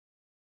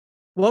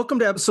Welcome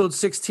to episode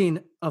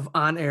 16 of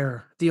On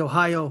Air, the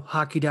Ohio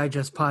Hockey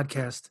Digest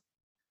podcast.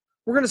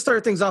 We're going to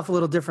start things off a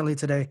little differently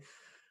today.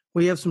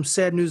 We have some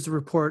sad news to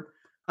report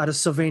out of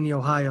Sylvania,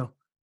 Ohio.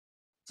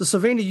 The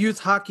Sylvania youth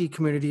hockey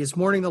community is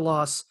mourning the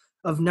loss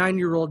of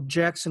 9-year-old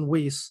Jackson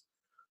Weiss,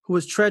 who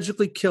was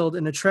tragically killed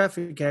in a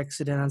traffic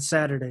accident on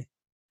Saturday.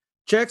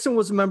 Jackson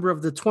was a member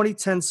of the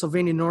 2010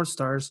 Sylvania North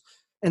Stars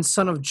and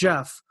son of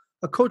Jeff,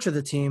 a coach of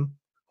the team,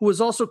 who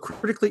was also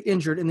critically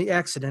injured in the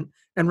accident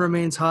and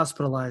remains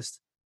hospitalized.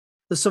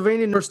 The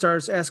Sylvania North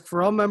Stars ask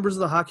for all members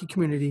of the hockey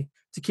community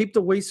to keep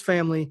the Weiss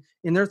family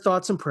in their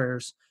thoughts and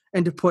prayers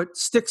and to put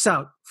sticks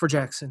out for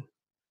Jackson.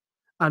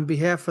 On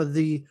behalf of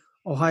the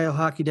Ohio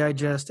Hockey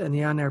Digest and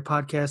the On Air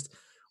podcast,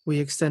 we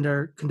extend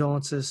our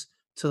condolences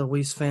to the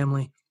Weiss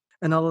family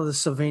and all of the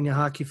Sylvania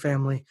hockey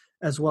family,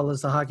 as well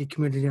as the hockey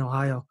community in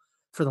Ohio,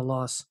 for the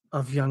loss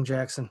of young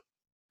Jackson.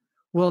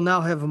 We'll now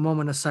have a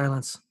moment of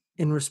silence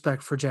in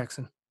respect for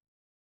Jackson.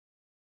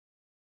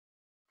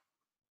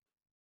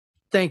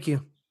 Thank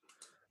you.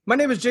 My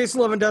name is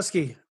Jason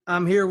Lewandowski.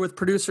 I'm here with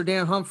producer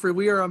Dan Humphrey.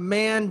 We are a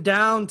man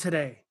down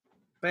today.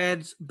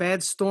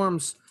 Bad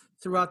storms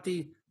throughout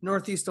the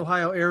Northeast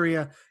Ohio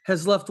area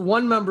has left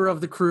one member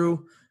of the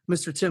crew,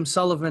 Mr. Tim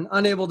Sullivan,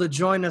 unable to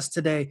join us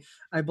today.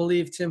 I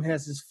believe Tim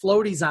has his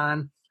floaties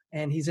on,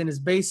 and he's in his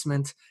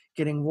basement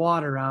getting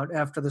water out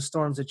after the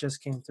storms that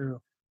just came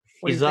through.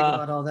 What do you think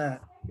about all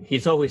that?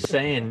 He's always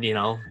saying,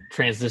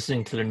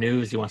 transitioning to the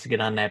news, he wants to get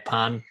on that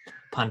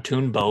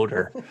pontoon boat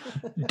or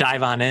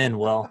dive on in.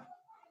 Well,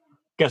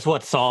 guess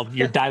what, Saul?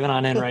 You're diving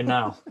on in right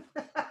now.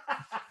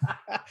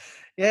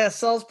 Yeah,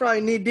 Saul's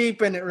probably knee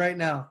deep in it right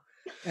now.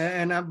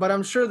 But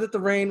I'm sure that the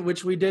rain,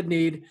 which we did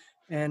need,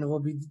 and will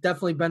be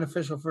definitely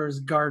beneficial for his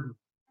garden.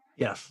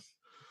 Yes.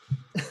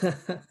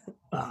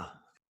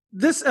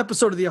 This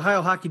episode of the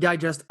Ohio Hockey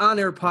Digest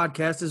on-air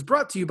podcast is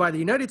brought to you by the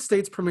United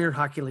States Premier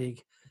Hockey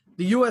League.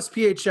 The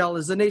USPHL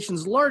is the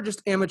nation's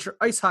largest amateur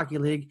ice hockey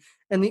league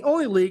and the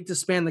only league to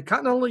span the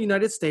continental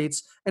United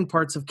States and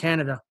parts of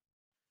Canada.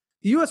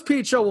 The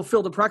USPHL will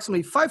field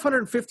approximately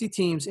 550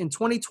 teams in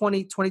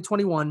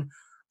 2020-2021,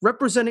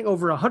 representing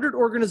over 100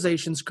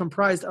 organizations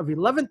comprised of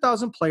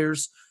 11,000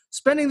 players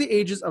spanning the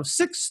ages of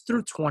 6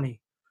 through 20.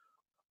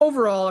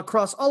 Overall,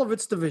 across all of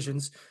its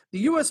divisions,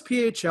 the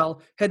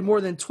USPHL had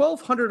more than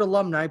 1,200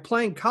 alumni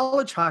playing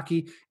college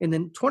hockey in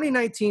the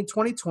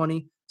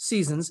 2019-2020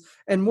 seasons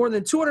and more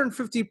than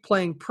 250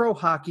 playing pro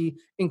hockey,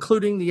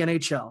 including the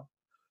NHL.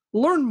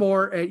 Learn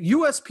more at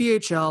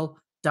usphl.com.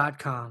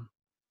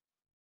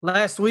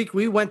 Last week,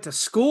 we went to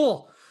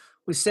school.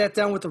 We sat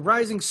down with a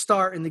rising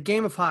star in the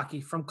game of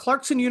hockey from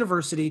Clarkson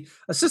University.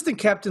 Assistant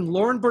captain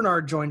Lauren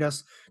Bernard joined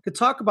us to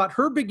talk about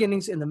her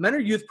beginnings in the Mentor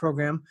Youth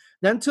Program,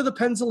 then to the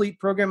Penn's Elite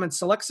Program and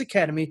Selects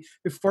Academy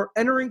before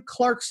entering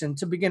Clarkson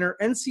to begin her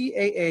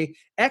NCAA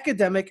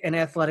academic and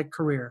athletic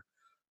career.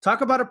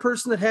 Talk about a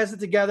person that has it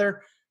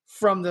together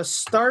from the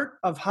start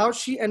of how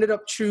she ended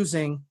up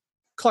choosing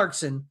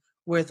Clarkson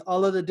with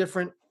all of the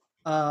different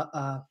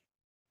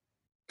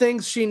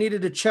things she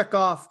needed to check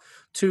off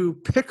to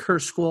pick her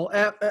school.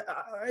 I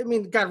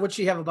mean, God, what'd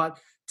she have, about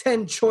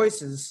 10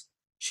 choices?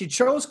 She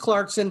chose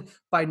Clarkson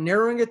by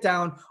narrowing it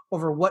down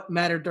over what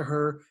mattered to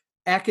her,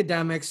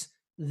 academics,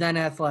 then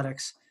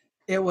athletics.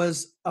 It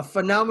was a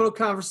phenomenal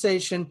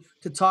conversation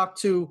to talk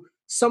to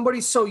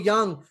somebody so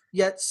young,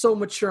 yet so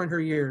mature in her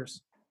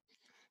years.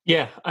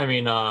 Yeah, I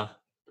mean,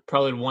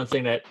 probably one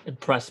thing that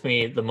impressed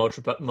me the most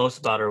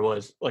about her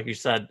was, like you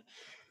said,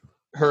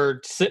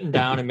 her sitting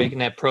down and making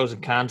that pros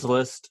and cons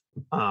list.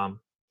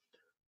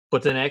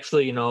 But then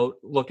actually,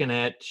 looking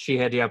at, she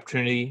had the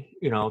opportunity,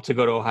 to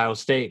go to Ohio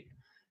State,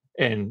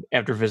 and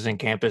after visiting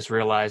campus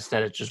realized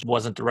that it just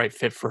wasn't the right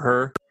fit for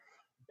her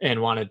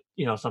and wanted,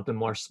 something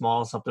more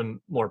small,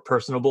 something more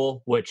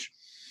personable, which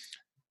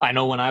I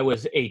know when I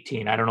was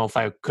 18, I don't know if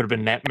I could have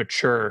been that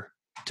mature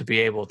to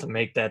be able to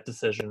make that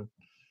decision,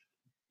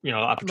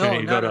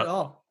 opportunity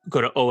to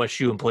go to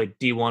OSU and play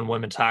D1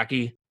 women's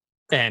hockey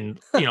and,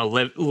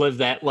 live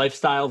that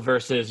lifestyle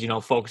versus,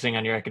 focusing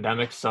on your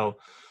academics. So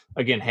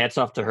again, hats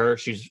off to her.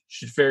 She's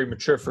very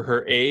mature for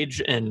her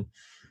age, and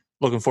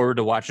looking forward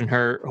to watching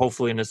her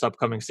hopefully in this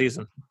upcoming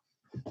season.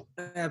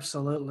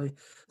 Absolutely.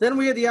 Then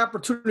we had the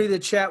opportunity to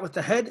chat with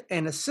the head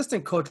and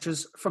assistant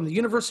coaches from the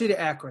University of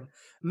Akron.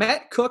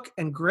 Matt Cook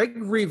and Greg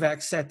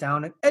Revak sat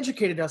down and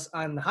educated us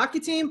on the hockey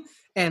team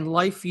and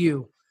Life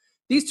U.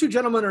 These two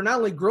gentlemen are not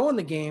only growing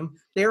the game,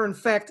 they are in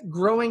fact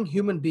growing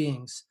human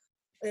beings.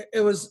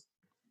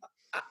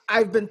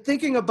 I've been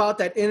thinking about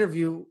that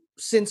interview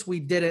since we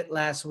did it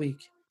last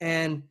week,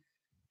 and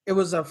it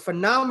was a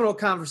phenomenal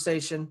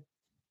conversation.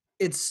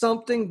 It's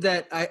something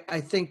that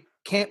I think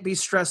can't be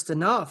stressed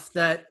enough,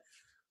 that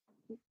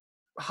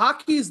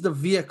hockey is the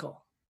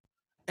vehicle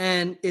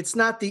and it's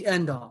not the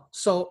end all.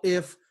 So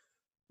if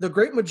the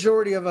great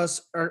majority of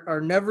us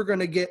are never going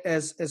to get,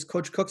 as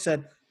Coach Cook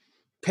said,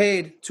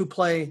 paid to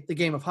play the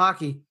game of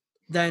hockey,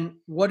 then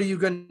what are you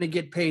going to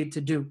get paid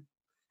to do?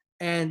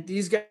 And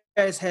these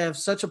guys have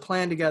such a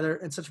plan together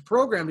and such a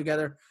program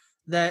together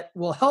that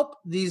will help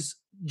these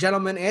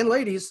gentlemen and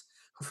ladies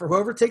for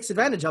whoever takes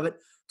advantage of it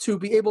to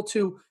be able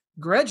to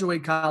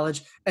graduate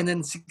college and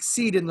then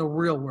succeed in the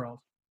real world.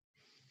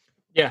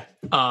 Yeah.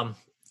 I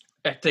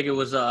think it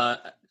was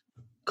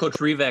Coach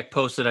Rivak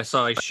posted. I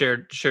saw he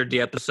shared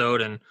the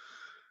episode and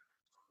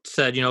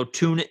said,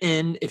 tune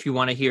in if you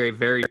want to hear a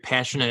very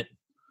passionate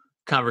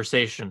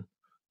conversation.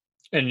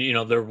 And,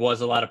 there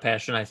was a lot of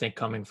passion, I think,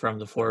 coming from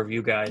the four of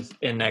you guys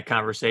in that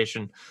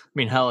conversation. I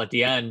mean, hell, at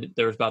the end,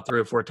 there was about 3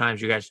 or 4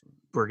 times you guys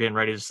were getting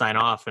ready to sign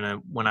off, and it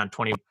went on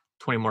 20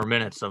 more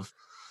minutes of,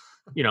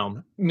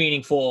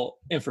 meaningful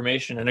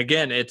information. And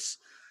again, it's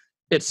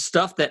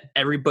stuff that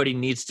everybody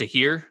needs to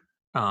hear.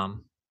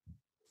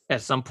 At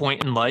some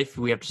point in life,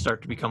 we have to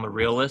start to become a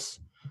realist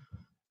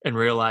and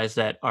realize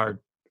that our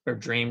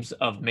dreams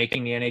of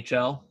making the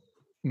NHL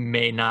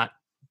may not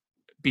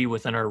be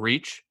within our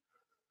reach.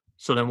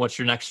 So then what's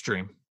your next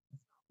dream?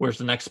 Where's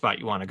the next spot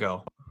you want to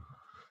go?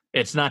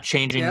 It's not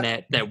changing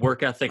that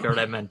work ethic or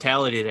that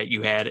mentality that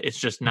you had. It's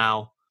just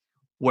now,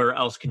 where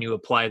else can you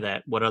apply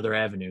that? What other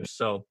avenues?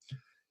 So,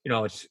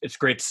 it's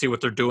great to see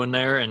what they're doing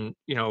there and,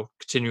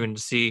 continuing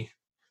to see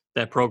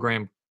that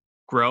program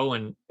grow.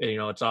 And,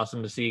 it's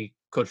awesome to see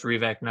Coach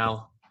Rivak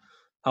now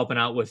helping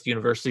out with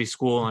university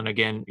school and,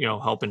 again,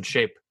 helping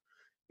shape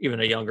even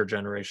a younger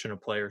generation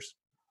of players.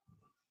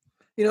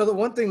 The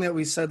one thing that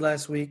we said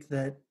last week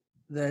that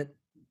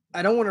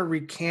I don't want to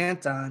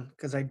recant on,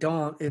 because I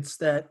don't, it's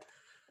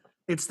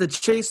the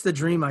chase the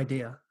dream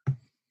idea.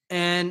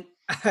 And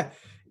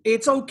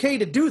it's okay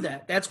to do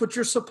that. That's what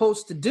you're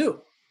supposed to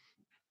do.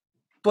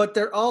 But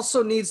there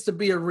also needs to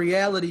be a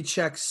reality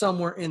check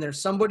somewhere in there.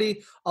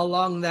 Somebody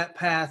along that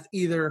path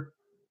either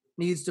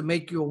needs to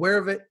make you aware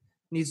of it,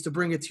 needs to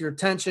bring it to your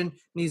attention,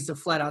 needs to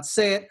flat out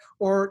say it,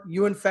 or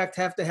you in fact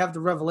have to have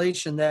the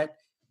revelation that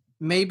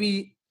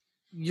maybe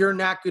you're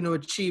not going to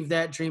achieve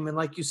that dream. And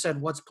like you said,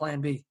 what's plan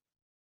B?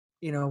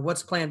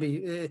 What's plan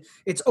B?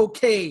 It's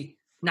okay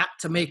not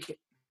to make it.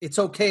 It's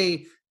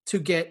okay to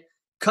get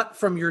cut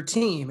from your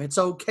team. It's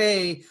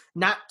okay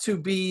not to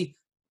be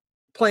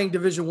playing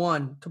Division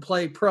I, to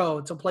play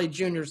pro, to play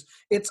juniors.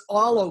 It's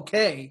all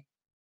okay.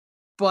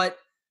 But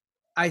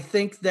I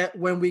think that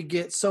when we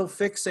get so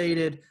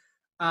fixated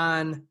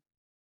on,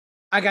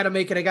 I got to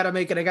make it,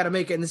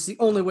 and this is the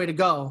only way to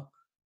go,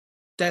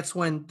 that's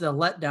when the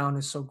letdown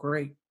is so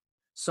great.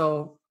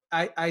 So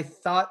I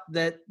thought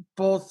that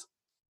both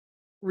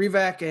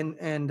Rivak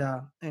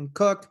and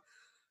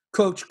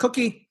Coach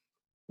Cookie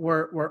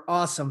were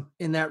awesome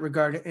in that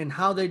regard, and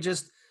how they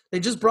just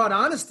brought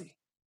honesty.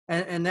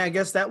 And I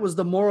guess that was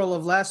the moral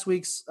of last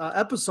week's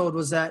episode,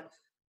 was that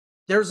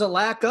there's a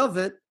lack of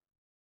it.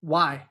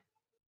 Why?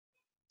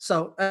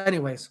 So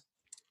anyways,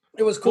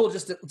 it was cool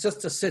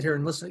just to sit here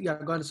and listen. Yeah,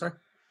 go ahead, sir.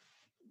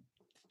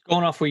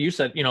 Going off what you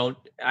said,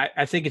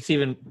 I think it's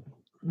even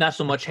not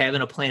so much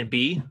having a plan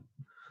B.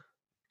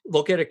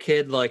 Look at a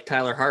kid like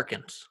Tyler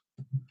Harkins.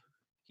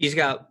 He's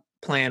got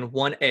plan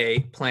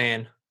 1A,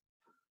 plan,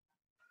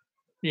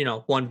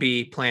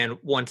 1B, plan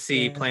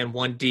 1C, plan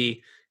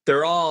 1D.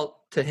 They're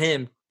all, to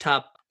him,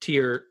 top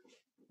tier,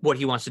 what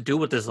he wants to do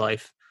with his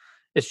life.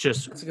 It's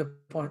just, that's a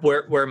good point,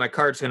 where my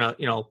card's going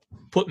to,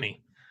 put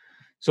me.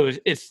 So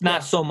it's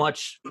not so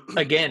much,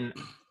 again,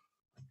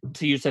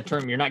 to use that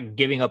term, you're not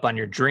giving up on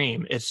your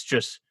dream. It's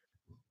just,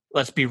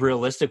 let's be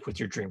realistic with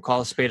your dream.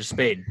 Call a spade a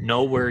spade.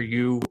 Know where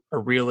you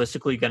are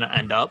realistically going to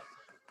end up.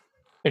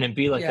 And then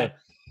be like that,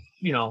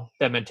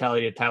 that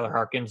mentality of Tyler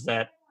Harkins,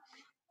 that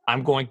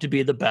I'm going to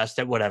be the best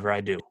at whatever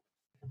I do.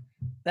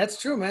 That's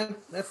true, man.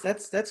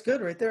 That's good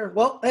right there.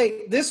 Well,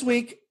 hey, this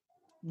week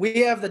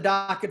we have the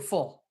docket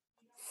full.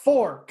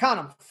 4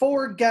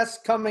 guests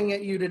coming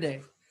at you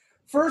today.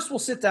 First, we'll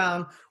sit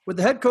down with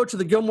the head coach of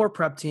the Gilmore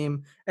Prep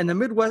team and the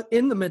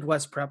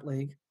Midwest Prep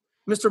League.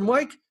 Mr.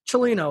 Mike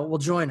Cellino will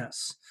join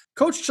us.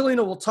 Coach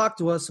Cellino will talk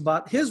to us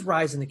about his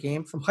rise in the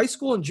game from high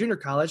school and junior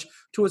college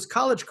to his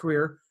college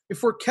career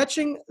before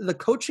catching the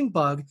coaching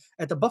bug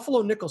at the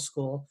Buffalo Nichols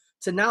School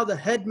to now the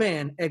head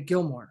man at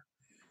Gilmore.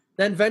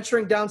 Then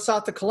venturing down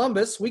south to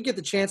Columbus, we get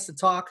the chance to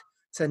talk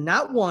to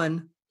not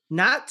 1,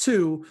 not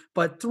 2,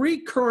 but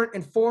 3 current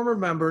and former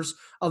members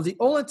of the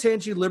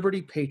Olentangy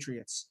Liberty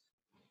Patriots.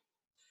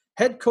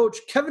 Head coach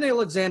Kevin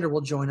Alexander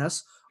will join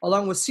us,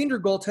 along with senior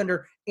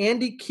goaltender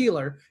Andy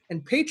Keeler,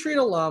 and Patriot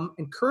alum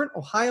and current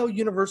Ohio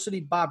University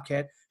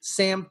Bobcat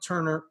Sam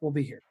Turner will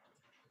be here.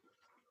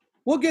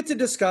 We'll get to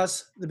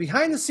discuss the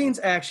behind-the-scenes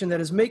action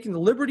that is making the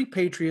Liberty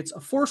Patriots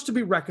a force to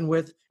be reckoned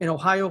with in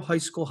Ohio high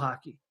school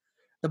hockey.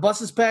 The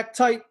bus is packed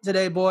tight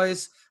today,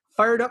 boys.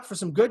 Fired up for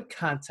some good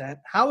content.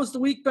 How has the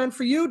week been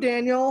for you,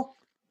 Daniel?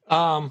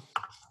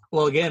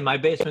 Well, again, my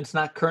basement's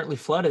not currently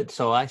flooded,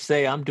 so I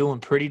say I'm doing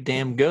pretty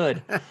damn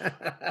good.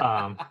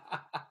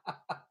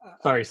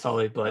 Sorry,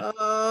 Sully,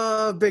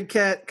 but Big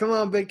Cat. Come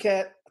on, Big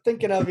Cat.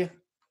 Thinking of you.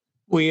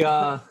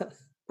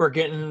 We're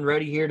getting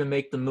ready here to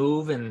make the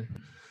move in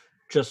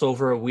just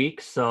over a week,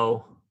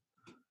 so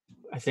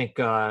I think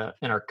in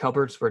our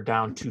cupboards we're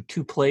down to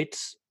 2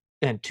 plates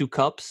and 2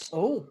 cups.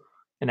 Oh.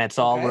 And that's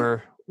all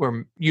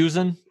we're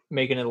using,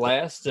 making it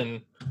last. And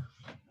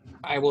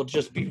I will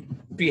just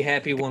be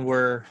happy when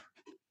we're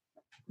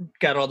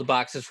got all the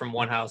boxes from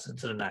one house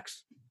into the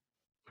next.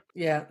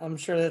 Yeah, I'm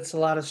sure that's a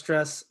lot of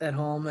stress at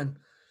home and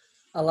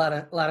a lot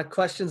of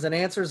questions and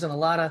answers and a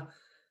lot of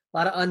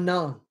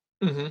unknown.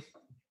 Mm-hmm.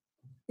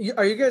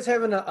 Are you guys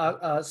having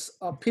a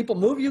people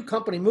move you,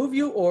 company move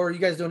you, or are you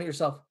guys doing it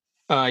yourself?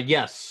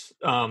 Yes.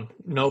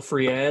 No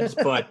free ads,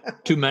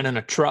 but 2 men in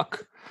a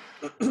truck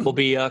will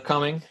be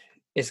coming.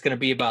 It's going to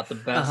be about the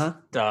best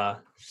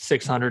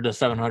 $600 to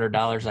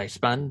 $700 I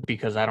spend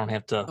because I don't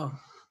have to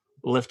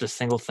lift a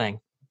single thing.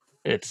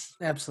 It's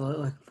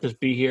absolutely just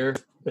be here.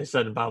 They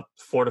said about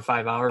 4 to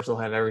 5 hours they'll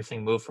have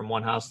everything moved from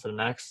one house to the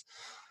next.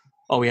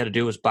 All we had to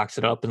do was box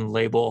it up and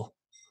label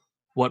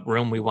what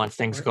room we want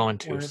things going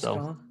to.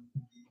 So,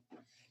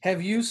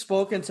 have you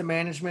spoken to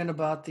management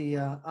about the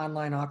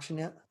online auction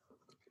yet?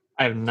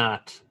 I have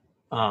not.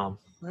 All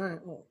right,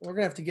 well, we're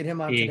gonna have to get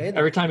him on today.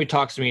 Every time he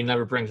talks to me, he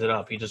never brings it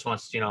up. He just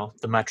wants,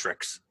 the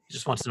metrics. He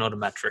just wants to know the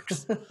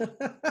metrics. Of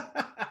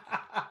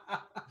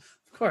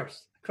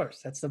course,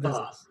 that's the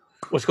business.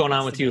 What's going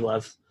on with you,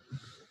 Lev?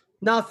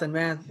 Nothing,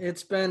 man.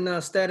 It's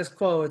been status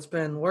quo. It's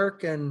been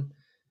work and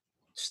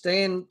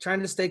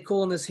trying to stay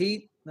cool in this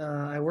heat.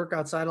 I work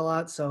outside a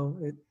lot,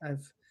 so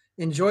I've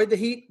enjoyed the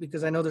heat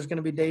because I know there's going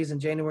to be days in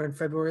January and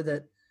February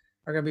that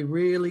are going to be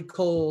really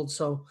cold.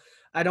 So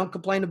I don't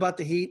complain about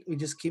the heat. We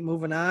just keep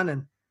moving on.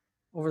 And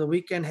over the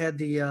weekend, had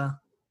the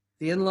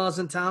in-laws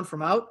in town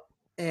from out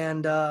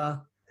and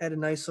had a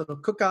nice little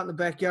cookout in the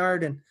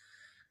backyard, and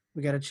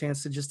we got a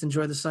chance to just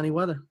enjoy the sunny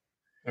weather.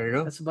 There you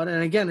go. That's about it.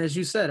 And again, as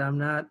you said, I'm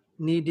not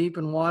knee deep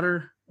in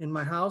water in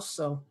my house,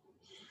 so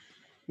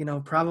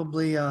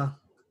probably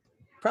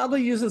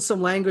using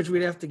some language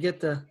we'd have to get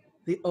the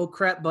oh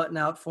crap button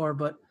out for,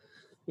 but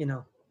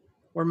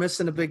we're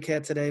missing a big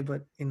cat today,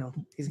 but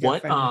he's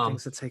got family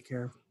things to take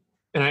care of.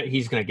 And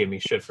he's gonna give me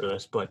shit for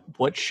this, but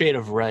what shade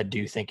of red do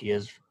you think he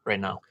is right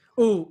now?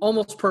 Ooh,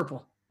 almost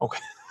purple. Okay.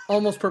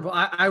 Almost purple.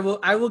 I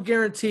will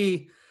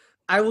guarantee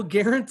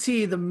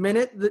the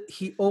minute that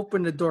he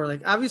opened the door,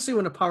 like obviously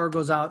when the power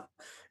goes out,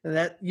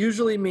 that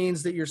usually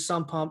means that your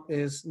sump pump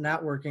is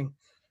not working.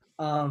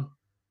 I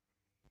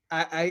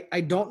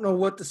don't know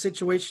what the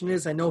situation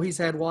is. I know he's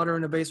had water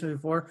in the basement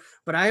before,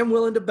 but I am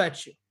willing to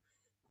bet you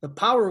the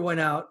power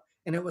went out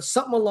and it was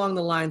something along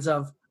the lines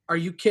of, "Are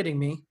you kidding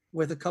me?"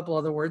 with a couple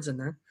other words in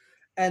there.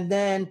 And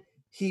then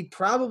he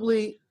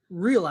probably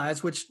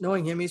realized, which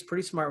knowing him, he's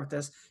pretty smart with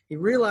this. He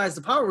realized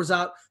the power was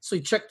out, so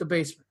he checked the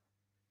basement.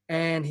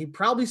 And he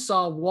probably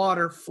saw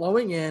water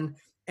flowing in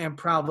and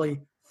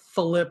probably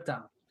flipped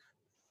out,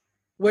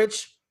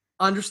 which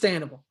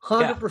understandable,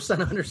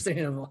 100%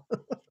 understandable.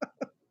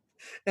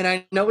 And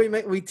I know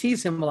we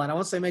tease him a lot. I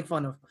won't say make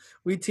fun of.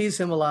 We tease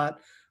him a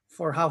lot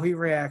for how he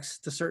reacts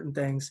to certain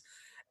things.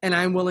 And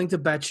I'm willing to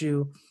bet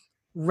you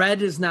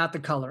red is not the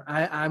color.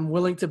 I'm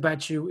willing to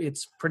bet you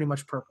it's pretty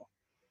much purple.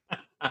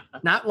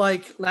 Not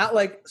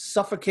like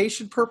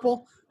suffocation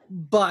purple,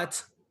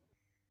 but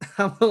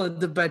I'm willing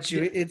to bet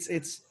you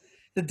it's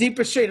the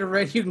deepest shade of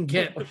red you can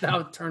get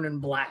without turning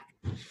black.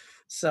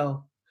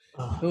 So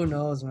who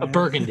knows, man? A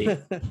burgundy.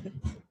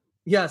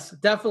 Yes,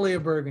 definitely a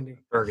burgundy.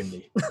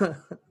 Burgundy.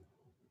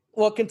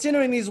 Well,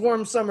 continuing these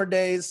warm summer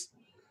days,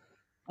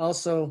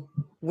 also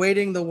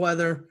waiting the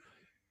weather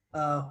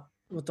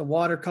with the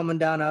water coming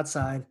down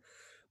outside.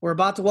 We're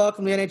about to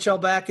welcome the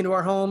NHL back into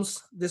our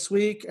homes this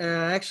week.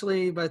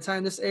 Actually, by the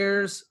time this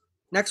airs,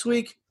 next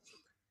week.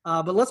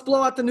 But let's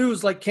blow out the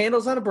news like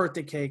candles on a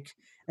birthday cake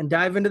and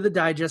dive into the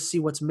digest, see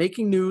what's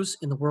making news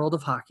in the world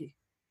of hockey.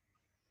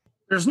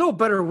 There's no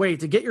better way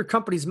to get your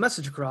company's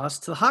message across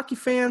to the hockey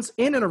fans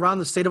in and around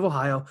the state of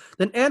Ohio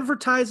than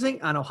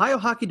advertising on Ohio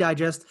Hockey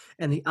Digest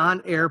and the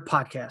On Air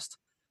podcast.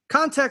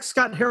 Contact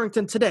Scott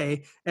Harrington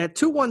today at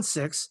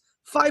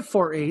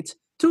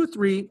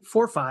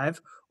 216-548-2345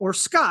 or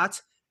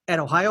Scott at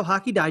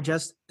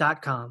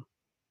ohiohockeydigest.com.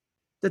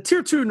 The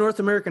Tier 2 North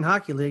American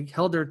Hockey League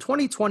held their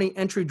 2020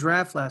 entry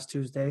draft last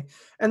Tuesday,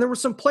 and there were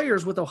some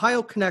players with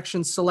Ohio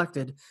connections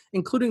selected,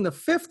 including the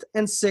 5th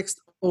and 6th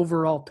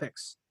overall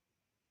picks.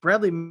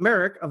 Bradley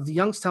Merrick of the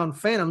Youngstown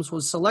Phantoms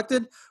was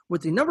selected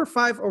with the number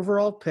 5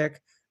 overall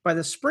pick by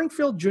the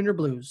Springfield Junior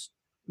Blues.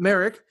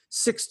 Merrick,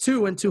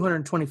 6'2" and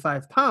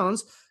 225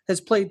 pounds,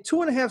 has played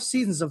 2.5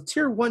 seasons of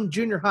Tier 1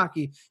 junior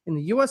hockey in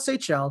the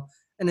USHL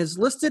and is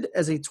listed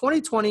as a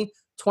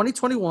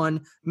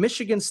 2020-2021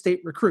 Michigan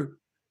State recruit.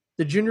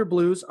 The Junior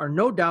Blues are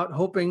no doubt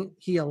hoping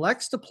he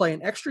elects to play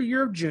an extra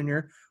year of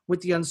junior with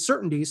the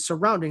uncertainties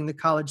surrounding the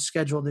college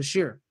schedule this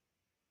year.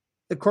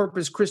 The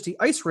Corpus Christi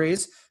Ice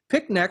Rays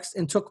picked next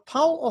and took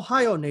Powell,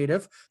 Ohio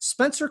native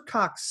Spencer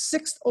Cox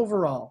 6th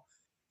overall.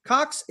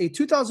 Cox, a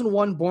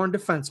 2001-born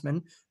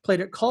defenseman,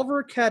 played at Culver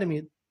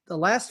Academy the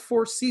last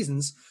 4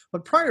 seasons,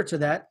 but prior to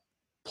that,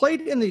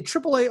 played in the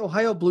AAA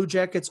Ohio Blue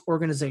Jackets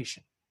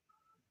organization.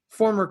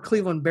 Former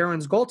Cleveland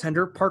Barons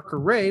goaltender Parker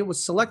Ray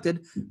was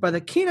selected by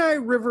the Kenai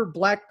River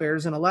Black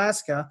Bears in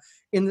Alaska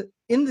in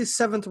the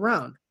 7th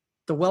round.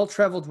 The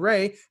well-traveled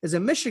Ray is a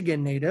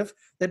Michigan native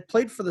that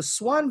played for the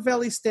Swan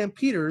Valley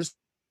Stampeders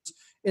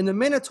in the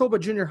Manitoba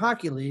Junior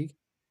Hockey League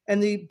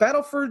and the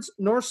Battleford's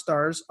North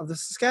Stars of the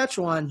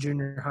Saskatchewan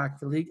Junior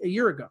Hockey League a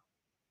year ago.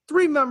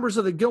 3 members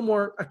of the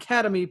Gilmore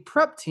Academy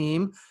prep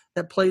team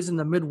that plays in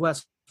the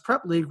Midwest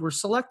Prep League were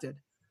selected.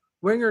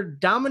 Winger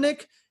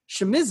Dominic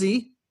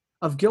Shimizi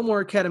of Gilmore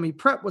Academy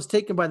Prep was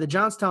taken by the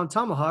Johnstown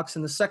Tomahawks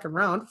in the second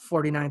round,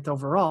 49th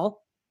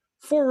overall.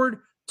 Forward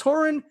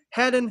Torrin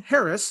Haddon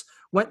Harris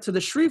went to the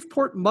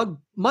Shreveport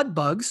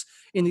Mudbugs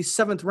in the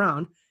 7th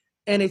round,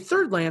 and a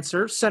third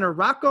Lancer, center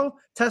Rocco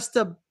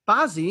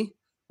Testabazzi,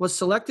 was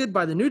selected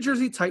by the New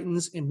Jersey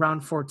Titans in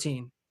round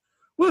 14.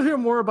 We'll hear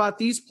more about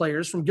these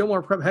players from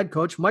Gilmore Prep head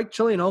coach Mike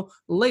Cellino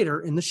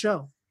later in the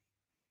show.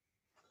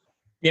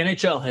 The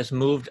NHL has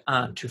moved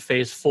on to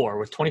Phase 4,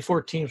 with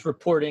 24 teams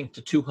reporting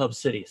to 2 hub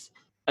cities,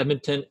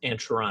 Edmonton and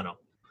Toronto,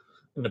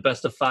 in the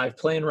best-of-5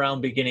 playing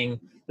round beginning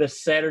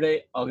this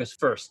Saturday, August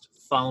 1st,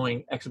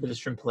 following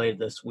exhibition play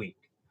this week.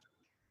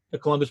 The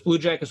Columbus Blue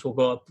Jackets will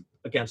go up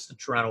against the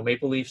Toronto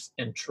Maple Leafs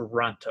in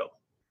Toronto.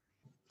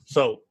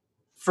 So,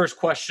 first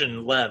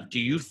question, Lev, do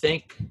you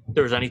think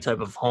there's any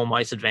type of home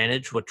ice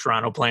advantage with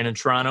Toronto playing in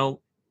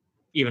Toronto,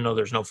 even though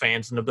there's no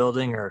fans in the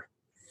building? Or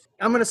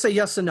I'm going to say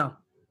yes and no.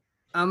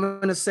 I'm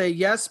going to say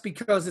yes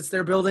because it's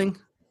their building.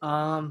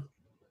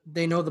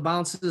 They know the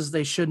bounces.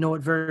 They should know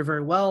it very,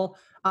 very well.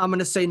 I'm going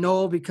to say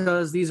no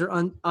because these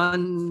are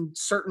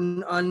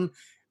uncertain,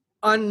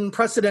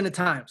 unprecedented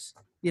times.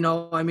 You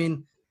know, I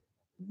mean,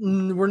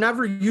 we're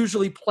never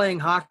usually playing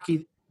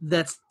hockey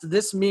that's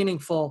this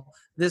meaningful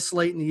this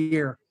late in the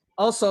year.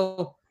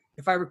 Also,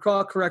 if I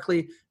recall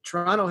correctly,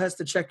 Toronto has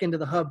to check into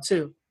the hub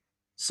too.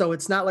 So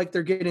it's not like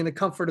they're getting the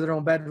comfort of their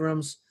own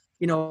bedrooms.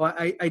 You know,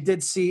 I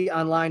did see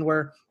online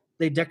where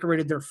they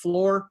decorated their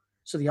floor,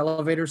 so the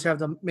elevators have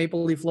the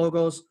Maple Leaf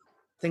logos,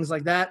 things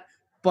like that.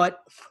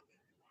 But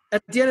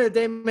at the end of the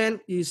day,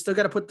 man, you still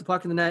got to put the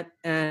puck in the net,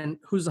 and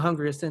who's the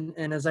hungriest?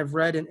 And as I've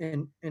read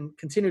and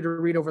continue to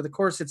read over the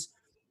course,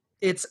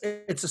 it's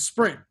a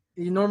sprint.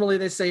 Normally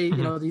they say,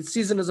 you know, the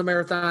season is a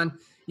marathon.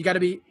 You got to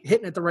be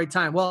hitting at the right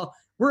time. Well,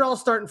 we're all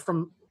starting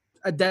from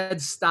a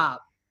dead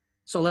stop.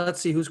 So let's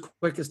see who's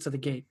quickest to the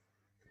gate.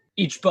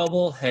 each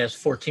bubble has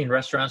 14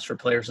 restaurants for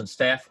players and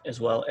staff, as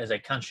well as a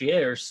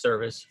concierge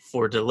service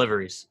for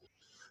deliveries.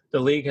 The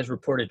league has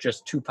reported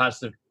just 2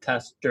 positive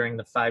tests during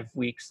the 5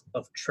 weeks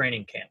of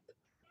training camp,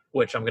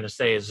 which I'm going to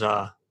say is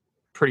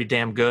pretty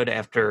damn good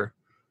after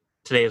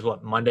today is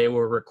what, Monday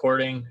we're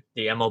recording.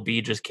 The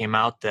MLB just came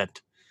out that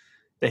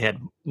they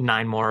had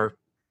 9 more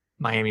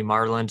Miami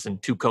Marlins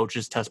and 2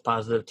 coaches test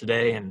positive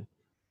today, and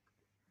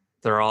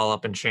they're all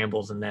up in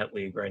shambles in that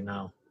league right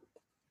now.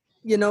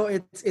 You know,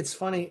 it's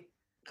funny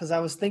because I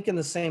was thinking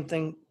the same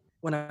thing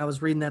when I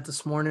was reading that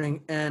this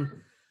morning. And,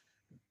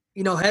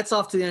 you know, hats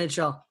off to the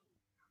NHL.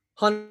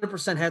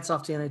 100% hats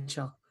off to the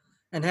NHL.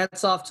 And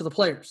hats off to the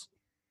players.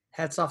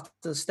 Hats off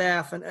to the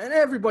staff and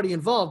everybody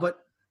involved. But,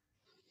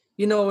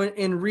 you know,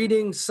 in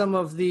reading some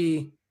of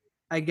the,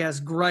 I guess,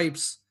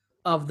 gripes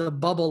of the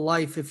bubble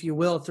life, if you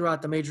will,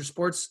 throughout the major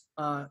sports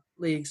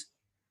leagues,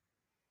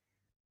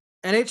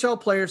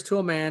 NHL players to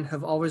a man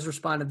have always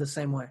responded the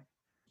same way.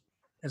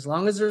 As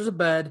long as there's a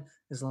bed,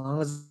 as long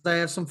as I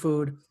have some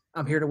food,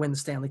 I'm here to win the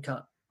Stanley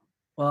Cup.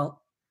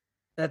 Well,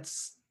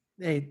 that's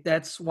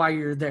why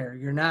you're there.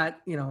 You're not,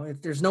 you know,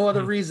 if there's no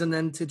other reason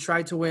than to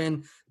try to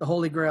win the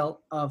holy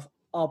grail of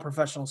all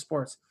professional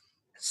sports.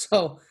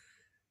 So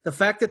the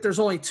fact that there's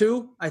only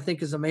 2, I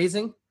think, is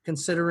amazing,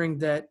 considering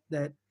that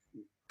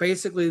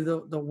basically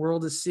the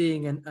world is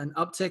seeing an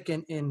uptick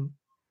in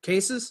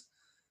cases.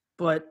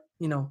 But,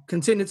 you know,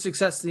 continued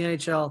success to the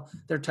NHL,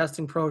 their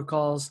testing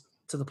protocols,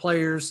 to the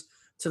players,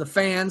 to the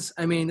fans.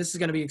 I mean, this is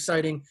going to be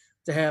exciting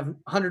to have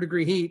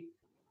 100-degree heat,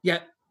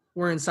 yet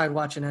we're inside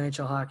watching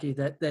NHL hockey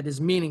that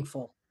is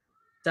meaningful,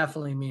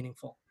 definitely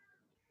meaningful.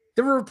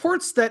 There were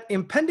reports that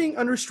impending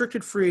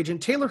unrestricted free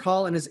agent Taylor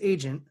Hall and his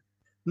agent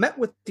met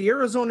with the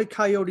Arizona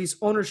Coyotes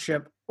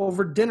ownership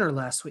over dinner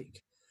last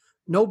week.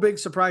 No big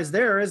surprise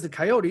there, as the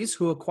Coyotes,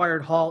 who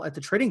acquired Hall at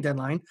the trading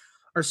deadline,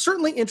 are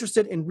certainly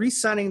interested in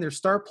re-signing their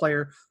star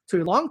player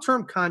to a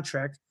long-term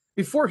contract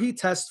before he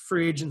tests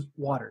free agent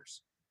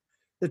waters.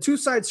 The 2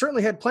 sides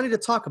certainly had plenty to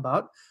talk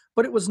about,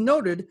 but it was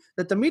noted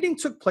that the meeting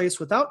took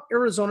place without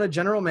Arizona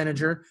general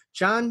manager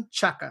John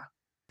Chaka.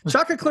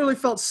 Chaka clearly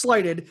felt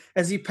slighted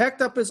as he packed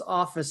up his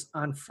office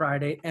on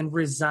Friday and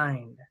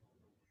resigned.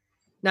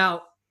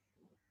 Now,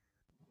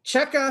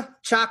 Chaka,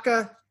 not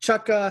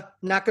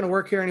going to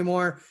work here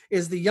anymore,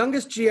 is the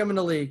youngest GM in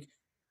the league.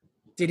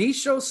 Did he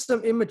show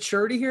some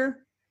immaturity here?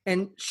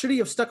 And should he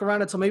have stuck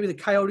around until maybe the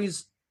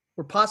Coyotes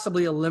were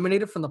possibly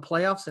eliminated from the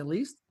playoffs at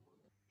least?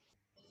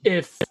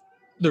 If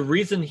the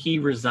reason he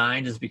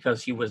resigned is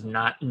because he was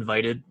not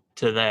invited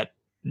to that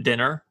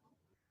dinner,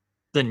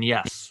 then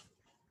yes.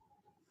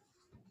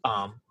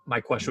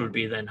 My question would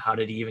be then, how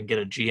did he even get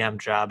a GM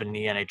job in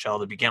the NHL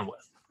to begin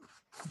with?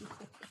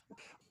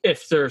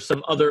 If there's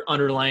some other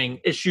underlying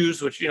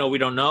issues, which, you know, we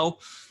don't know,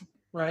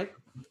 right?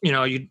 You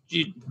know, I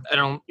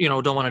don't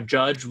want to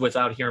judge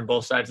without hearing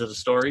both sides of the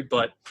story,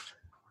 but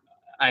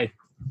I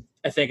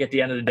think at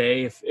the end of the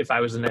day, if I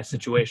was in that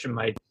situation,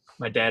 my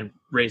dad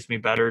raised me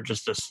better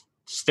just to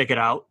stick it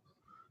out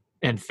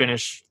and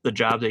finish the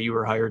job that you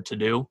were hired to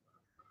do.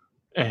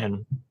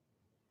 And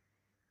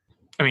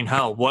I mean,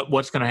 hell,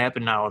 what's going to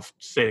happen now if,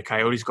 say, the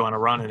Coyotes go on a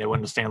run and they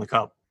win the Stanley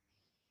Cup?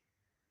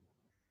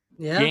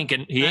 Yeah, he ain't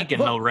getting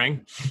no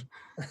ring.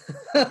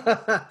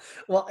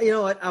 Well, you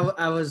know what?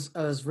 I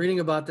was reading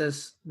about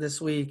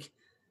this week,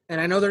 and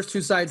I know there's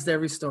two sides to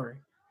every story,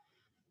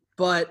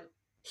 but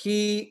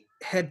he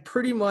had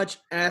pretty much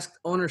asked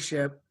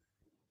ownership.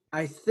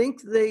 I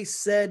think they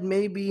said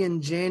maybe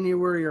in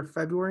January or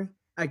February.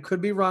 I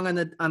could be wrong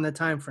on the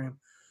time frame,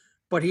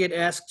 but he had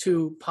asked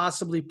to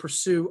possibly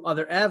pursue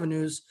other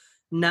avenues,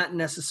 not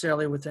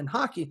necessarily within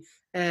hockey,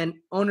 and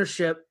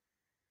ownership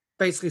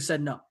basically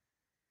said no.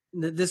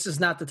 This is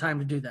not the time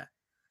to do that.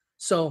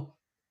 So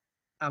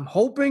I'm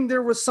hoping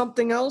there was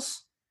something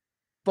else,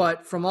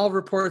 but from all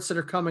reports that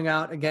are coming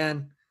out,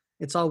 again,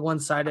 it's all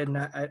one-sided, and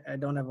I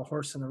don't have a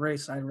horse in the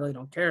race. I really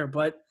don't care.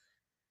 But,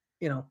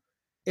 you know,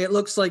 it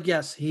looks like,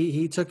 yes,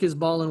 he took his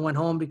ball and went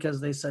home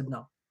because they said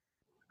no.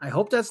 I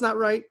hope that's not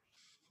right.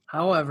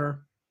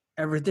 However,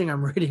 everything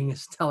I'm reading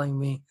is telling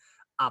me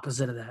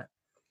opposite of that.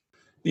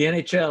 The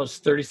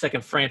NHL's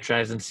 32nd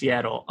franchise in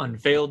Seattle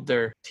unveiled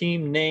their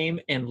team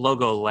name and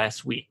logo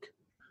last week.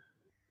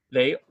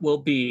 They will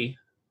be,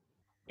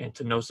 and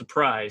to no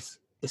surprise,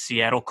 the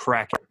Seattle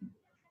Kraken.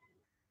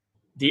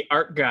 The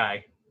art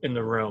guy in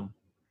the room,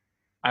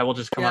 I will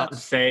just come out and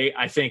say,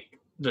 I think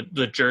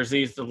the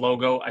jerseys, the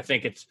logo, I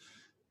think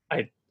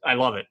I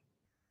love it.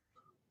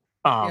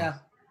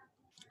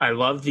 I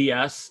love the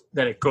S,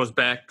 that it goes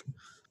back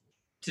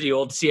to the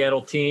old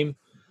Seattle team.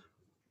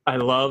 I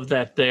love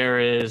that there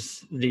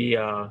is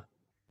the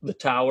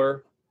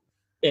tower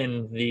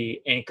in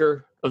the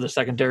anchor of the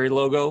secondary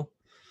logo.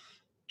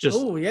 Just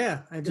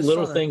I just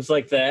little saw that. things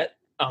like that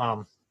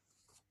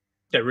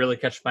that really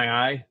catch my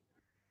eye.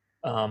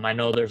 I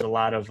know there's a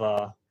lot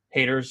of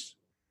haters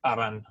out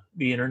on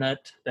the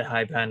internet that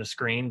hide behind the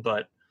screen,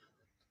 but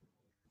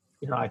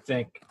you know, I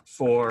think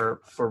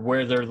for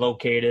where they're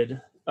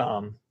located,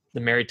 the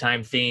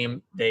maritime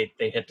theme, they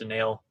hit the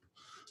nail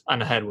on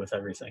the head with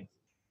everything.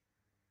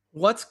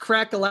 What's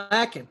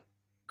crack-a-lackin'?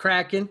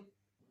 Kraken?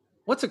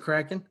 What's a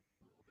kraken?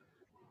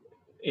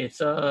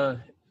 It's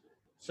a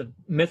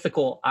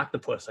mythical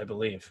octopus, I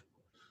believe.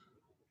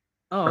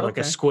 Oh, or like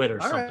a squid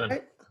or something.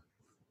 Right.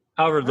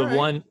 However,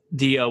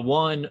 the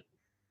one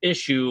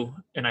issue,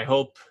 and I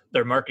hope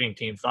their marketing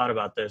team thought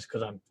about this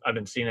because I've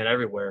been seeing it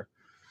everywhere.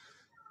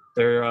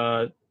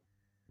 Their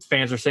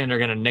fans are saying they're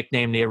going to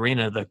nickname the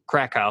arena the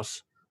Crack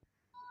House.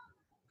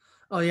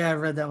 Oh yeah, I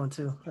read that one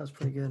too. That was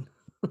pretty good.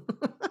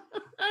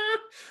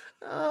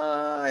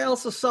 I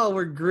also saw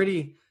where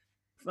Gritty,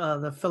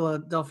 the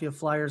Philadelphia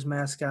Flyers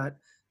mascot,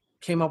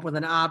 came up with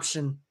an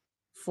option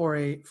for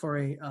a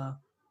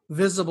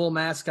visible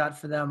mascot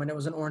for them, and it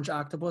was an orange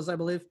octopus, I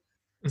believe.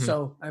 Mm-hmm.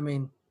 So, I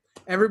mean,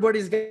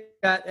 everybody's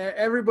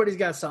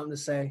got something to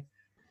say,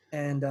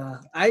 and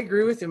I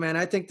agree with you, man.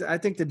 I think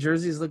the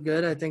jerseys look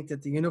good. I think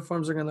that the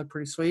uniforms are going to look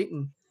pretty sweet,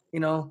 and you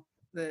know,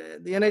 the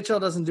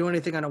NHL doesn't do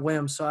anything on a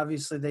whim, so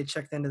obviously they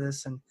checked into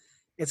this, and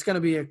it's going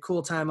to be a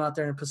cool time out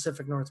there in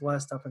Pacific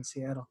Northwest up in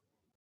Seattle.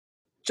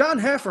 John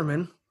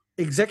Hafferman,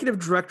 executive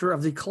director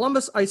of the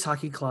Columbus Ice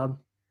Hockey Club,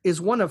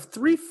 is one of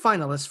 3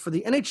 finalists for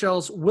the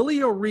NHL's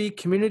Willie O'Ree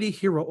Community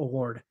Hero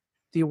Award.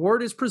 The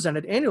award is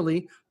presented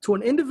annually to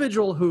an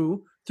individual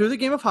who, through the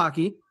game of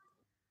hockey,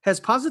 has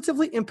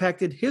positively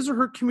impacted his or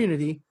her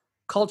community,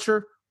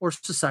 culture, or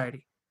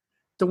society.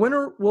 The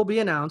winner will be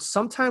announced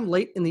sometime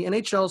late in the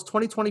NHL's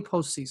 2020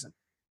 postseason.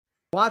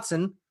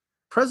 Watson,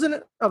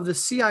 president of the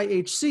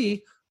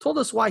CIHC, told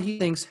us why he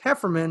thinks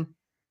Hefferman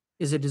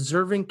is a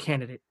deserving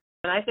candidate.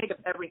 And I think of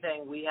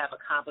everything we have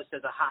accomplished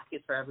as a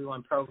Hockey for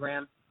Everyone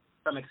program,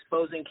 from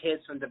exposing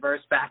kids from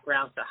diverse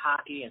backgrounds to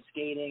hockey and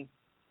skating,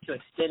 to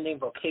extending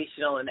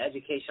vocational and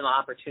educational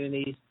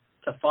opportunities,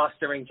 to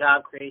fostering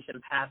job creation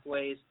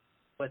pathways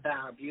within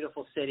our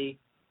beautiful city.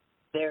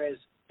 There is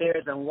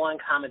a one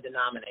common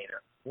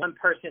denominator, one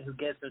person who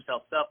gives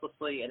himself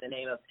selflessly in the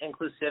name of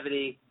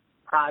inclusivity,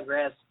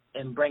 progress,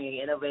 and bringing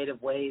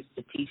innovative ways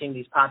to teaching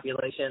these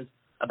populations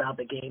about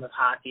the game of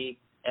hockey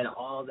and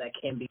all that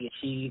can be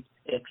achieved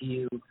if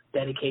you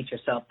dedicate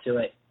yourself to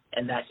it,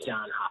 and that's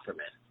John Hofferman.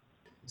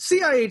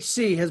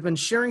 CIHC has been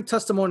sharing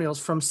testimonials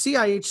from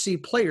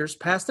CIHC players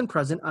past and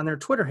present on their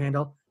Twitter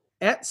handle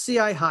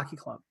 @CI Hockey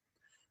Club.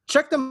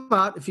 Check them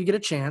out if you get a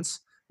chance.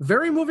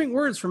 Very moving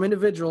words from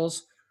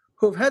individuals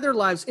who have had their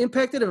lives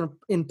impacted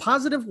in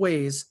positive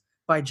ways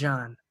by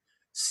John,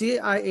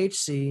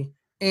 CIHC,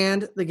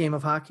 and the game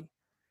of hockey.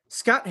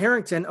 Scott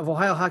Harrington of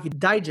Ohio Hockey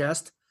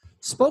Digest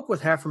spoke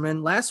with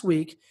Hafferman last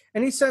week,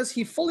 and he says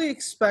he fully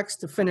expects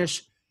to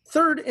finish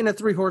 3rd in a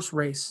 3-horse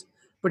race,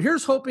 but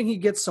here's hoping he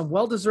gets some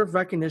well-deserved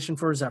recognition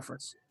for his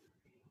efforts.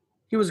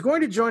 He was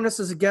going to join us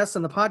as a guest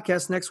on the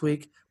podcast next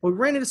week, but we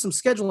ran into some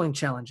scheduling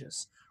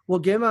challenges. We'll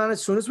get him on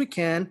as soon as we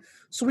can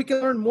so we can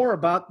learn more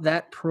about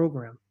that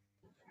program.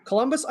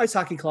 Columbus Ice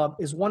Hockey Club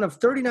is one of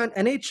 39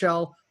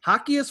 NHL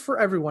Hockey is for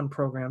Everyone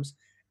programs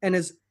and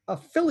is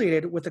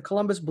affiliated with the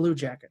Columbus Blue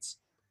Jackets.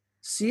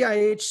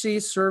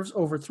 CIHC serves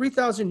over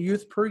 3,000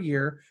 youth per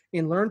year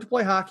in Learn to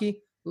Play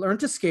Hockey, Learn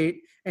to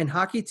Skate, and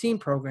hockey team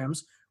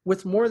programs,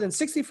 with more than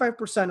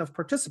 65% of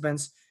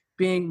participants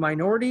being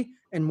minority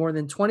and more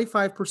than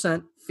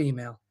 25%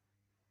 female.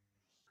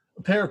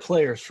 A pair of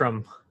players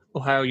from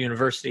Ohio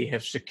University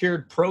have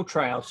secured pro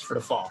tryouts for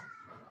the fall.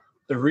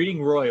 The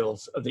Reading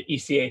Royals of the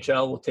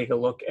ECHL will take a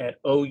look at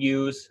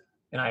OU's,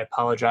 and I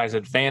apologize in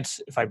advance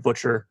if I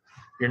butcher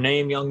your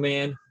name, young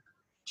man,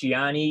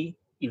 Gianni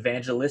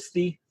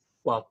Evangelisti,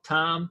 while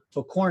Tom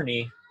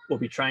Pokorny will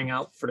be trying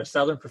out for the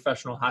Southern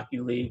Professional Hockey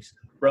League's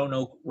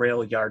Roanoke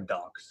Rail Yard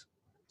Dogs.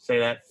 Say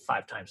that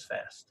 5 times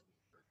fast.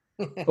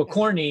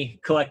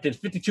 Pokorny collected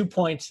 52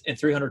 points in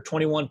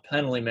 321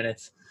 penalty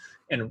minutes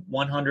and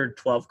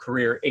 112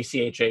 career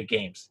ACHA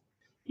games.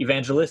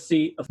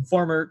 Evangelisti, a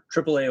former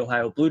AAA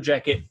Ohio Blue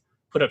Jacket,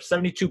 put up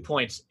 72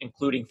 points,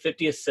 including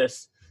 50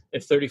 assists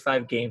in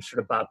 35 games for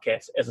the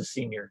Bobcats as a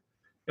senior,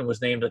 and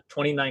was named a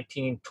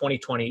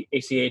 2019-2020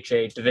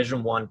 ACHA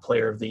Division I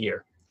Player of the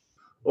Year.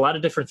 A lot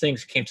of different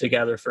things came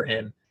together for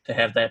him to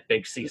have that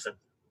big season.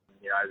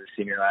 I was a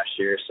senior last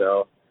year,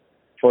 so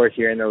 4th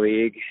year in the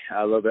league,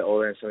 a little bit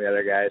older than some of the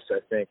other guys. So I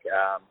think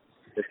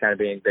just kind of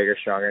being bigger,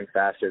 stronger, and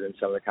faster than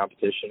some of the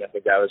competition, I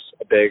think that was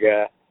a big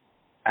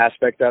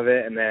aspect of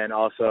it. And then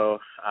also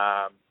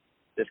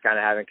just kind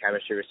of having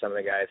chemistry with some of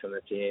the guys on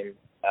the team.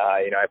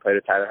 I played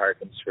with Tyler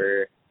Harkins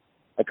for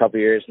a couple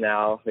years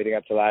now, leading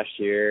up to last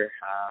year.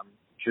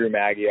 Drew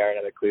Magyar,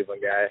 another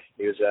Cleveland guy,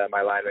 he was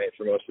my line mate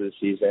for most of the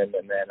season.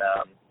 And then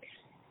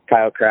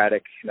Kyle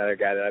Craddock, another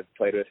guy that I've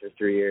played with for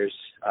 3 years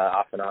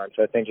off and on.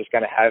 So I think just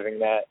kind of having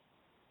that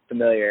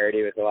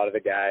familiarity with a lot of the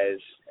guys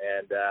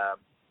and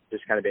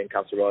just kind of being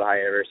comfortable at Ohio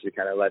University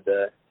kind of led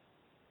to,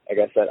 I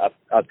guess, that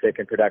uptick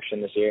in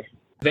production this year.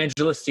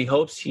 Evangelisti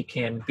hopes he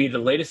can be the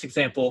latest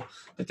example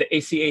that the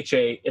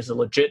ACHA is a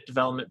legit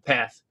development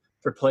path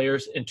for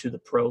players into the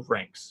pro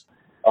ranks.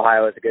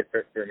 Ohio is a good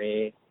fit for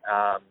me.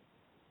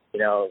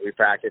 We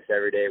practice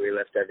every day, we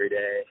lift every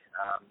day,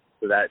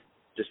 so that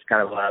just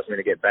kind of allows me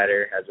to get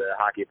better as a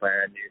hockey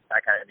player. I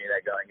kind of knew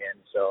that going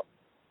in. So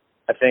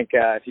I think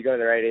if you go to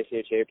the right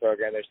ACHA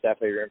program, there's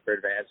definitely room for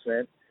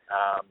advancement.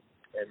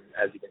 And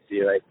as you can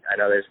see, I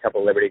know there's a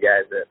couple of Liberty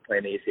guys that play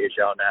in the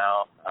ECHL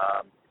now,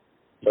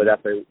 so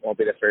definitely won't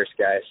be the first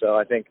guy. So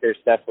I think there's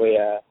definitely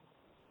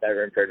that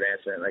room for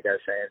advancement, like I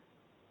was saying.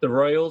 The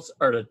Royals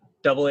are the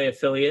AA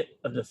affiliate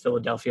of the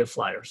Philadelphia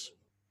Flyers.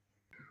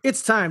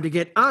 It's time to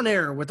get on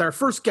air with our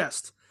first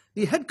guest,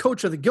 the head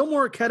coach of the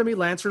Gilmore Academy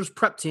Lancers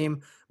prep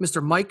team,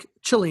 Mr. Mike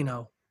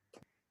Cellino.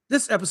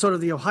 This episode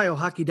of the Ohio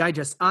Hockey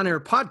Digest On Air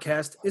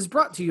podcast is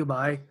brought to you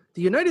by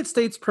the United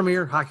States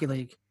Premier Hockey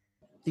League.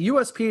 The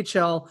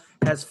USPHL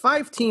has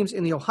 5 teams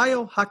in the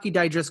Ohio Hockey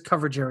Digest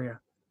coverage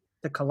area: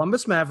 the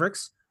Columbus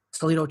Mavericks,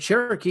 Toledo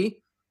Cherokee,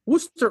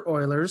 Worcester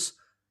Oilers,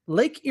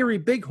 Lake Erie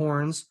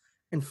Bighorns,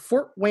 and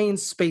Fort Wayne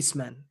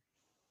Spacemen.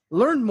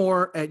 Learn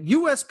more at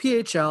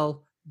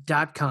usphl.com.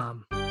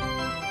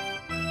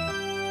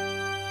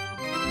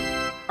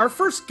 Our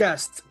first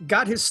guest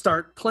got his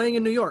start playing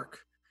in New York.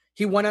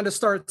 He went on to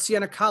start at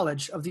Siena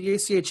College of the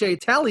ACHA,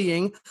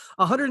 tallying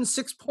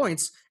 106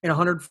 points in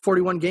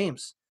 141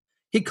 games.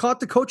 He caught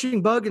the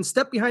coaching bug and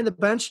stepped behind the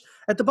bench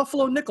at the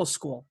Buffalo Nichols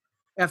School.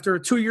 After a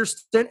 2-year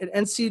stint at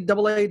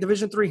NCAA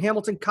Division III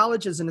Hamilton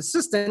College as an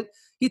assistant,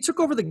 he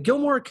took over the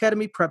Gilmore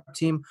Academy prep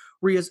team,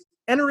 where he is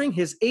entering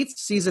his 8th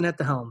season at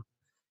the helm.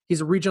 He's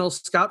a regional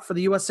scout for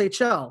the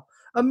USHL,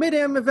 a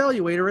mid-am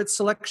evaluator at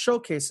select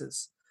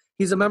showcases.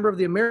 He's a member of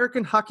the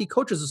American Hockey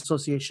Coaches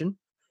Association,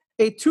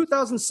 a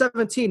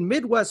 2017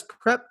 Midwest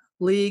Prep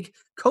League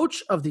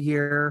Coach of the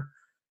Year.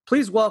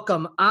 Please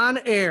welcome on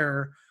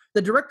air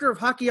the Director of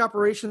Hockey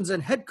Operations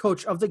and Head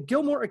Coach of the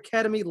Gilmore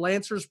Academy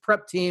Lancers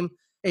Prep Team,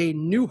 a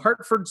New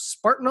Hartford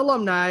Spartan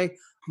alumni,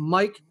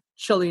 Mike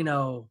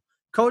Cellino.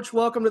 Coach,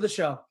 welcome to the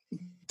show.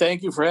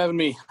 Thank you for having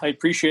me. I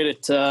appreciate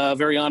it.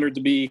 Very honored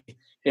to be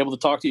able to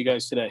talk to you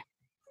guys today.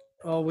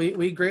 Oh,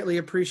 we greatly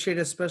appreciate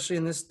it, especially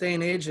in this day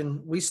and age.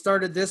 And we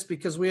started this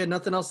because we had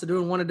nothing else to do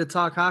and wanted to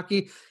talk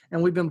hockey.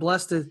 And we've been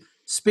blessed to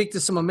speak to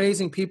some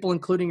amazing people,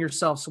 including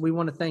yourself. So we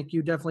want to thank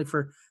you definitely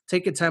for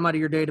taking time out of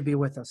your day to be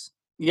with us.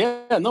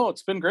 Yeah, no,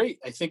 it's been great.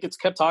 I think it's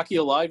kept hockey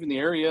alive in the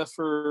area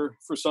for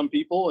some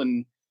people.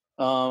 And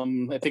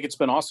I think it's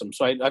been awesome.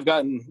 So I've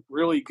gotten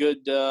really good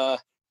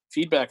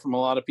feedback from a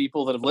lot of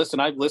people that have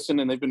listened. I've listened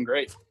and they've been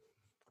great.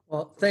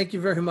 Well, thank you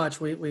very much.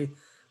 We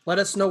let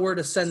us know where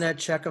to send that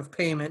check of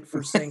payment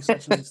for saying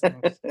such nice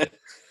things.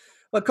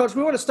 But Coach,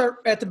 we want to start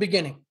at the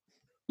beginning.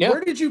 Yeah.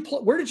 Where did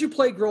you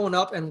play growing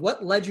up, and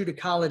what led you to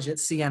college at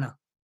Siena?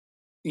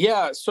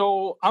 Yeah,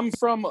 so I'm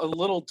from a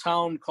little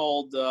town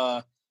called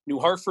New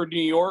Hartford,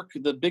 New York.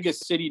 The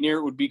biggest city near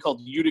it would be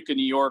called Utica,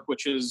 New York,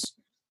 which is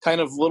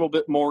kind of a little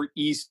bit more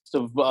east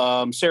of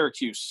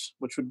Syracuse,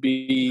 which would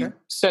be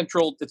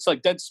central. It's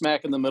like dead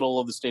smack in the middle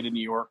of the state of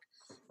New York.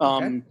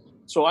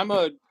 So I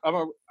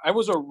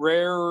was a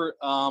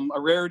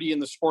rarity in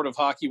the sport of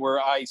hockey, where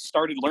I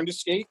started learn to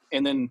skate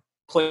and then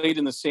played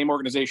in the same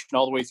organization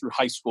all the way through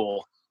high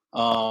school.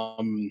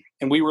 And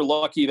we were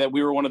lucky that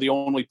we were one of the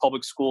only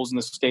public schools in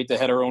the state that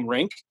had our own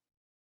rink.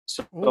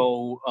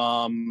 So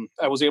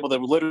I was able to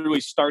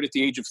literally start at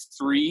the age of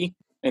 3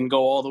 and go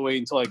all the way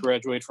until I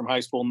graduated from high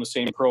school in the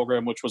same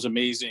program, which was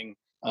amazing.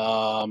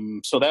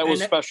 So that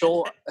was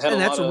special.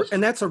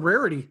 And that's a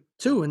rarity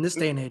too in this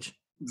day and age.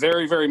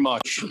 Very, very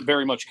much.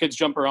 Kids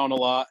jump around a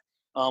lot.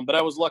 But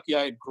I was lucky.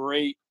 I had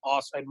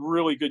I had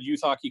really good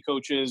youth hockey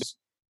coaches.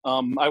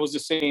 I was the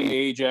same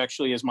age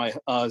actually as my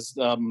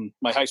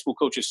high school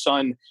coach's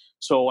son.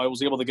 So I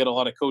was able to get a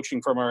lot of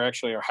coaching from our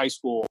high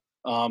school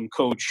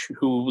coach,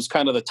 who was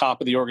kind of the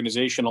top of the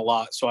organization a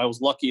lot. So I was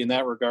lucky in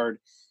that regard.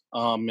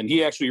 And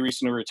he actually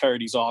recently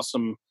retired. He's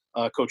awesome.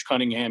 Coach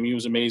Cunningham, he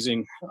was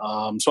amazing.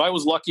 So I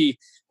was lucky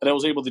that I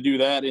was able to do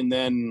that. And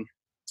then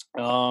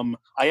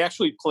I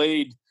actually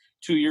played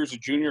 2 years of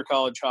junior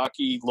college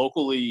hockey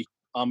locally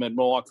at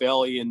Mohawk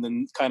Valley, and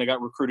then kind of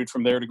got recruited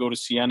from there to go to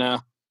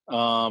Siena.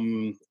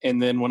 And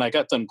then when I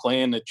got done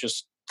playing, it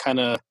just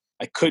I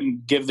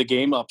couldn't give the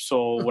game up.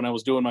 So when I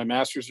was doing my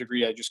master's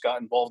degree, I just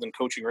got involved in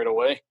coaching right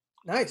away.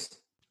 Nice.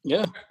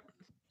 Yeah.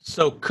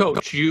 So,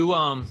 Coach, you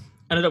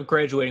ended up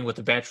graduating with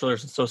a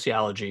bachelor's in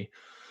sociology,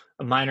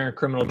 a minor in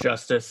criminal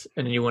justice,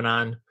 and then you went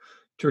on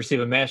to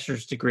receive a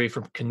master's degree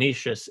from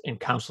Canisius in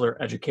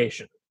counselor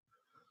education.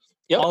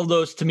 Yep. All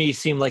those to me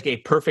seem like a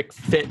perfect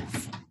fit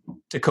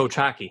to coach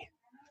hockey.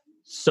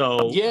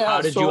 So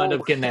how did you end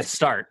up getting that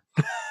start?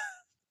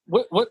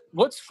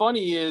 What's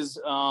funny is,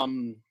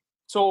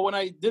 so when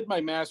I did my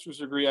master's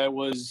degree, I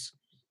was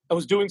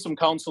doing some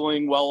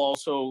counseling while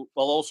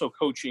also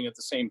coaching at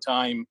the same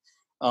time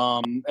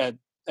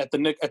at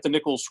the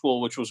Nichols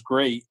School, which was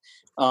great.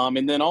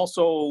 And then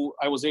also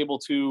I was able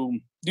to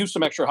do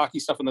some extra hockey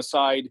stuff on the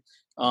side.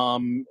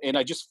 And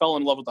I just fell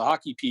in love with the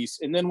hockey piece.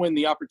 And then when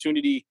the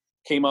opportunity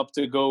came up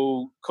to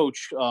go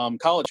coach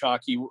college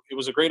hockey, it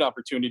was a great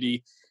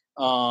opportunity.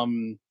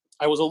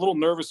 I was a little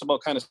nervous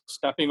about kind of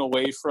stepping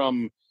away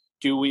from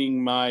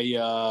doing my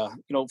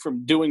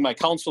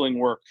counseling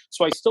work.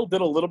 So I still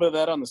did a little bit of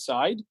that on the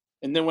side.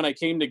 And then when I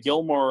came to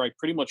Gilmore, I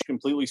pretty much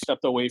completely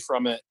stepped away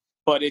from it.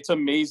 But it's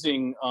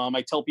amazing.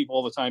 I tell people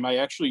all the time, I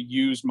actually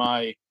use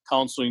my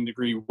counseling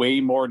degree way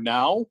more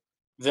now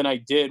than I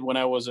did when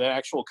I was an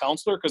actual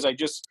counselor, because I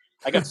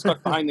got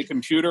stuck behind the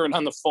computer and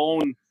on the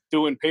phone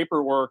doing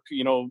paperwork,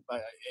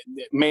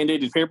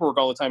 mandated paperwork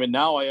all the time. And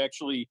now I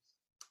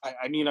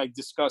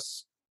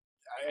discuss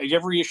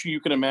every issue you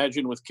can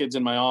imagine with kids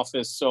in my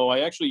office. So I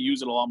actually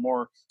use it a lot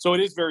more. So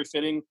it is very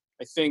fitting.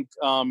 I think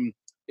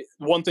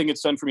one thing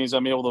it's done for me is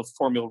I'm able to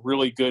form a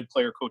really good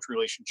player-coach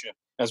relationship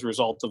as a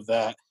result of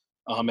that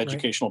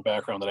educational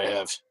background that I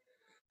have.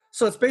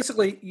 So it's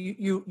basically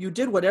you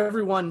did what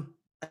everyone,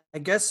 I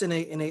guess, in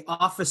a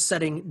office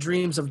setting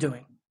dreams of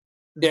doing.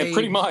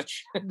 Pretty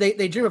much.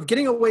 they dream of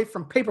getting away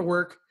from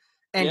paperwork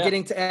and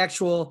getting to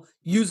actual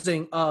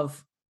using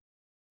of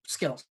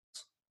skills.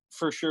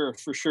 For sure.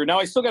 Now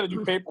I still got to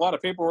do a lot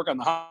of paperwork on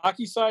the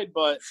hockey side,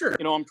 but sure.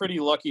 I'm pretty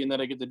lucky in that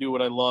I get to do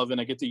what I love,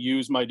 and I get to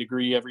use my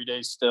degree every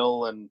day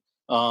still, and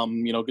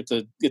get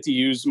to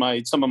use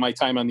some of my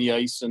time on the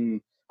ice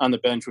and on the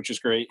bench, which is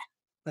great.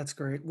 That's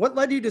great. What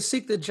led you to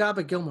seek the job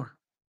at Gilmore?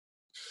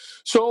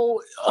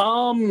 So,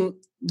 to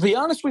be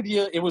honest with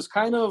you, it was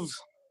kind of,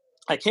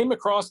 I came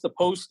across the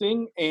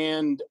posting,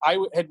 and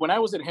when I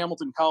was at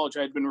Hamilton College,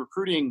 I had been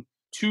recruiting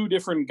 2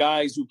 different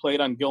guys who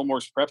played on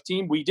Gilmore's prep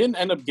team. We didn't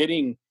end up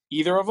getting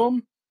either of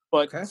them,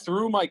 but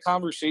through my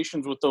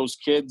conversations with those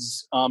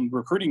kids,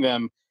 recruiting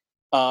them,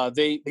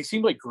 they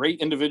seemed like great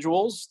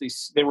individuals.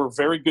 They were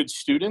very good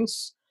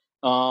students.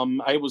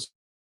 I was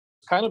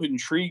kind of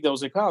intrigued. I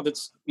was like,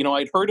 that's,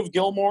 I'd heard of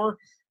Gilmore.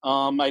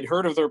 I'd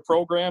heard of their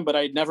program, but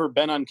I'd never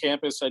been on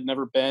campus. I'd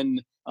never been,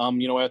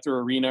 at their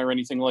arena or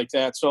anything like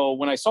that. So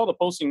when I saw the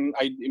posting,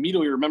 I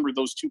immediately remembered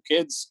those 2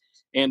 kids,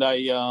 and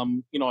I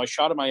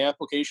shot at my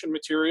application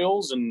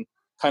materials and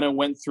kind of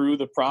went through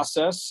the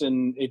process,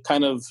 and it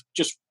kind of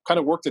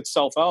worked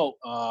itself out.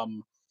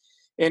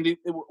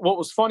 What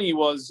was funny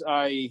was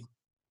I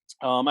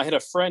had a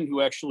friend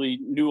who actually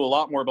knew a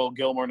lot more about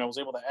Gilmore, and I was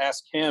able to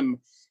ask him.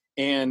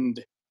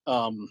 And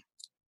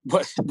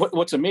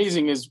what's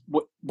amazing is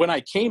when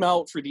I came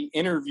out for the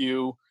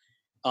interview,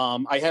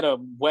 I had a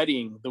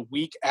wedding the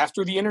week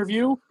after the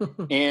interview,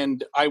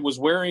 and I was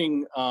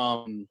wearing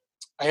I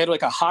had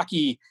like a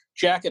hockey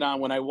jacket on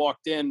when I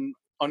walked in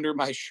under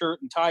my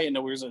shirt and tie, and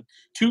there was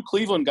 2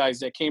 Cleveland guys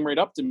that came right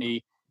up to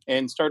me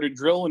and started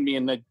drilling me,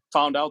 and I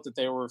found out that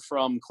they were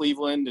from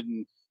Cleveland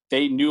and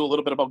they knew a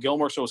little bit about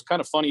Gilmore. So it was kind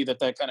of funny that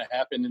kind of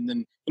happened. And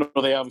then,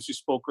 they obviously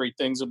spoke great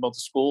things about the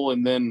school,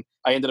 and then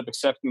I ended up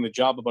accepting the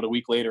job about a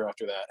week later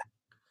after that.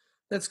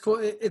 That's cool.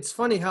 It's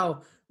funny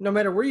how no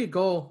matter where you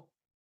go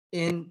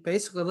in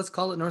basically, let's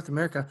call it North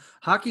America,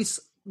 hockey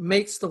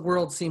makes the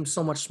world seem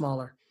so much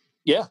smaller.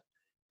 Yeah.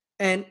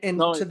 And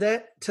to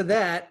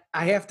that,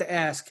 I have to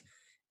ask,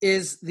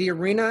 is the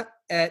arena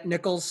at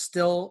Nichols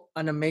still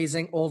an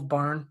amazing old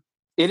barn?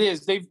 It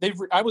is.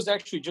 I was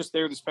actually just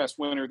there this past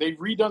winter. They've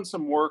redone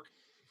some work.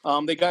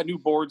 They got new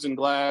boards and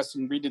glass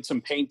and redid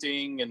some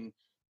painting, and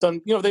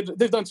done,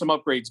 they've done some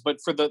upgrades, but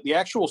for the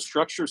actual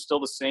structure is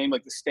still the same,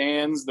 like the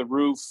stands, the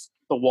roof,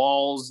 the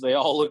walls, they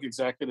all look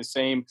exactly the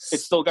same.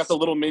 It's still got the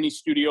little mini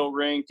studio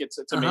rink. It's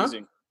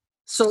amazing.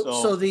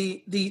 So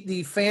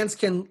the fans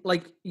can,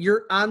 like,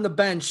 you're on the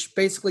bench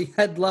basically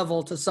head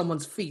level to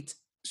someone's feet.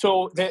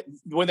 So that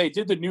when they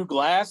did the new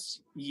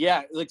glass,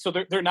 so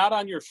they're not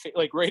on your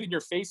like right in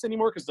your face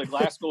anymore because the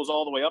glass goes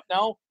all the way up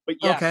now. But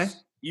yes, okay.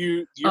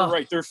 You're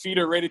right. Their feet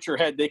are right at your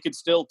head. They could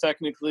still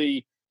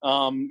technically,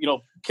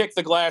 kick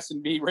the glass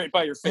and be right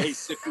by your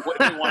face if you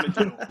wanted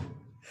to.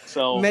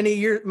 So many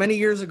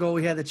years ago,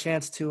 we had the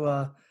chance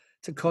to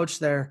coach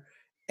there,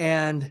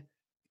 and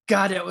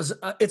God,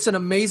 it's an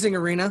amazing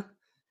arena.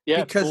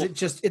 Yeah, because cool.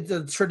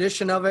 the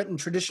tradition of it and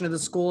tradition of the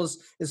school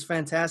is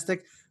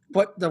fantastic.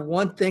 But the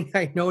one thing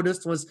I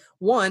noticed was,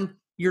 one,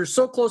 you're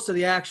so close to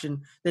the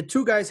action that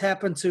two guys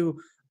happened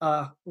to,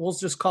 we'll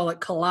just call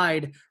it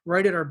collide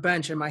right at our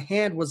bench. And my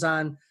hand was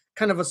on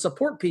kind of a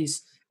support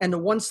piece and the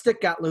one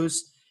stick got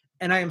loose.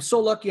 And I am so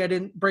lucky I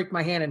didn't break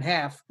my hand in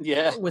half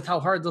with how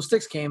hard those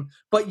sticks came.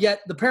 But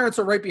yet the parents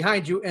are right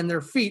behind you and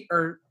their feet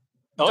are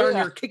darn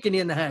near kicking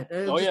you in the head.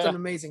 It's just an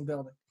amazing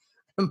building.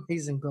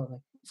 Amazing building.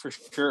 For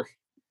sure.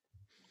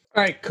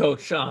 All right,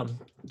 Coach.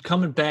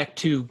 Coming back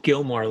to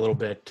Gilmore a little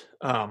bit.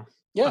 I'm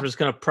just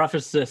going to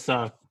preface this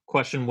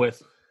question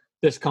with,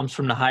 this comes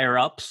from the higher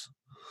ups.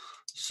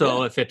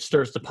 So if it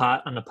stirs the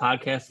pot on the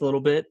podcast a little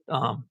bit,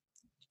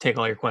 take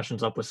all your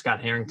questions up with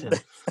Scott Harrington.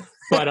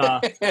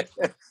 But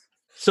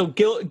so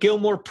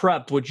Gilmore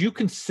Prep, would you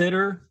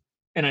consider,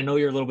 and I know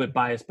you're a little bit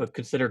biased, but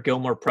consider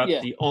Gilmore Prep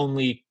the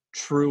only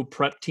true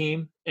prep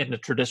team in the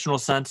traditional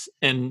sense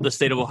in the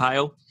state of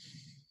Ohio?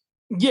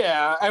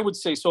 Yeah, I would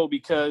say so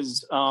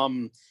because,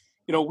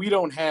 we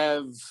don't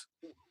have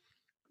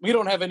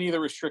any of the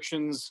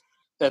restrictions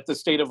that the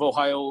state of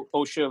Ohio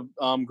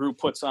OSHA group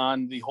puts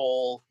on the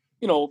whole,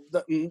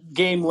 the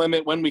game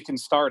limit, when we can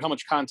start, how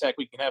much contact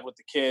we can have with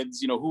the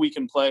kids, who we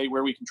can play,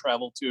 where we can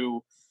travel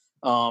to.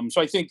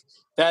 So I think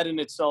that in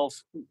itself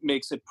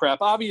makes it prep.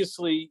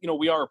 Obviously,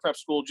 we are a prep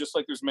school, just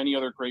like there's many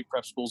other great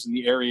prep schools in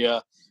the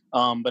area.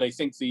 But I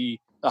think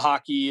the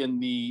hockey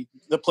and the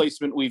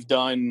placement we've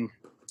done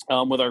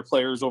with our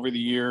players over the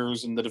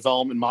years and the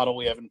development model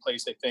we have in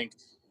place, I think,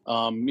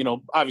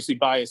 obviously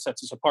bias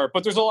sets us apart,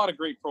 but there's a lot of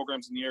great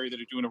programs in the area that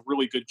are doing a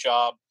really good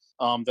job,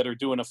 that are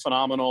doing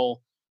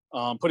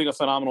putting a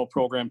phenomenal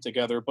program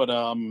together. But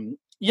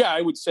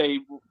I would say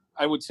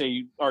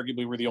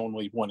arguably we're the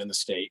only one in the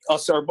state,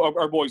 us,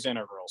 our boys and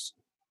our girls.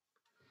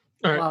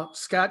 All right. Wow,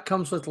 Scott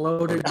comes with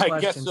loaded questions. I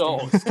guess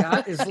so.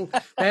 Scott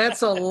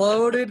that's a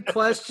loaded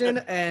question,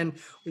 and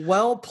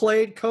well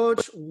played,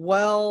 Coach.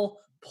 Well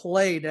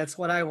played. That's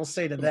what I will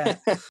say to that.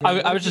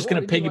 I was just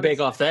going to piggyback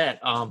off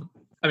that.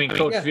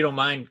 Coach, if you don't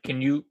mind, can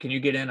you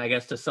get in, I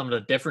guess, to some of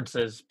the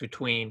differences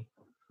between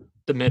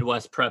the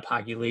Midwest Prep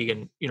Hockey League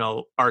and,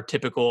 our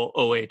typical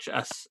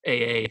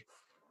OHSAA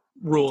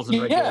rules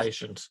and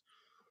regulations?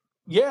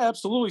 Yeah,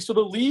 absolutely. So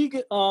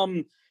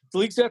the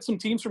league's got some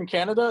teams from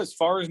Canada as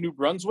far as New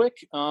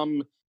Brunswick,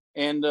 and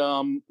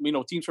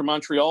teams from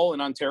Montreal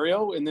and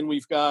Ontario. And then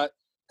we've got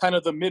kind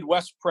of the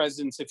Midwest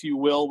presence, if you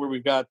will, where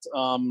we've got,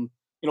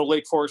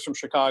 Lake Forest from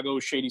Chicago,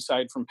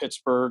 Shadyside from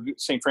Pittsburgh,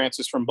 St.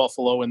 Francis from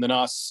Buffalo, and then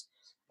us.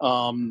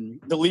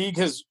 The league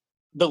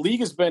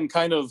has been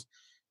kind of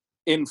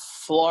in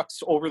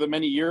flux over the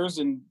many years,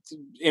 and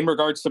in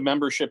regards to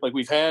membership, like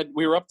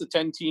we were up to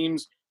 10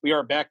 teams. We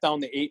are back down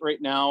to 8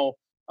 right now.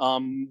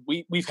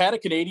 We've had a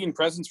Canadian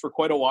presence for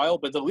quite a while,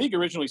 but the league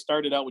originally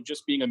started out with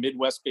just being a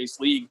Midwest-based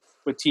league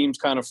with teams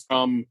kind of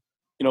from,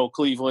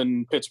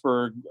 Cleveland,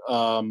 Pittsburgh,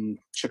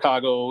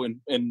 Chicago,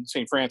 and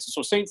St. Francis.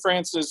 So St.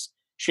 Francis,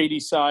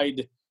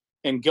 Shadyside,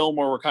 and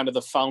Gilmore were kind of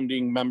the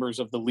founding members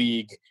of the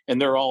league,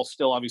 and they're all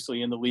still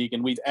obviously in the league.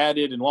 And we've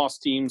added and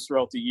lost teams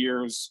throughout the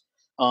years.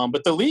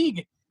 But the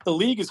league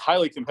is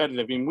highly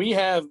competitive. I mean,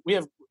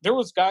 there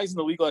was guys in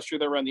the league last year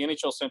that were on the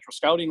NHL Central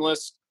Scouting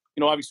list.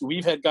 Obviously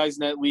we've had guys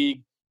in that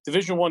league,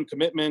 Division I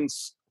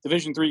commitments,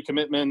 Division III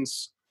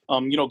commitments,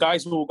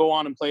 guys who will go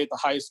on and play at the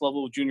highest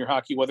level of junior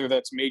hockey, whether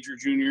that's major,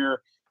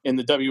 junior in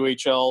the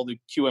WHL, the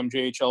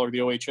QMJHL, or the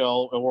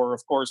OHL, or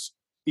of course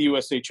the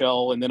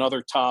USHL, and then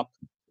other top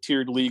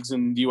tiered leagues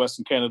in the US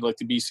and Canada, like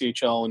the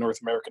BCHL and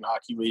North American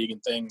Hockey League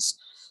and things.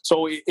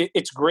 So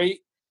it's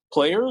great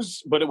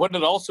players, but what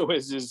it also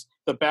is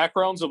the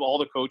backgrounds of all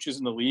the coaches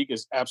in the league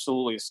is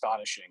absolutely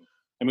astonishing.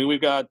 I mean,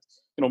 we've got,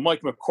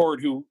 Mike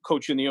McCord, who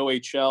coached in the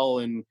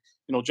OHL, and,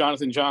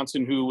 Jonathan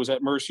Johnson, who was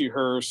at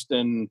Mercyhurst,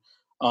 and,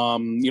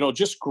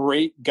 just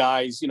great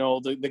guys.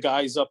 The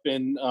guys up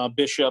in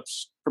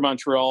Bishops from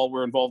Montreal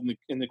were involved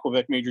in the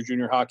Quebec Major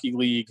Junior Hockey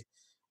League.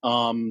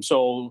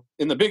 So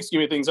in the big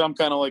scheme of things, I'm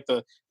kind of like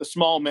the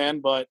small man,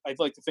 but I'd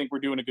like to think we're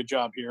doing a good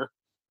job here.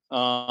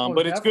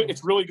 But it's good.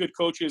 It's really good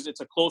coaches.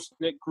 It's a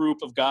close-knit group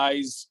of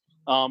guys.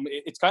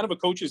 It's kind of a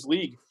coaches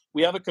league.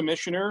 We have a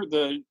commissioner,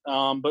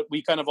 but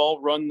we kind of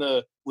all run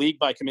the league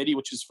by committee,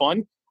 which is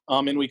fun.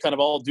 And we kind of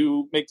all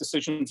make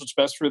decisions what's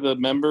best for the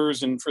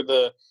members and for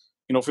the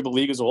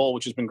league as a whole,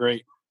 which has been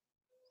great.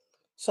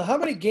 So how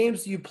many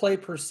games do you play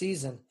per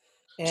season?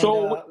 And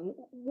So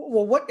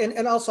well, what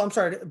and also I'm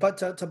sorry, but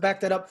to back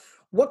that up,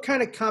 what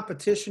kind of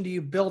competition do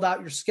you build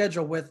out your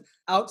schedule with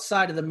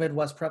outside of the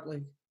Midwest Prep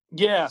League?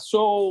 yeah,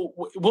 so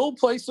we'll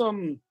play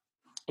some,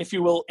 if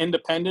you will,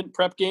 independent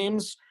prep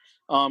games.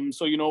 So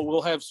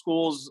we'll have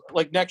schools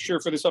like next year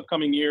for this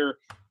upcoming year.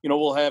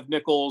 We'll have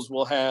Nichols,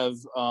 we'll have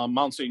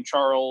Mount St.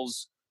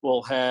 Charles,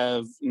 we'll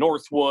have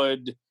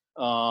Northwood,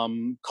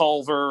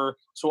 Culver,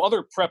 so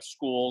other prep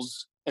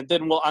schools, and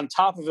then on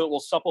top of it, we'll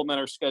supplement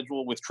our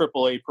schedule with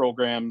AAA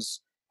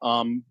programs,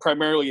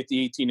 primarily at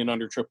the 18 and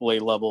under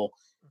AAA level.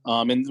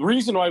 And the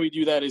reason why we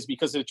do that is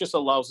because it just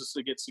allows us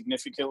to get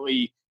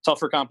significantly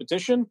tougher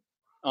competition,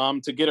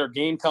 to get our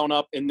game count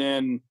up, and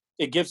then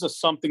it gives us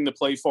something to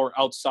play for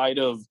outside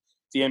of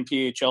the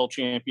MPHL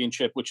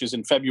championship, which is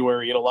in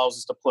February. It allows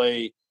us to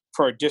play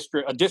for a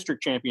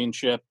district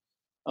championship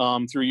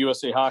through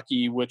USA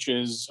Hockey, which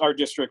is our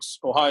districts: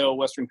 Ohio,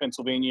 Western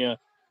Pennsylvania,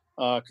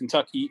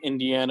 Kentucky,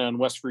 Indiana, and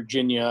West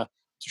Virginia,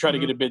 to try to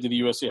get a bid to the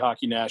USA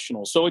Hockey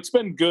Nationals. So it's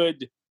been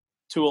good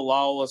to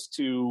allow us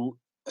to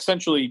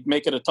essentially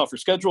make it a tougher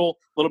schedule,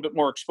 a little bit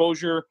more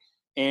exposure,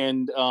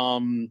 and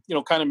kind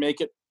of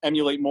make it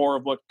emulate more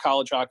of what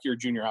college hockey or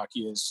junior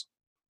hockey is.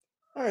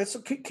 All right.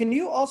 So can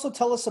you also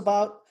tell us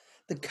about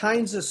the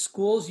kinds of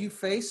schools you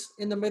face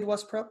in the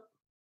Midwest Prep?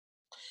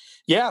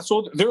 Yeah,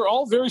 so they're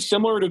all very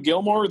similar to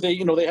Gilmore. They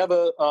have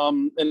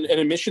an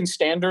admission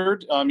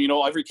standard.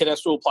 Every kid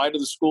has to apply to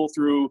the school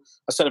through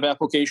a set of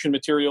application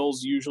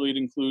materials. Usually, it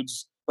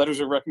includes letters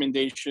of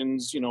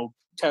recommendations,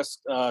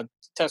 test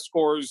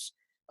scores,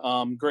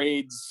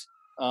 grades,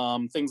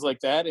 things like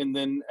that. And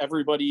then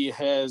everybody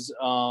has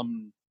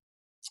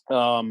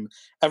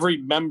every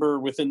member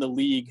within the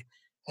league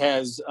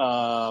has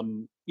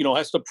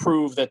to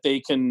prove that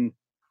they can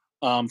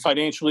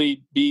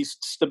financially be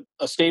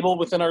stable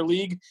within our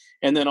league,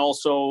 and then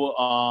also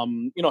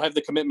have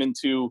the commitment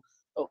to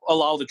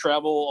allow the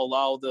travel,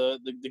 allow the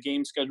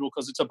game schedule,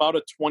 because it's about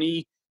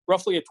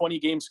roughly a 20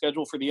 game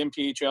schedule for the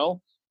MPHL.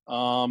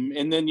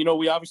 And then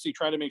we obviously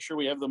try to make sure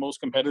we have the most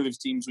competitive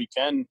teams we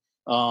can.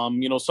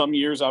 Some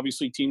years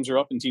obviously teams are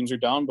up and teams are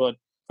down, but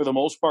for the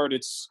most part,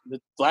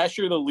 last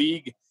year the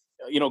league,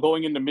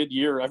 going into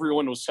mid-year,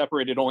 everyone was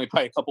separated only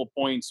by a couple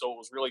points, so it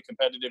was really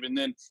competitive. And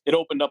then it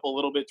opened up a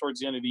little bit towards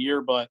the end of the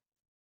year. But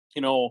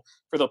for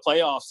the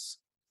playoffs,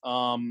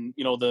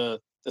 the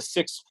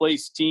sixth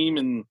place team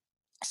and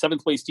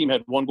seventh place team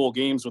had 1-goal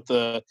games with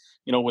the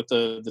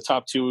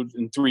top 2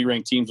 and 3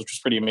 ranked teams, which was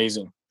pretty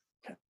amazing.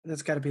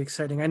 That's got to be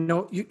exciting. I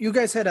know you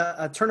guys had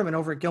a tournament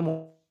over at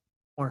Gilmore.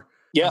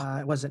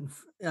 Yeah. Was it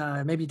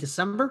maybe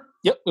December?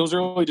 Yep, it was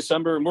early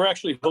December, and we're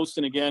actually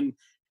hosting again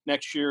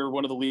next year,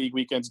 one of the league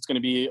weekends. It's going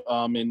to be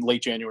in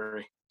late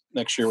January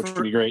next year, which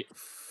would be great.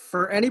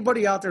 For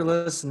anybody out there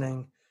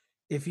listening,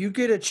 if you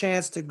get a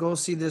chance to go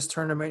see this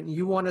tournament and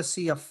you want to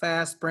see a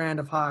fast brand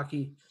of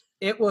hockey,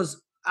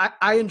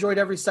 I enjoyed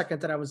every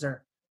second that I was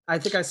there. I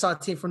think I saw a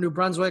team from New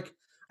Brunswick.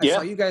 I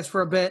saw you guys for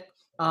a bit.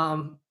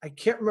 I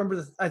can't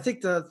remember. I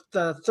think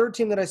the third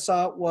team that I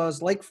saw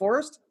was Lake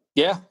Forest.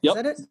 Yeah. Yep.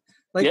 Is that it?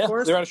 Lake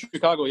Forest? They're out of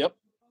Chicago. Yep.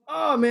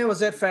 Oh, man, was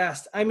that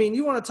fast. I mean,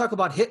 you want to talk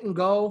about hit and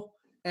go,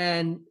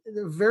 and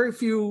very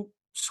few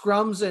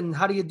scrums and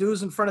how do you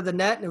do's in front of the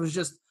net, and it was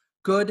just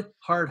good,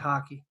 hard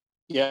hockey.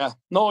 Yeah.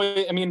 No,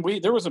 I mean,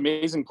 there was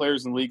amazing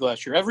players in the league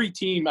last year. Every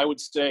team, I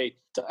would say,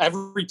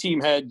 every team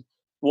had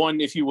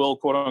one, if you will,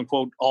 quote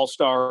unquote,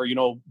 all-star,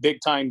 big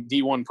time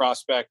D1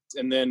 prospect.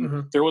 And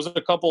then there was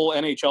a couple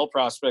NHL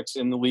prospects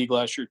in the league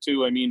last year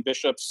too. I mean,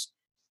 Bishops,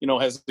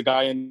 has the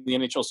guy in the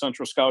NHL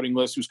Central Scouting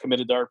list who's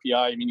committed to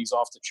RPI. I mean, he's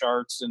off the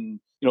charts, and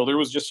there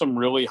was just some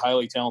really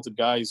highly talented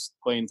guys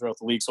playing throughout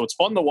the league. So it's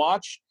fun to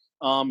watch.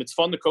 It's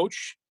fun to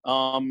coach.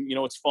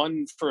 It's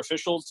fun for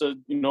officials to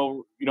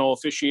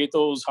officiate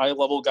those high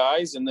level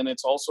guys, and then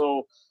it's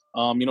also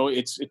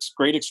it's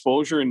great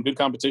exposure and good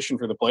competition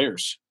for the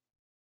players.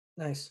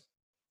 Nice.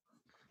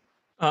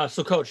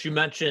 So, Coach, you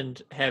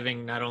mentioned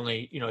having not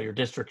only your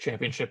district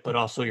championship but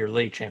also your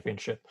league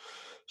championship.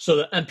 So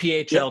the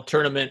MPHL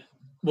tournament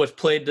was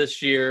played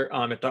this year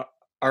at the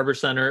Arbor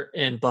Center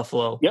in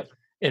Buffalo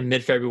in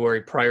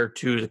mid-February, prior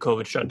to the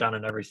COVID shutdown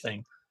and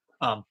everything.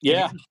 Can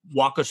you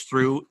walk us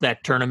through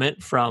that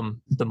tournament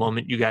from the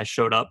moment you guys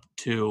showed up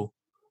to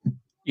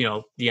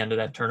the end of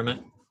that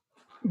tournament?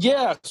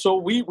 Yeah, so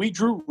we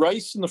drew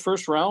Rice in the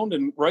first round,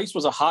 and Rice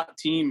was a hot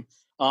team.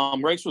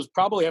 Rice was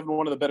probably having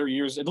one of the better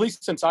years, at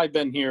least since I've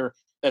been here,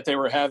 that they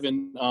were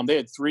having. They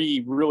had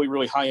 3 really,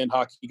 really high-end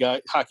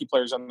hockey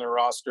players on their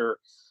roster.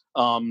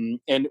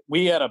 And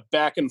we had a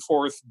back and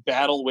forth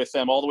battle with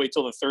them all the way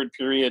till the third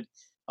period.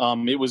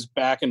 It was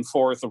back and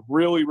forth, a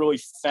really, really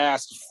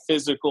fast,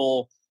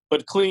 physical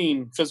but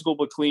clean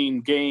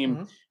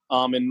game.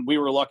 And we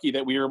were lucky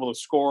that we were able to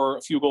score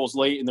a few goals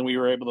late, and then we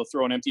were able to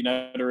throw an empty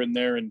netter in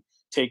there and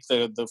take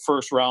the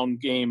first round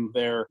game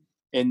there.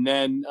 And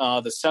then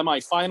the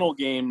semifinal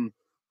game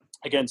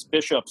against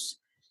Bishops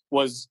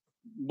was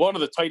one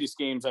of the tightest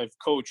games I've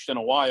coached in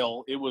a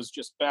while. It was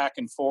just back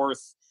and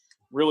forth,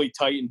 really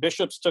tight. And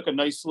Bishops took a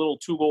nice little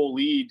 2-goal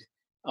lead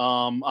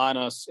on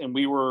us, and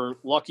we were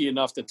lucky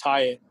enough to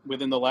tie it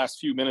within the last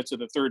few minutes of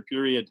the third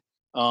period.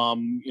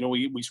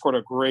 We scored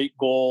a great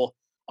goal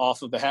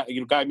off of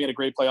the guy made a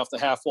great play off the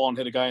half wall and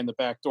hit a guy in the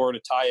back door to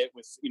tie it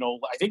with,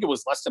 I think it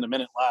was less than a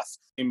minute left.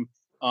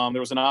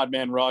 There was an odd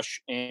man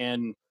rush,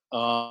 and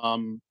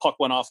puck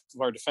went off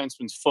of our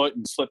defenseman's foot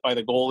and slipped by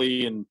the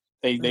goalie, and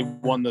they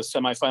won the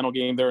semifinal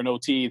game there in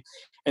OT.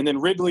 And then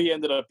Ridley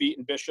ended up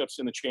beating Bishops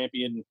in the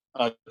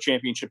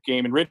championship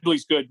game. And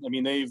Ridley's good. I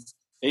mean,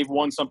 they've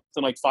won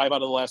something like 5 out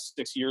of the last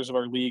 6 years of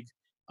our league.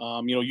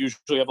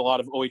 Usually have a lot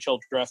of OHL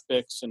draft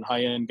picks and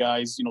high-end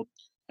guys,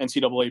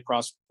 NCAA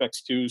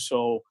prospects too.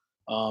 So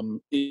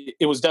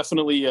it was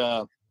definitely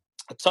a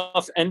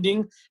tough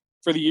ending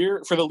for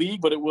the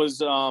league, but it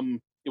was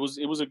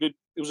a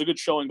good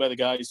showing by the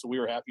guys. So we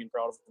were happy and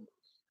proud of them.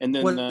 And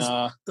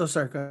then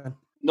sorry, go ahead.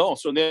 No,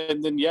 so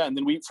then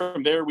we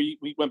from there we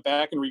went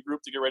back and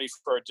regrouped to get ready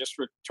for our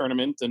district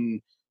tournament,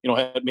 and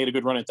had made a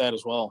good run at that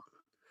as well.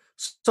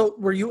 So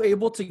were you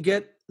able to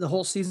get the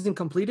whole season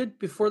completed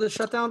before the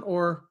shutdown,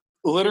 or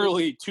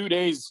literally 2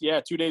 days? Yeah,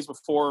 2 days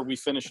before we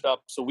finished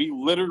up. So we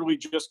literally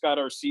just got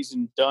our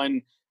season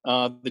done.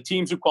 The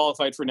teams who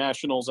qualified for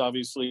nationals,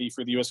 obviously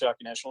for the USA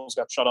Hockey Nationals,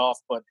 got shut off,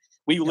 but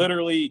we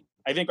literally,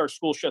 I think our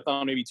school shut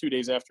down maybe 2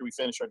 days after we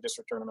finished our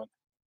district tournament.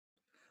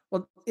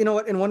 Well, you know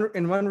what? In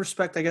one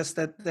respect, I guess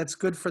that's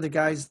good for the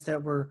guys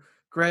that were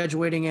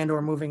graduating and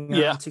or moving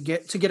on to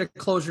get a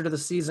closure to the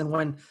season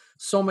when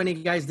so many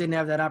guys didn't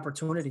have that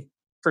opportunity.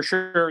 For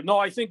sure. No,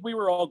 I think we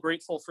were all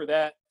grateful for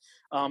that.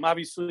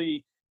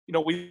 Obviously,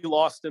 we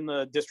lost in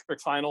the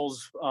district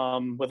finals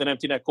with an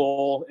empty net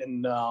goal,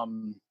 and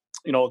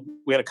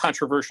we had a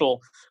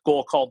controversial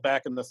goal called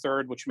back in the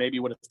third, which maybe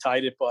would have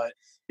tied it, but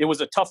it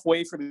was a tough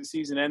way for the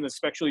season end,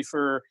 especially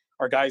for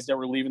our guys that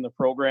were leaving the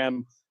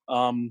program.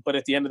 But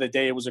at the end of the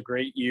day, it was a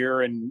great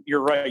year, and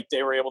you're right.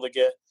 They were able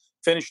to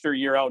finish their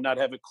year out, not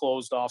have it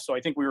closed off. So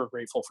I think we were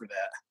grateful for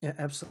that. Yeah,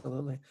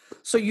 absolutely.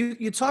 So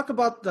you talk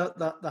about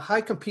the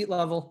high compete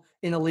level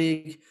in a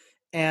league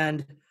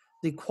and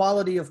the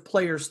quality of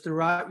players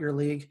throughout your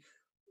league.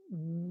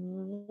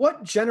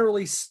 What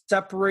generally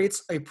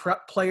separates a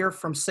prep player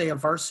from, say, a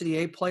varsity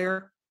A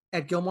player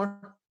at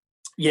Gilmore?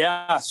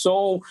 Yeah,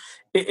 so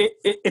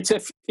it's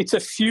a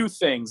few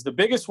things. The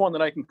biggest one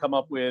that I can come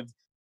up with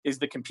is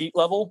the compete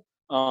level.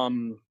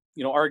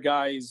 Our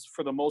guys,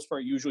 for the most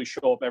part, usually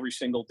show up every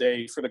single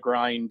day for the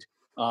grind.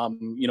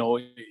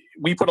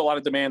 We put a lot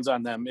of demands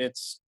on them.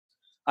 It's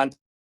on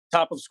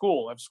top of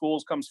school. If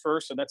schools comes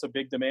first, and that's a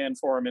big demand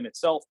for them in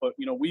itself. But,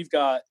 we've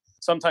got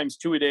sometimes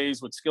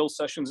 2-a-days with skill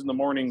sessions in the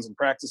mornings and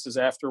practices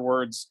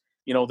afterwards.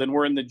 Then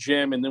we're in the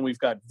gym, and then we've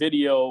got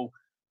video,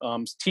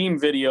 team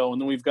video,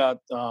 and then we've got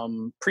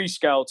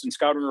pre-scouts and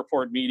scouting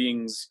report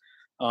meetings.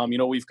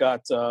 We've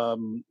got,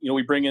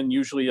 we bring in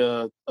usually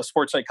a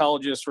sports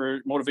psychologist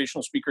or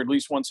motivational speaker at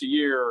least once a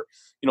year,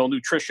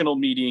 nutritional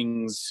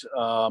meetings.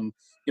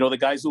 The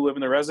guys who live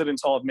in the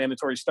residence hall have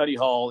mandatory study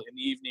hall in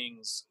the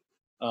evenings.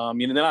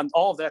 And then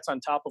all of that's on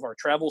top of our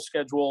travel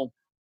schedule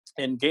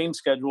and game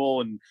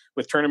schedule, and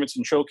with tournaments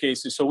and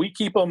showcases. So we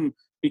keep them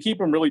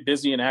really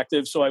busy and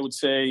active. So I would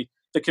say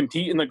the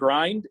compete and the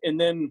grind. And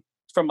then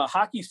from a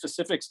hockey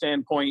specific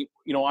standpoint,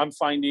 I'm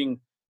finding,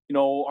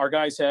 our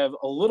guys have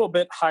a little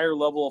bit higher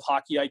level of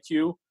hockey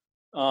IQ,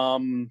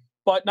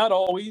 but not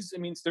always. I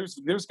mean,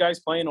 there's guys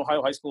playing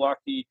Ohio high school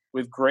hockey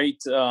with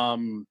great,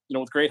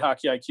 with great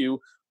hockey IQ.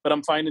 But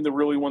I'm finding the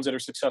really ones that are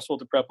successful at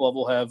the prep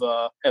level have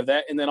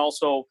that. And then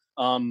also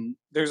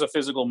there's a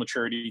physical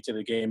maturity to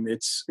the game.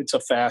 It's a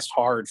fast,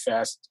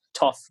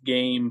 tough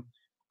game.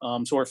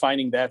 So we're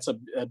finding that's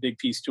a big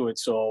piece to it.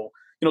 So,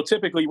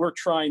 typically we're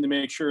trying to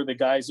make sure the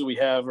guys that we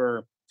have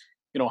are,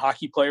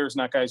 hockey players,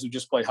 not guys who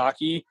just play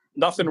hockey.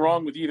 Nothing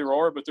wrong with either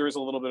or, but there is a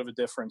little bit of a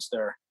difference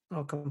there.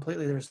 Oh,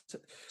 completely.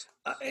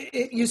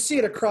 You see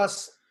it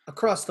across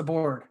the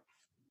board,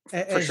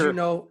 as sure.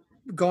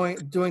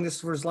 Doing this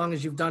for as long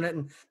as you've done it,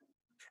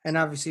 and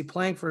obviously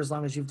playing for as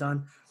long as you've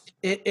done.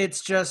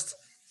 It's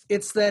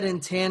that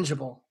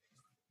intangible.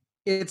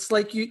 It's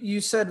like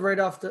you said right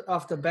off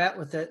the bat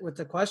with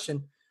the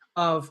question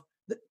of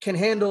can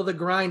handle the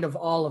grind of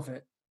all of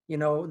it.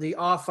 The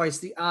off ice,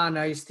 the on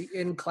ice, the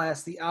in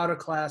class, the out of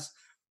class.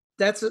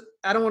 I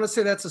don't want to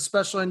say that's a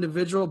special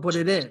individual, but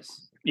it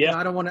is. Yeah.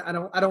 I don't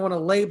want to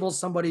label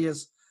somebody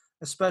as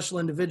a special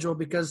individual,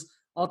 because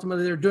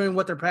ultimately they're doing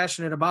what they're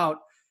passionate about,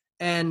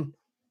 and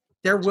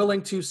they're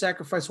willing to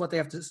sacrifice what they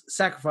have to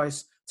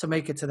sacrifice to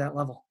make it to that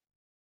level.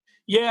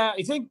 Yeah,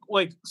 I think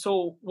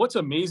so what's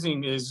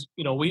amazing is,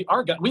 we've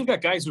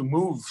got guys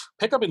who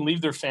pick up and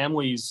leave their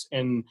families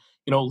and,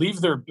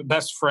 leave their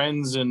best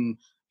friends and,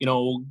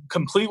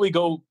 completely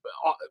go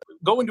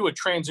into a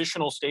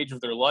transitional stage of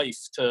their life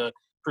to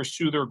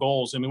pursue their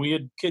goals. I mean, we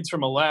had kids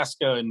from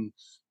Alaska and,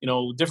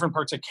 different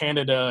parts of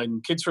Canada,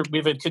 and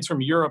we've had kids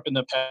from Europe in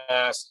the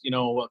past,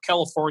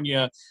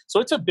 California. So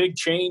it's a big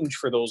change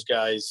for those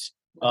guys.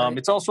 Right.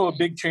 It's also a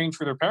big change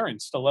for their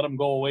parents to let them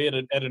go away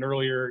at an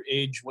earlier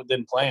age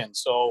than planned.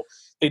 So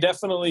they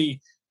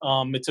definitely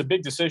It's a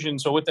big decision.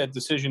 So with that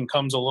decision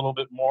comes a little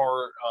bit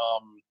more,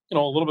 a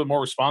little bit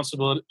more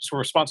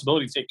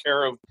responsibility to take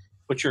care of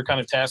what your kind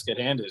of task at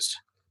hand is.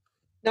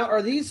 Now,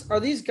 are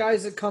these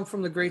guys that come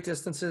from the great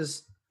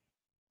distances,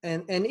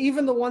 and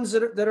even the ones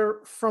that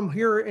are from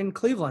here in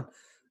Cleveland,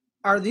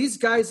 are these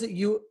guys that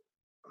you,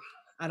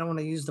 I don't want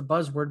to use the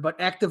buzzword, but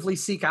actively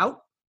seek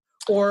out?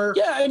 Or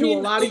a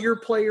lot of your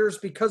players,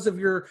 because of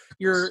your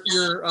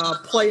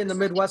play in the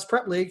Midwest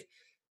Prep League,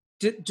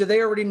 do they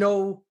already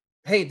know,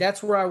 hey,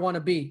 that's where I want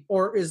to be?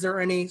 Or is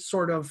there any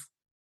sort of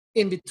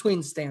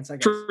in-between stance, I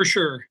guess? For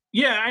sure.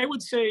 Yeah, I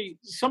would say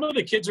some of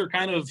the kids are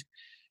kind of,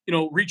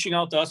 reaching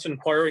out to us and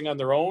inquiring on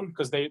their own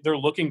because they're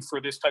looking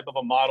for this type of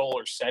a model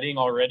or setting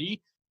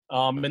already.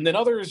 And then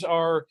others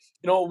are,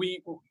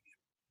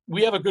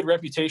 we have a good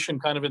reputation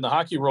kind of in the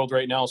hockey world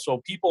right now.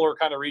 So people are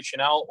kind of reaching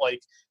out,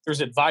 like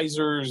there's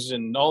advisors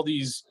and all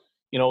these,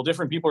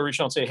 different people are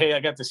reaching out and say, hey, I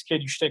got this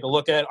kid you should take a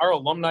look at. Our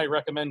alumni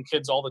recommend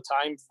kids all the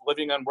time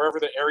living on wherever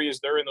the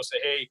areas they're in. They'll say,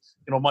 hey,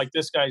 Mike,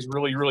 this guy's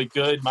really, really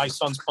good. My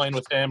son's playing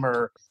with him,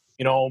 or,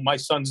 my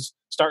son's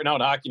starting out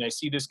in hockey and I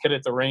see this kid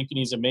at the rink and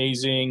he's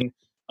amazing.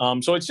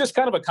 So it's just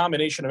kind of a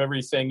combination of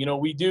everything.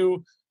 We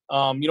do,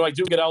 I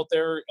do get out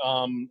there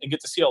and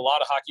get to see a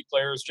lot of hockey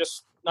players,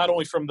 just not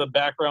only from the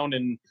background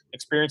and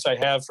experience I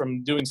have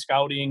from doing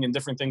scouting and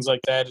different things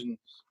like that. And,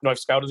 I've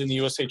scouted in the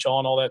USHL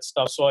and all that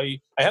stuff. So I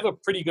have a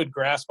pretty good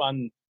grasp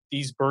on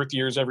these birth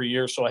years every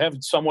year. So I have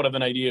somewhat of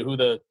an idea who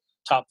the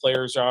top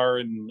players are.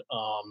 And,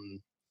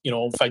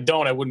 if I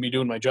don't, I wouldn't be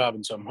doing my job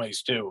in some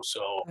ways too.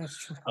 So,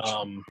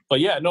 but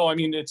yeah, no,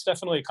 it's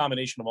definitely a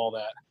combination of all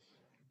that.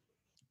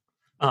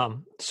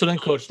 So then,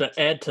 Coach, to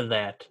add to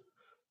that,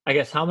 I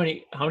guess how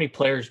many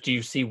players do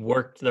you see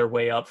worked their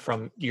way up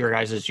from your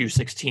guys'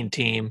 U16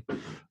 team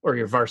or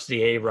your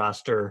varsity A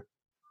roster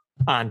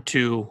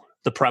onto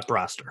the prep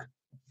roster?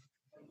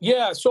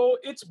 Yeah, so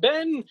it's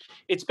been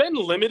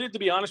limited, to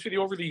be honest with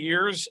you, over the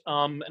years,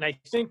 and I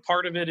think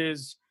part of it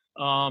is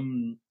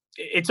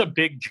it's a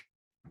big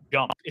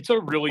jump. It's a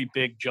really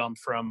big jump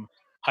from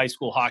high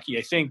school hockey.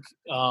 I think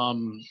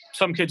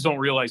some kids don't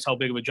realize how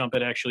big of a jump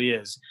it actually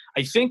is.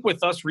 I think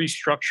with us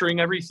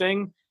restructuring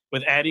everything,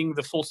 with adding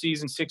the full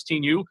season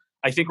 16U,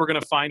 I think we're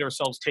going to find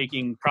ourselves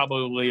taking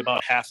probably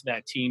about half of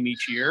that team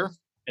each year,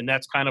 and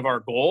that's kind of our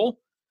goal.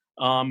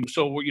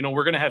 So,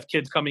 we're going to have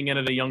kids coming in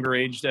at a younger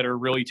age that are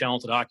really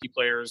talented hockey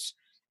players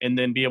and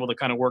then be able to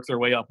kind of work their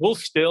way up. We'll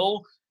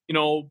still,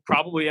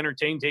 probably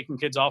entertain taking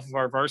kids off of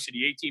our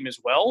varsity A team as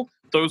well.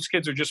 Those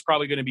kids are just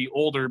probably going to be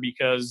older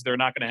because they're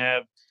not going to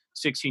have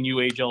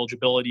 16U age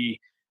eligibility.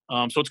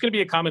 So it's going to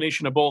be a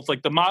combination of both.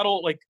 Like the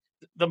model,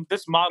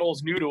 this model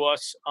is new to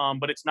us,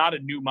 but it's not a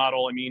new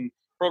model.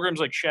 Programs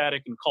like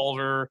Shattuck and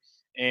Culver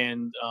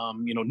and,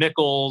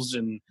 Nichols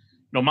and,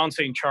 Mount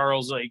St.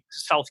 Charles, like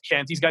South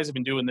Kent, these guys have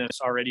been doing this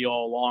already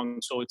all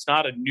along. So it's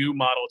not a new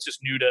model. It's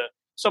just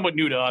somewhat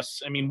new to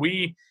us.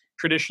 We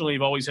traditionally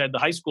have always had the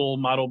high school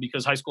model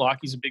because high school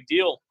hockey is a big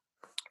deal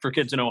for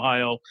kids in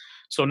Ohio.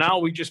 So now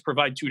we just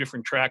provide two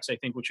different tracks, I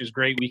think, which is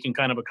great. We can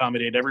kind of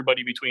accommodate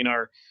everybody between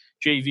our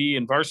JV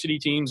and varsity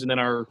teams and then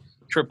our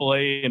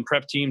AAA and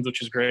prep teams,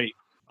 which is great.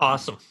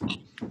 Awesome.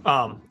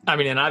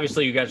 And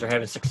obviously you guys are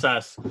having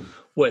success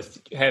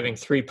with having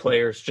 3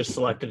 players just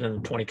selected in the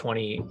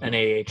 2020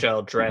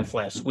 NAHL draft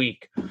last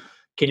week.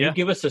 Can you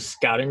give us a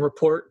scouting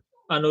report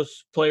on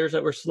those players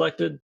that were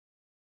selected?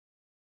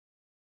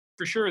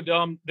 For sure.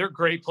 They're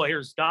great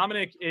players.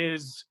 Dominic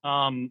is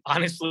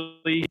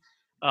honestly,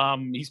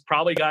 he's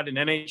probably got an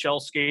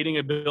NHL skating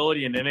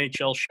ability, an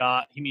NHL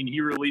shot. He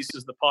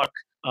releases the puck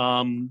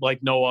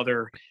like no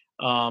other.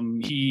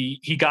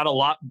 He got a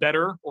lot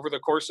better over the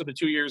course of the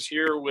 2 years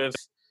here with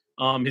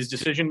his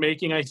decision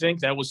making. I think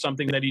that was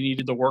something that he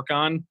needed to work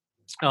on.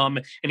 And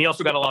he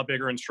also got a lot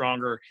bigger and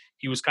stronger.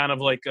 He was kind of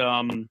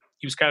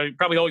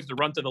probably always the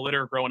runt of the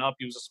litter growing up.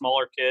 He was a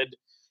smaller kid,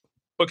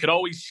 but could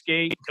always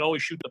skate, could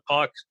always shoot the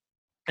puck.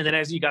 And then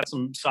as he got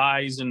some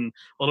size and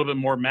a little bit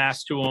more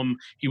mass to him,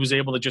 he was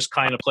able to just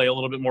kind of play a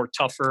little bit more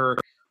tougher,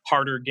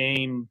 harder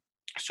game.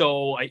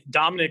 So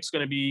Dominic's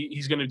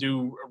he's going to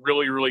do a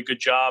really, really good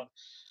job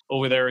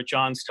over there at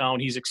Johnstown.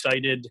 He's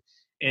excited.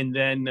 And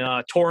then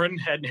Torrin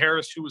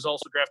Harris, who was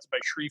also drafted by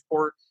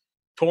Shreveport.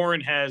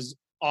 Torrin has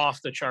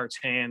off the charts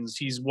hands.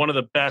 He's one of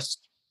the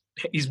best.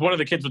 He's one of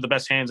the kids with the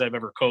best hands I've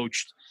ever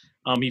coached.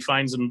 He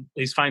finds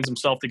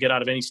himself to get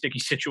out of any sticky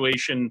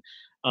situation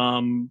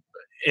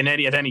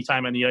at any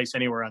time on the ice,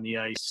 anywhere on the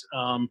ice.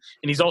 And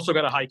he's also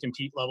got a high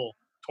compete level.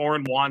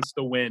 Torrin wants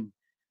to win.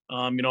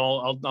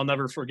 I'll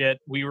never forget.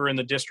 We were in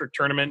the district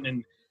tournament,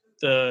 and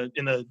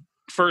in the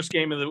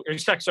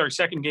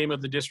second game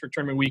of the district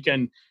tournament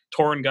weekend,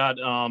 Torrin got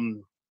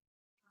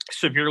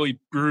severely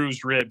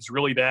bruised ribs,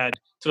 really bad,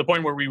 to the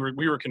point where we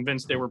were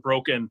convinced they were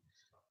broken.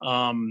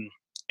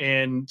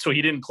 And so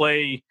he didn't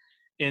play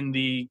in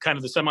the kind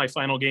of the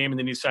semifinal game, and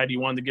then he decided he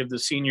wanted to give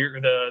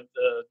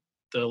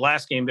the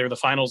last game there, the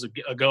finals,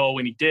 a go,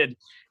 and he did,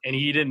 and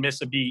he didn't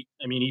miss a beat.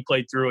 He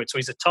played through it. So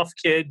he's a tough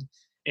kid,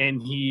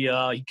 and he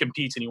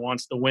competes and he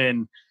wants to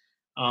win.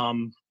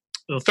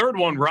 The third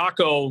one,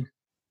 Rocco,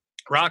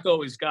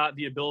 Rocco has got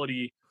the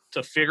ability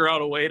to figure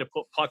out a way to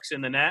put pucks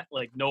in the net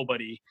like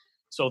nobody.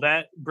 So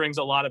that brings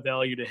a lot of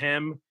value to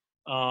him.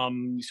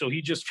 So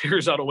he just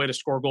figures out a way to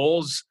score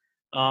goals.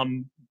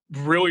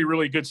 Really,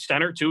 really good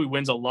center too. He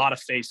wins a lot of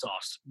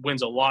faceoffs,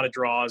 wins a lot of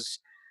draws.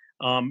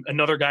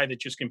 Another guy that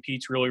just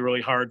competes really,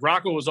 really hard.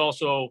 Rocco was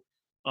also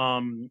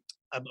a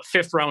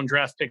 5th round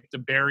draft pick to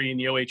Barrie in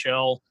the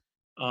OHL.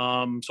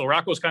 So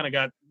Rocco's kind of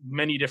got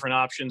many different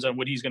options on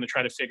what he's going to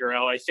try to figure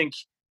out. I think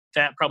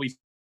that probably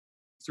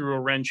threw a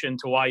wrench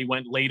into why he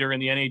went later in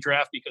the NA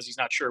draft, because he's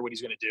not sure what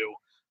he's going to do.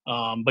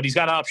 But he's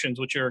got options,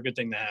 which are a good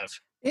thing to have.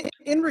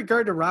 In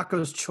regard to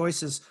Rocco's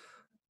choices,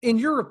 in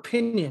your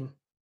opinion,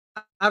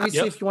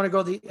 obviously, if you want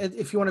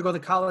to go the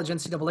college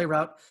NCAA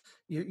route,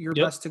 you're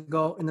best to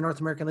go in the North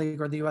American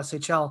League or the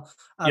USHL,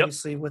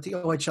 obviously with the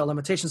OHL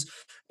limitations.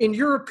 In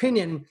your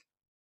opinion,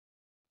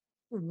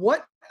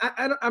 what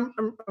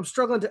I'm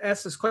struggling to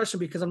ask this question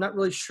because I'm not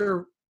really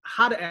sure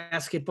how to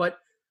ask it, but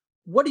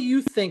what do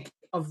you think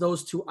of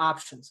those two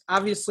options?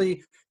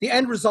 Obviously, the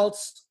end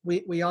results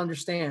we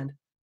understand,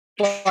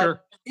 but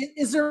Sure.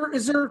 Is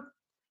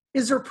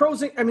there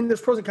pros?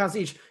 There's pros and cons to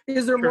each.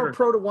 Is there more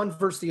pro to one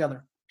versus the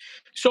other?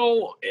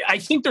 So I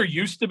think there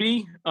used to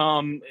be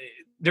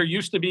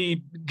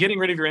getting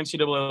rid of your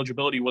NCAA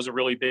eligibility was a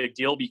really big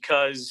deal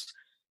because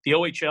the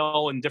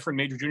OHL and different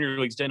major junior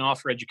leagues didn't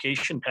offer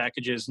education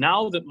packages.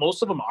 Now that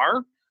most of them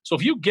are, so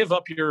if you give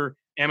up your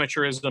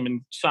amateurism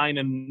and sign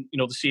in, the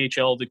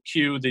CHL, the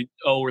Q, the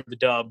O, or the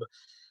Dub,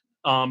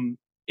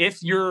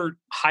 if you're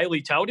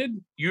highly touted,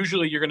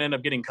 usually you're going to end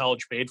up getting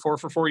college paid for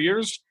 4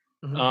 years.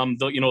 Mm-hmm.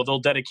 They'll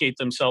dedicate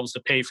themselves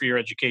to pay for your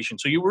education.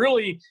 So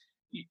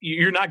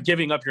you're not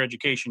giving up your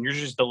education. You're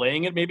just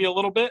delaying it maybe a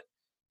little bit.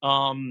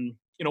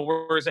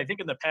 Whereas I think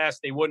in the past,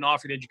 they wouldn't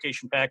offer the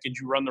education package.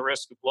 You run the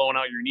risk of blowing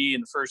out your knee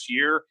in the first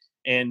year,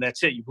 and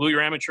that's it. You blew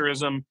your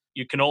amateurism.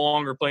 You can no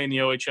longer play in the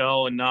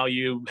OHL, and now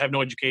you have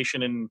no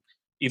education and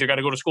either got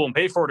to go to school and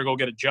pay for it or go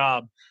get a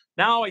job.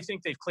 Now I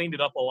think they've cleaned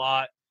it up a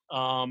lot.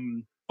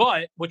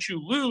 But what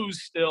you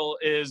lose still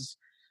is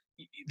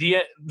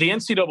the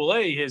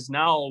NCAA has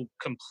now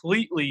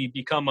completely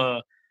become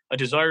a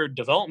desired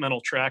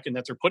developmental track, and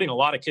that they're putting a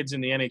lot of kids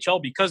in the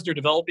NHL because they're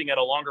developing at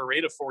a longer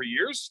rate of 4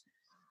 years,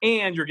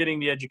 and you're getting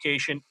the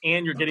education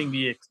and you're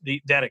getting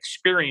that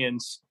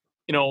experience,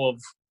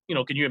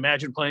 can you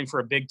imagine playing for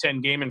a Big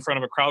Ten game in front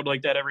of a crowd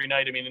like that every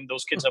night?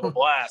 Those kids have a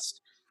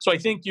blast. So I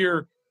think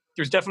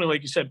there's definitely,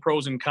 like you said,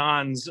 pros and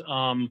cons.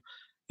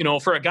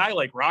 For a guy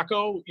like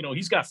Rocco,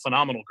 he's got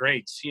phenomenal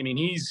grades.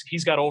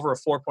 He's got over a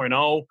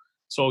 4.0.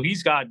 So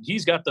he's got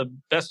the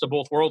best of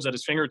both worlds at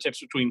his fingertips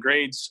between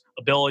grades,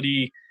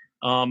 ability,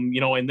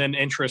 and then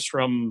interest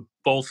from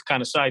both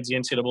kind of sides, the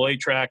NCAA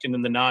track and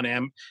then the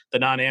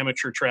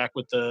non-amateur track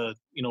with the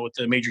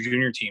major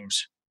junior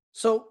teams.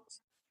 So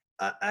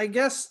I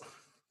guess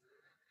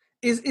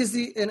is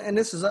and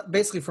this is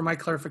basically for my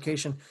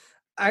clarification.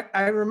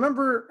 I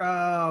remember,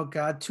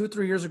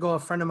 2-3 years ago, a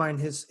friend of mine,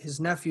 his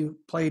nephew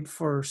played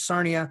for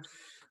Sarnia.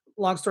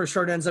 Long story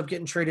short, ends up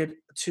getting traded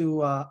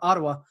to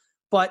Ottawa.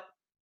 But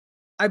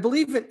I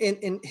believe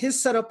in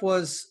his setup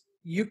was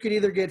you could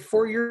either get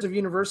 4 years of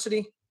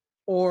university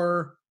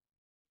or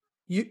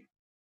they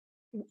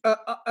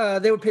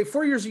would pay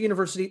 4 years of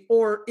university,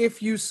 or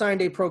if you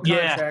signed a pro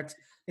contract,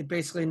 it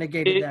basically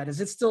negated that. Is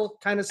it still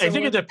kind of similar? I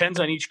think it depends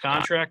on each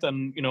contract,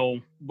 on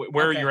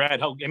where you're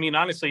at.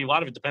 Honestly, a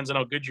lot of it depends on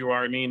how good you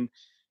are.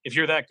 If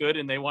you're that good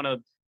and they want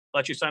to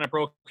let you sign a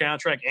pro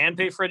contract and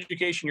pay for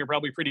education, you're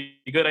probably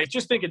pretty good. I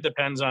just think it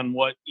depends on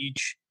what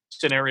each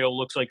scenario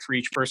looks like for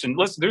each person.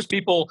 Listen, there's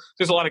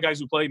a lot of guys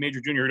who play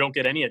major junior who don't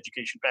get any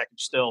education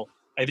package still.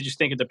 I just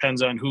think it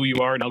depends on who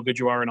you are and how good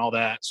you are and all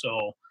that.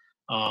 So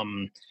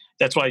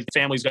that's why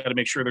families got to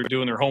make sure they're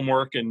doing their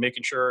homework and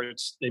making sure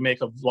they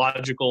make a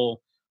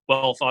logical,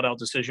 well thought out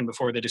decision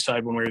before they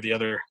decide one way or the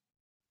other.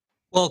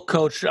 Well,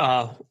 Coach,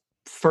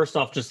 first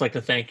off, just like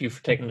to thank you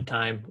for taking the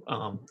time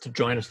to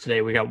join us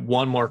today. We got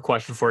one more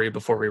question for you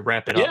before we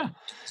wrap it up.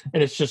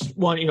 And it's just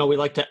one, we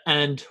like to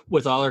end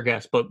with all our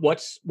guests, but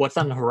what's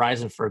on the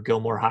horizon for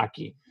Gilmore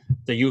Hockey,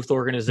 the youth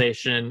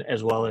organization,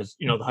 as well as,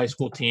 the high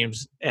school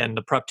teams and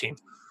the prep team?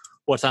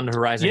 What's on the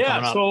horizon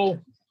coming up? So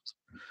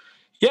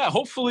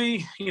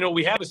hopefully,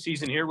 we have a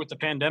season here with the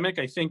pandemic.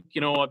 I think,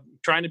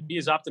 trying to be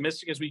as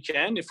optimistic as we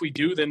can. If we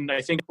do, then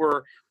I think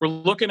we're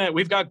looking at,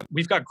 we've got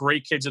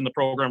great kids in the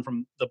program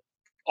from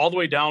all the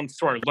way down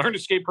through our Learn to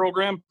Skate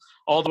program,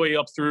 all the way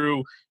up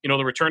through,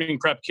 the returning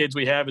prep kids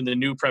we have and the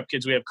new prep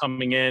kids we have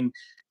coming in.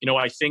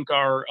 I think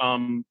our,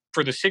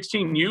 for the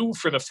 16U,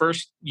 for the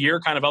first year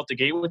kind of out the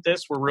gate with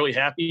this, we're really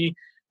happy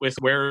with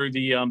where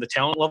the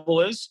talent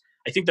level is.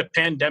 I think the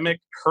pandemic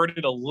hurt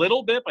it a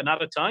little bit, but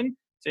not a ton.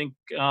 I think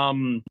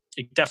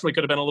it definitely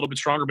could have been a little bit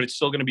stronger, but it's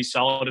still going to be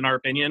solid in our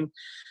opinion.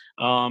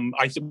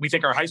 We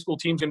think our high school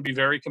team's going to be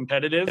very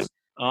competitive.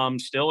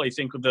 Still, I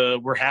think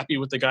we're happy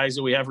with the guys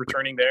that we have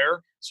returning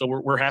there. So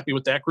we're happy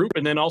with that group.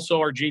 And then also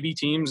our JV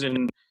teams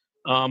and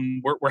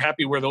we're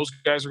happy where those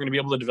guys are going to be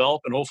able to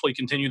develop and hopefully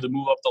continue to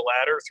move up the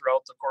ladder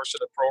throughout the course of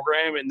the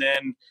program. And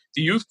then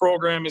the youth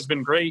program has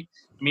been great.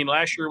 I mean,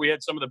 last year we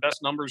had some of the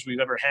best numbers we've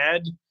ever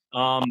had.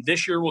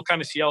 This year we'll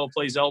kind of see how it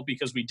plays out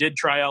because we did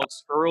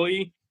tryouts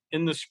early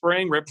in the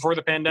spring, right before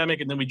the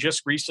pandemic. And then we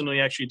just recently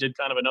actually did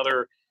kind of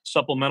another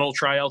supplemental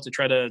tryout to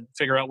try to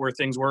figure out where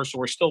things were. So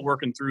we're still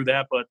working through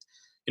that. But,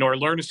 you know, our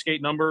Learn to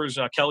Skate numbers,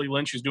 Kelly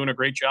Lynch is doing a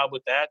great job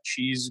with that.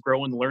 She's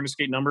growing the Learn to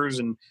Skate numbers,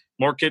 and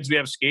more kids we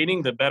have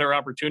skating, the better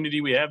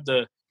opportunity we have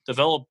to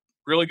develop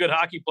really good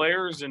hockey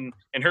players and,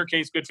 in her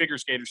case, good figure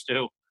skaters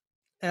too.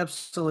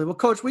 Absolutely. Well,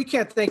 Coach, we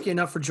can't thank you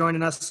enough for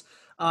joining us.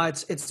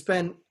 It's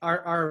been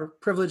our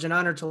privilege and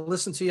honor to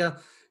listen to you.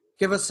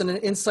 Give us an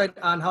insight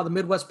on how the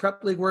Midwest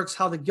Prep League works,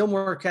 how the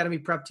Gilmore Academy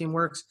prep team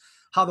works,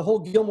 how the whole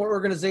Gilmore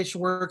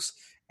organization works,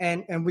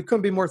 and we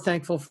couldn't be more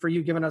thankful for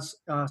you giving us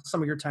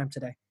some of your time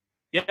today.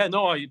 Yeah,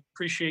 no, I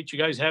appreciate you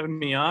guys having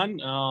me on.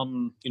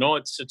 You know,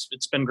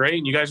 it's been great,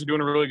 and you guys are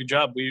doing a really good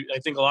job. I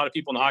think a lot of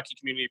people in the hockey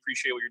community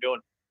appreciate what you're doing.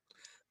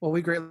 Well,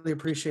 we greatly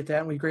appreciate that,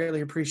 and we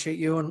greatly appreciate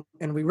you,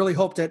 and we really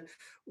hope that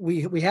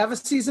we have a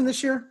season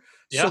this year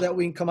so that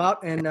we can come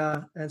out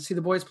and see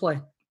the boys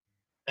play.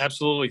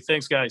 Absolutely.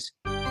 Thanks, guys.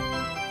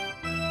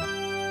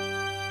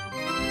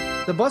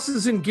 The bus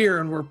is in gear,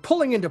 and we're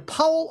pulling into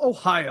Powell,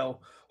 Ohio,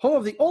 home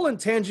of the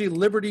Olentangy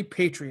Liberty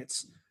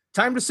Patriots.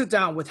 Time to sit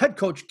down with head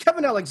coach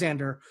Kevin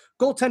Alexander,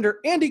 goaltender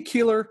Andy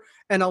Keeler,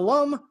 and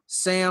alum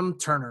Sam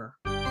Turner.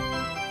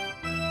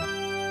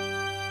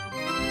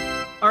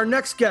 Our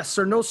next guests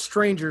are no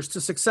strangers to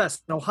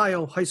success in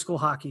Ohio high school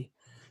hockey.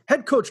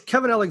 Head coach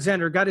Kevin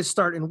Alexander got his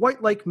start in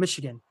White Lake,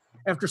 Michigan.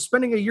 After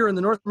spending a year in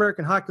the North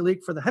American Hockey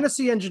League for the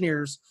Hennessy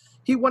Engineers,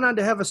 he went on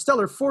to have a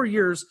stellar 4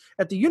 years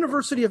at the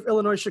University of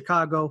Illinois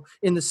Chicago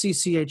in the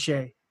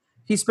CCHA.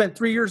 He spent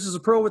 3 years as a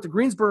pro with the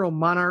Greensboro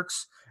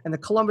Monarchs and the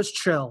Columbus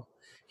Chill.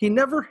 He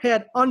never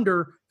had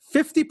under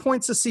 50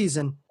 points a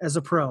season as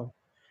a pro.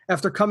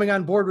 After coming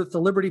on board with the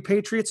Liberty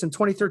Patriots in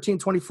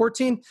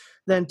 2013-2014,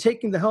 then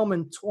taking the helm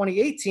in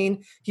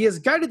 2018, he has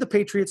guided the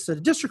Patriots to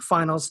the district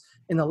finals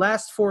in the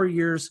last 4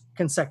 years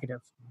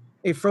consecutive.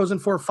 A Frozen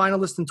Four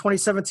finalist in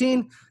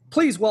 2017,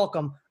 please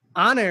welcome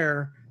on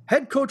air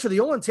head coach of the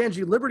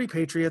Olentangy Liberty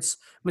Patriots,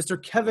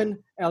 Mr.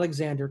 Kevin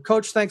Alexander.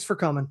 Coach, thanks for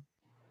coming.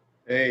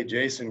 Hey,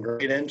 Jason,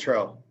 great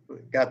intro.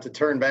 Got to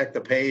turn back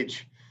the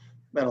page.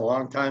 Been a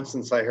long time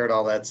since I heard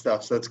all that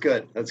stuff, so it's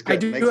good. That's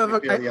good.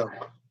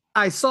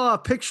 I saw a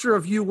picture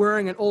of you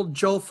wearing an old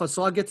Jofa,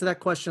 so I'll get to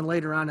that question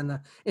later on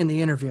in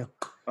the interview.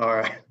 All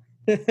right.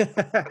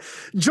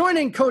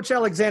 Joining Coach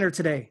Alexander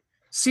today,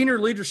 senior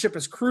leadership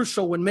is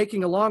crucial when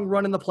making a long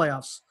run in the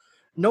playoffs.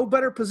 No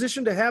better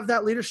position to have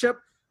that leadership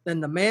than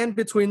the man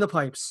between the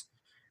pipes.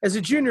 As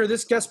a junior,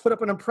 this guest put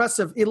up an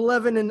impressive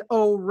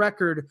 11-0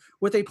 record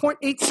with a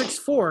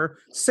 .864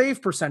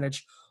 save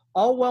percentage,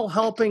 all while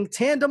helping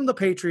tandem the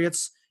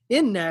Patriots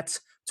in net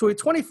to a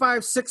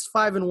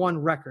 25-6-5-1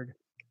 record.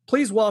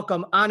 Please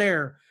welcome on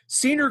air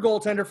senior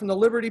goaltender from the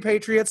Liberty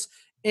Patriots,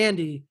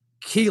 Andy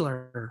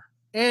Keeler.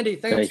 Andy,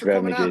 thanks for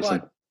coming on,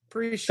 bud.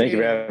 Appreciate it. Thank you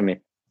for having me.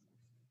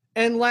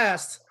 And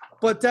last,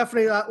 but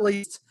definitely not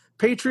least,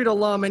 Patriot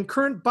alum and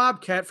current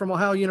Bobcat from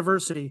Ohio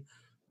University.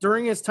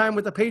 During his time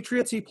with the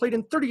Patriots, he played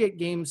in 38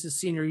 games his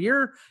senior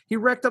year. He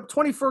racked up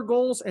 24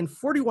 goals and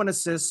 41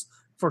 assists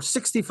for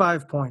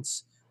 65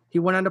 points. He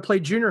went on to play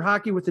junior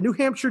hockey with the New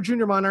Hampshire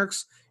Junior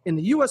Monarchs in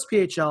the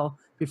USPHL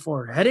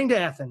before heading to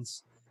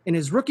Athens. In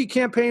his rookie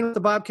campaign with the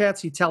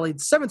Bobcats, he tallied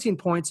 17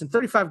 points in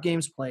 35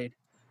 games played.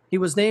 He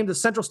was named the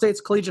Central States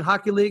Collegiate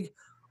Hockey League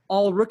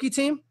All-Rookie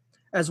Team,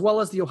 as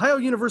well as the Ohio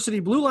University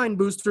Blue Line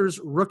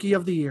Boosters Rookie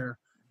of the Year.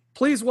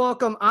 Please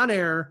welcome on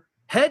air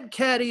head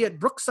caddy at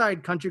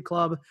Brookside Country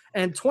Club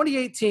and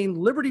 2018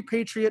 Liberty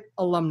Patriot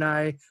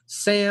alumni,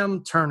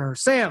 Sam Turner.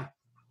 Sam,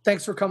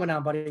 thanks for coming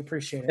on, buddy.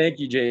 Appreciate it. Thank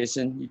you,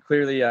 Jason. You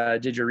clearly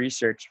did your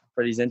research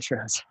for these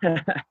intros.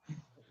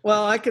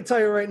 Well, I can tell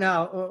you right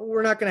now,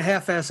 we're not going to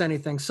half-ass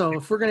anything. So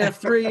if we're going to have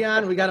three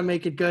on, we got to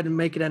make it good and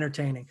make it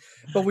entertaining.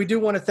 But we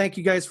do want to thank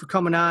you guys for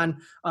coming on,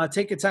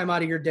 taking time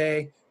out of your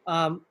day.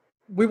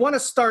 We want to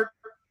start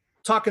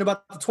talking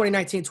about the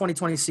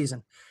 2019-2020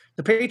 season.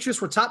 The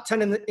Patriots were top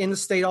 10 in the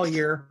state all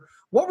year.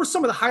 What were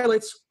some of the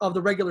highlights of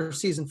the regular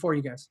season for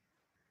you guys?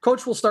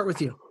 Coach, we'll start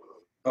with you.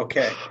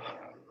 Okay.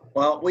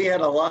 Well, we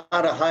had a lot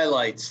of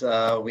highlights.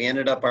 We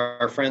ended up,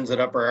 our friends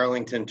at Upper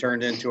Arlington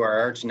turned into our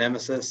arch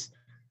nemesis.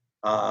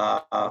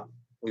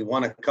 We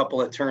won a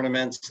couple of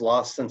tournaments,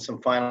 lost in some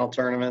final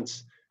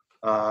tournaments.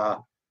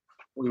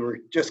 We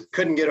just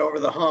couldn't get over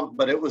the hump,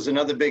 but it was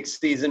another big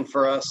season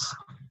for us.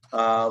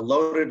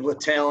 Loaded with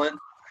talent.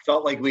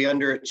 Felt like we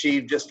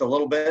underachieved just a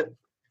little bit.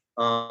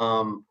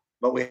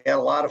 But we had a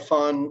lot of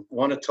fun.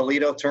 Won a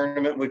Toledo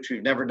tournament, which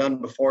we've never done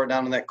before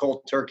down in that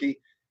Cold Turkey.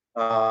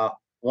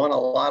 Won a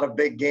lot of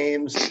big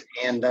games.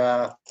 And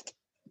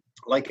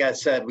like I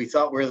said, we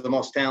thought we were the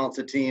most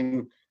talented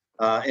team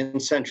in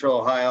Central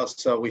Ohio.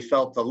 So we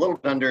felt a little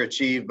bit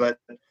underachieved, but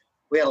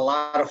we had a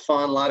lot of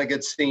fun, a lot of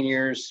good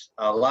seniors,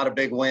 a lot of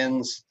big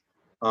wins.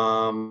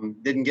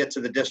 Didn't get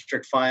to the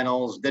district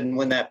finals, didn't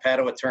win that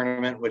Padua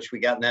tournament, which we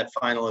got in that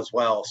final as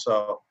well.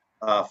 So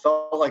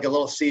felt like a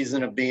little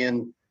season of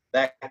being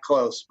that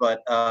close,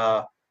 but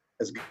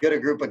as good a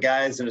group of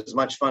guys and as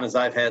much fun as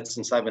I've had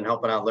since I've been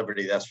helping out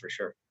Liberty, that's for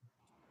sure.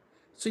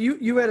 So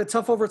you had a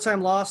tough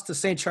overtime loss to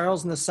St.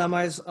 Charles in the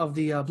semis of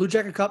the Blue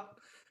Jacket Cup,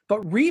 but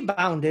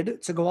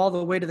rebounded to go all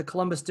the way to the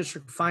Columbus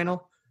District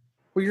Final,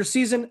 where your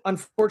season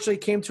unfortunately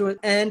came to an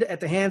end at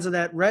the hands of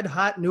that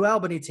red-hot New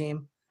Albany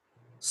team.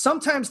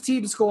 Sometimes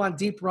teams go on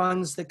deep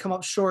runs that come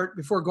up short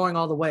before going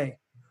all the way.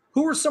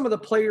 Who were some of the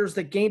players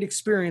that gained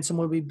experience and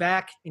will be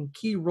back in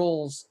key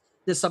roles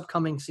this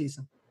upcoming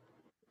season?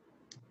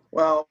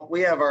 Well,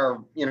 we have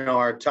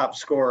our top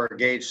scorer,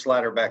 Gage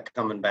Slatterbeck,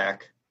 coming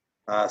back.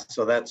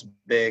 So that's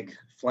big.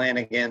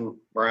 Flanagan,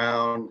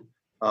 Brown.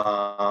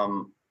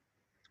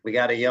 We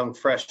got a young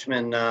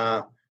freshman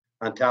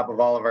on top of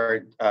all of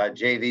our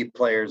JV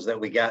players that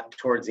we got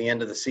towards the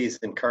end of the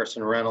season,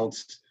 Carson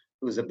Reynolds,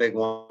 who's a big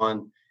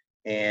one.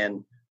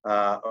 And,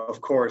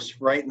 of course,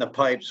 right in the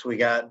pipes, we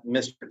got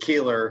Mr.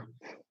 Keeler,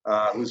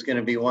 who's going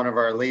to be one of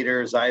our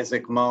leaders,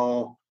 Isaac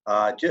Moe,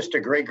 just a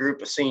great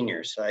group of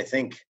seniors. I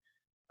think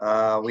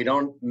we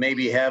don't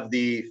maybe have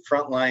the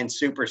frontline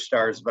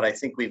superstars, but I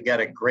think we've got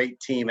a great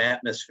team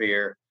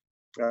atmosphere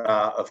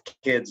of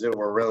kids that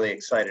we're really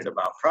excited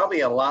about. Probably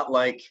a lot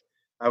like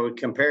I would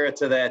compare it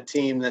to that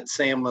team that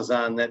Sam was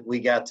on that we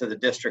got to the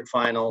district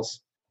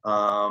finals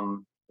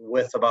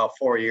with about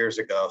 4 years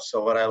ago.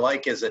 So what I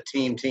like is a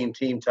team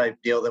type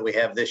deal that we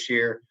have this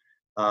year.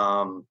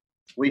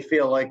 We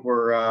feel like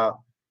we're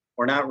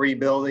not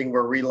rebuilding,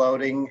 we're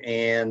reloading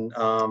and,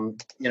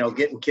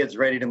 getting kids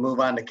ready to move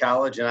on to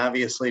college. And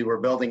obviously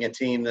we're building a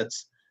team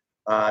that's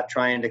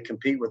trying to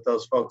compete with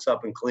those folks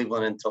up in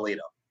Cleveland and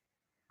Toledo.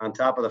 On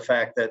top of the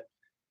fact that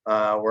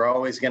we're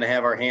always going to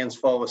have our hands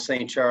full with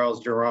St. Charles,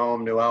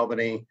 Jerome, New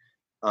Albany,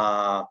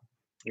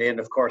 and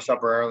of course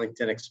Upper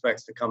Arlington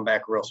expects to come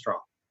back real strong.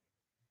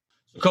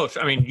 Coach,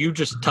 I mean, you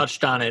just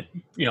touched on it,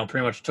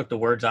 pretty much took the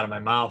words out of my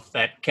mouth,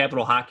 that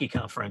Capital Hockey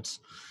Conference.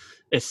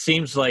 It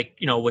seems like,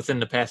 within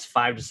the past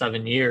 5 to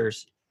 7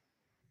 years,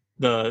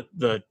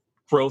 the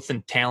growth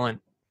in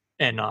talent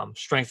and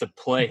strength of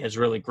play has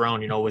really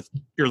grown, with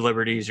your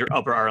Liberties, your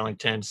Upper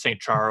Arlington, St.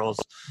 Charles,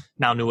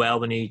 now New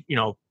Albany,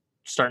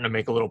 starting to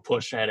make a little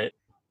push at it.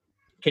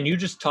 Can you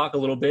just talk a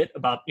little bit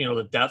about,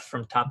 the depth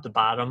from top to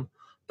bottom,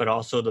 but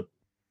also the,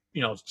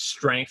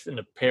 strength and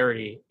the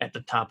parity at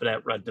the top of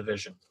that red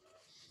division?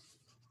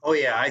 Oh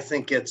yeah, I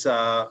think it's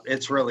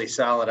really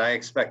solid. I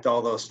expect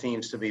all those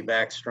teams to be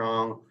back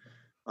strong.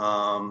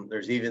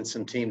 There's even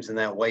some teams in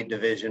that white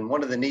division.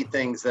 One of the neat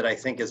things that I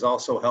think has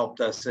also helped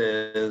us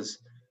is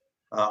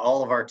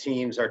all of our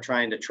teams are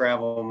trying to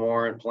travel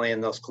more and play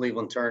in those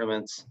Cleveland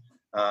tournaments.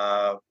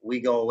 We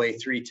go away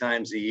 3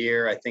 times a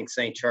year. I think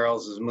St.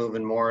 Charles is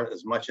moving more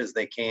as much as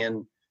they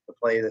can to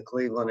play the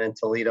Cleveland and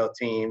Toledo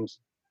teams.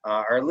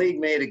 Our league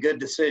made a good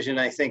decision,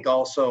 I think,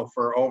 also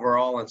for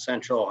overall in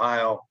Central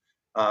Ohio.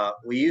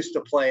 We used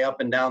to play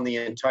up and down the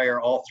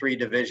entire, all 3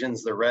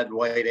 divisions, the red,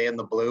 white, and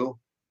the blue.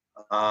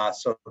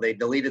 So they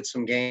deleted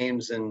some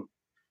games, and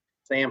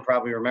Sam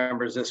probably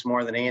remembers this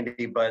more than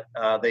Andy, but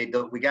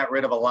we got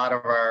rid of a lot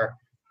of our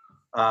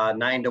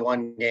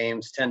 9-1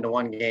 games,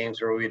 10-1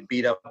 games where we would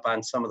beat up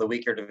on some of the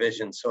weaker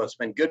divisions. So it's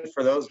been good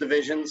for those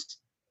divisions,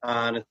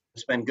 and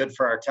it's been good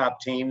for our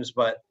top teams,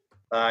 but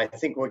I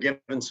think we're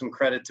giving some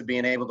credit to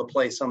being able to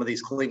play some of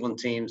these Cleveland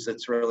teams.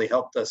 That's really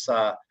helped us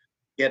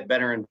get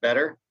better and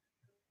better.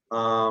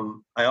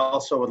 I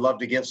also would love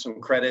to give some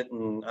credit,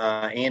 and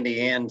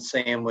Andy and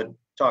Sam would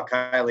talk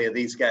highly of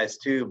these guys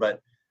too, but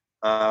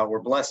we're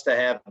blessed to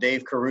have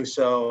Dave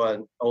Caruso,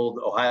 an old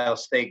Ohio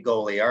State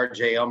goalie,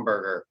 RJ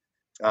Umberger,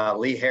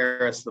 Lee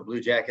Harris, the Blue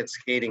Jackets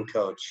skating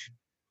coach.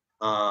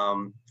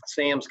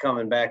 Sam's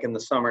coming back in the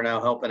summer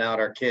now helping out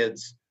our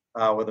kids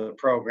with a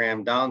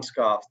program.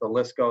 Donskoff, the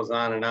list goes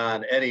on and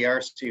on. Eddie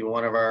Arstu,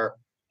 one of our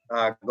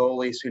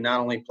goalies who not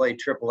only played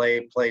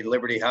AAA, played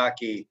Liberty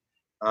hockey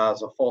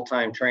as a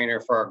full-time trainer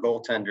for our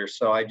goaltenders.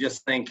 So I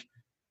just think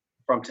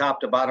from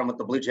top to bottom with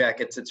the Blue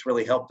Jackets, it's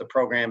really helped the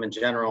program in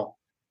general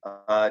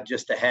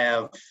just to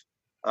have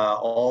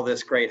all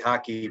this great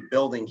hockey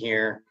building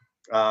here.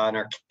 And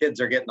our kids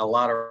are getting a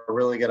lot of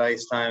really good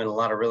ice time and a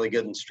lot of really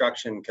good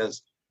instruction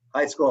because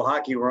high school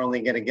hockey, we're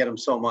only going to get them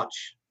so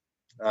much.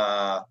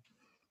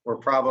 We're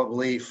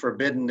probably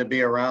forbidden to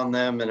be around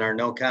them in our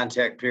no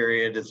contact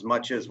period as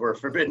much as we're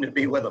forbidden to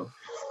be with them.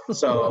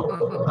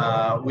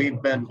 So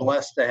we've been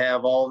blessed to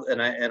have all,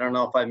 and I don't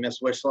know if I miss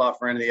Wishloff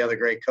or any of the other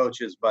great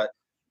coaches, but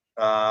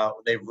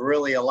they've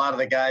really, a lot of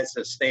the guys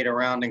have stayed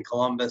around in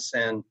Columbus.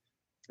 And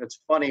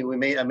it's funny,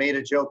 I made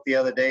a joke the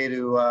other day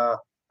to, I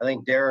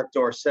think Derek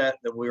Dorsett,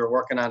 that we were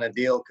working on a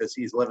deal because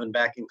he's living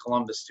back in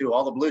Columbus too.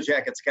 All the Blue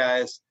Jackets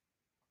guys,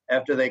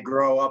 after they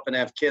grow up and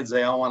have kids,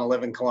 they all want to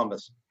live in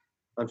Columbus.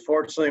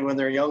 Unfortunately, when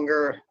they're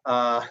younger,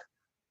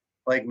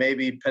 like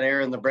maybe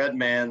Panera and the Bread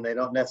Man, they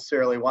don't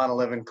necessarily want to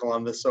live in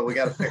Columbus, so we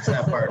got to fix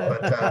that part.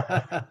 But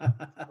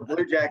the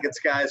Blue Jackets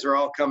guys are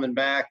all coming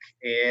back,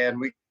 and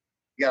we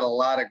got a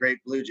lot of great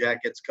Blue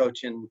Jackets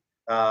coaching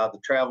the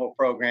travel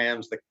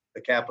programs, the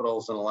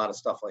Capitals, and a lot of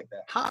stuff like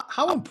that.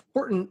 How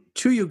important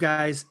to you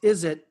guys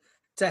is it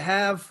to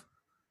have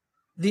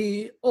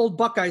the old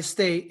Buckeyes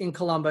stay in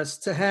Columbus,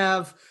 to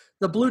have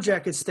the Blue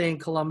Jackets stay in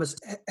Columbus?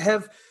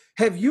 Have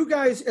you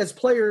guys as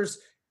players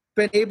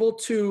been able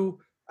to,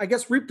 I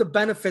guess, reap the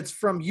benefits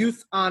from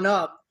youth on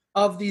up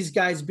of these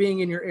guys being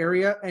in your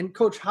area? And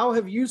Coach, how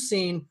have you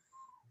seen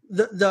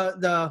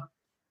the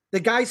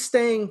guys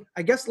staying,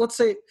 I guess, let's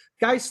say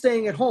guys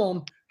staying at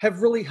home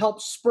have really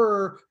helped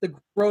spur the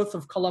growth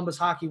of Columbus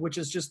hockey, which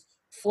is just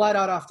flat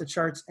out off the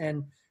charts.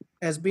 And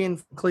as being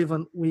from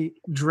Cleveland, we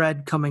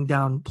dread coming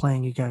down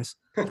playing you guys.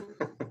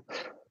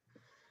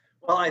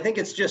 Well, I think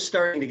it's just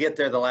starting to get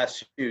there the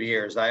last few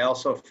years. I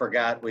also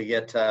forgot we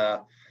get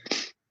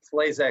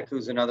Slazak,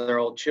 who's another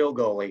old Chill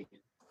goalie,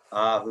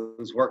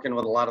 who's working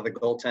with a lot of the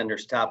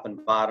goaltenders top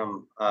and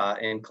bottom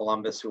in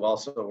Columbus, who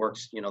also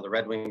works, the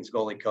Red Wings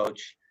goalie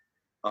coach.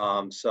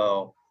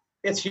 So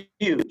it's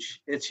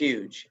huge. It's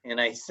huge.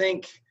 And I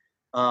think,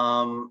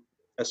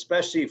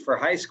 especially for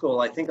high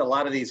school, I think a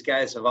lot of these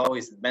guys have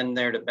always been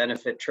there to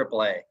benefit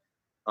AAA.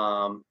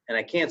 And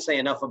I can't say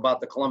enough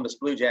about the Columbus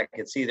Blue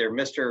Jackets either.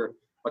 Mr.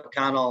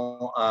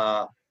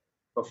 McConnell,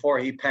 before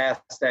he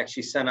passed,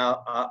 actually sent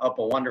up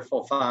a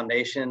wonderful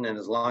foundation. And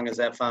as long as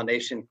that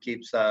foundation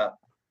keeps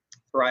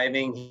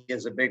thriving, he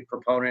is a big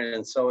proponent,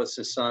 and so is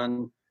his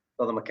son.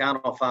 So the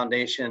McConnell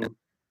Foundation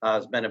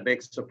has been a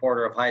big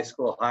supporter of high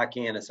school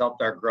hockey and has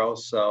helped our growth.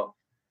 So,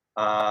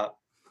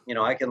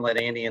 I can let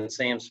Andy and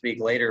Sam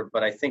speak later,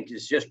 but I think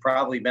it's just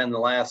probably been the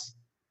last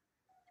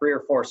 3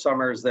 or 4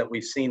 summers that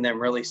we've seen them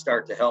really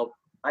start to help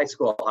high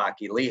school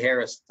hockey. Lee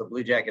Harris, the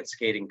Blue Jackets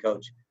skating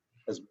coach,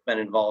 has been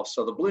involved.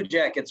 So the Blue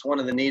Jackets, one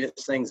of the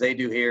neatest things they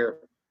do here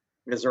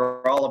is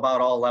they're all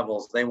about all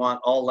levels. They want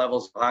all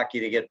levels of hockey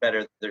to get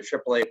better. Their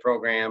AAA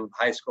program,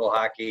 high school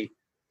hockey,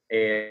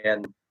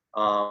 and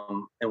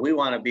we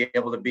want to be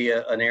able to be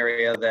an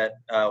area that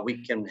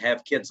we can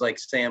have kids like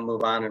Sam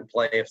move on and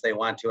play if they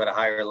want to at a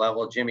higher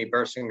level. Jimmy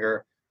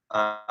Bersinger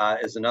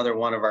is another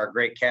one of our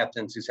great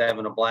captains who's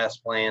having a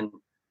blast playing,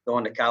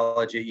 going to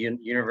college at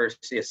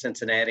University of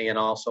Cincinnati, and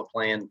also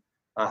playing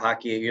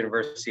hockey at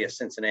University of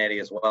Cincinnati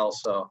as well.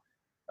 So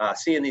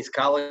seeing these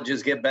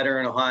colleges get better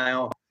in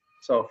Ohio.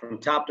 So from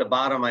top to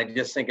bottom, I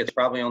just think it's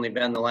probably only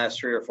been the last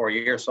 3 or 4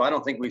 years. So I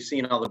don't think we've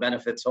seen all the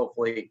benefits,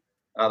 hopefully,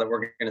 that we're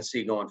going to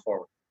see going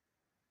forward.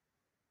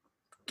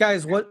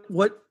 Guys,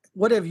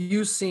 what have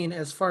you seen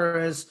as far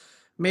as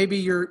maybe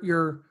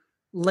your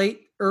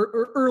late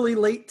or early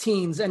late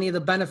teens? Any of the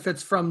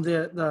benefits from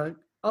the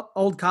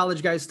old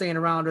college guys staying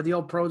around or the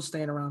old pros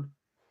staying around?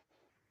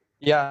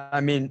 Yeah, I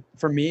mean,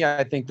 for me,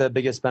 I think the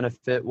biggest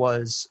benefit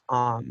was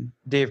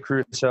Dave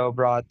Caruso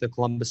brought the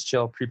Columbus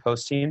Chill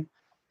pre-post team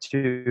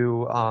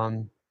to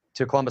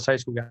Columbus high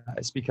school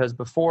guys, because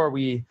before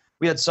we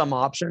had some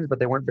options, but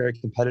they weren't very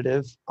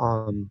competitive.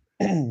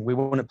 We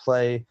wouldn't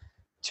play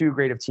too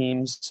great of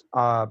teams,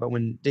 but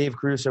when Dave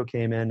Caruso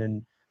came in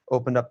and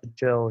opened up the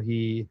Chill,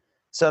 he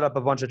set up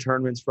a bunch of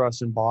tournaments for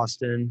us in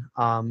Boston.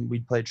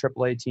 We'd play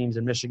AAA teams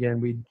in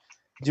Michigan. We'd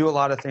do a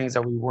lot of things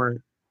that we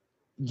weren't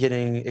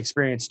getting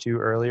experience to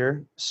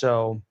earlier.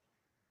 So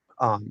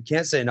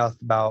can't say enough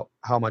about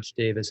how much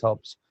Dave has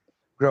helped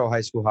grow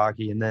high school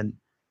hockey. And then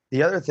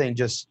the other thing,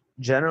 just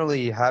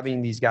generally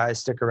having these guys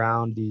stick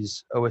around,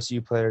 these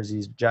OSU players,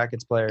 these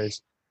Jackets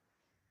players,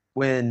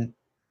 when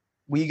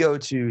we go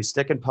to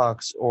stick and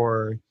pucks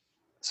or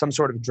some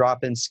sort of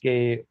drop-in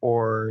skate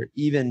or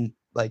even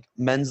like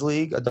men's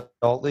league,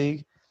 adult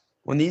league,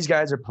 when these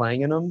guys are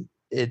playing in them,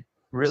 it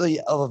really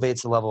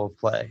elevates the level of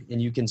play.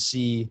 And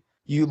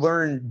you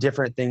learn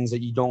different things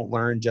that you don't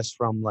learn just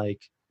from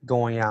like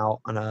going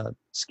out on a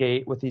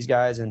skate with these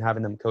guys and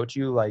having them coach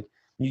you. Like,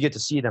 you get to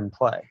see them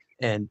play.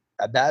 And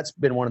that's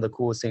been one of the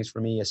coolest things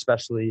for me,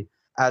 especially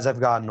as I've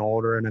gotten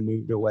older and I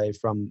moved away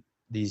from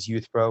these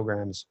youth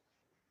programs.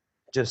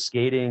 Just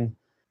skating,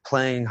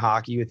 playing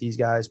hockey with these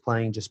guys,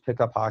 playing just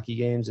pickup hockey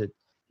games,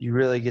 you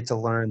really get to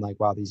learn, like,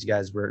 wow, these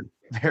guys were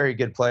very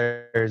good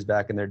players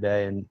back in their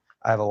day, and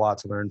I have a lot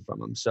to learn from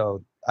them.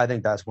 So I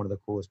think that's one of the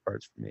coolest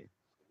parts for me.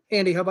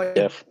 Andy, how about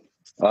you?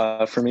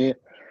 Yeah, for me,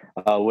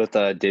 with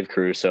Dave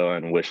Caruso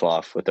and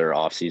Wishloff with their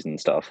off-season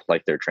stuff,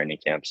 like their training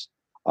camps,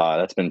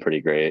 that's been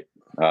pretty great,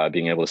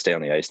 being able to stay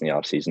on the ice in the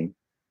off-season.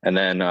 And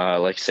then,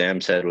 like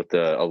Sam said, with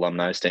the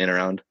alumni staying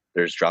around,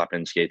 there's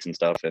drop-in skates and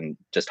stuff and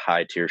just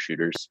high-tier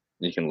shooters.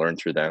 You can learn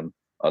through them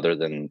other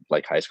than,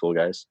 like, high school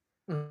guys.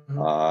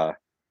 Mm-hmm.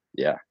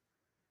 Yeah.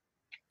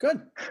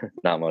 Good.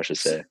 Not much to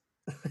say.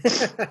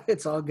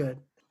 It's all good.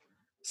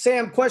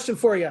 Sam, question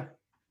for you.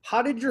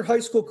 How did your high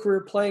school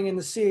career playing in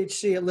the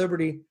CHC at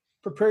Liberty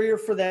prepare you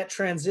for that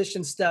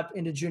transition step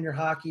into junior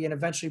hockey and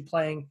eventually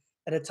playing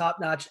at a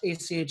top-notch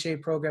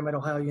ACHA program at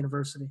Ohio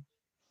University?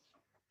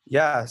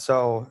 Yeah,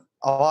 so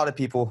a lot of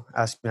people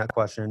ask me that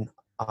question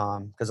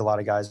because a lot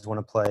of guys want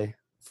to play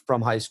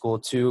from high school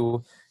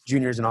to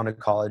juniors and on to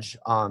college.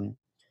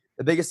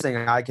 The biggest thing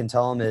I can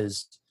tell them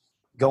is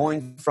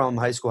going from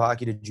high school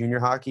hockey to junior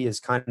hockey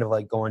is kind of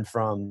like going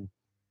from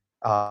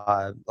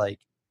like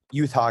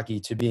youth hockey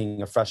to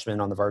being a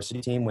freshman on the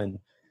varsity team when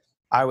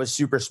I was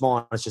super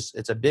small.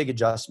 It's a big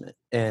adjustment.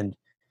 And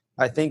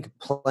I think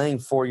playing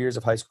 4 years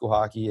of high school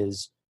hockey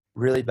is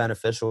really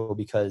beneficial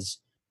because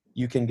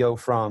you can go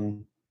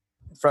from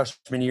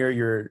freshman year,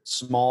 you're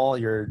small,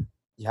 you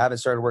haven't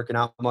started working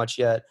out much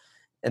yet.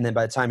 And then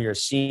by the time you're a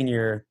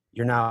senior,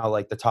 you're now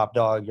like the top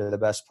dog, you're the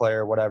best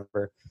player,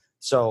 whatever.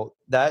 So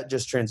that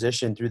just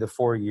transitioned through the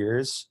 4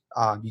 years.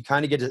 You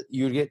kind of get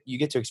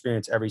to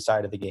experience every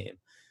side of the game.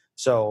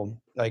 So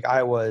like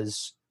I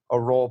was a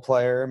role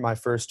player my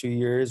first 2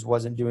 years,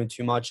 wasn't doing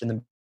too much. And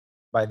then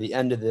by the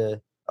end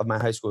of my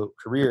high school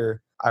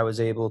career, I was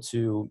able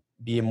to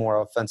be a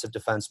more offensive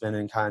defenseman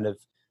and kind of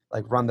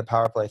like run the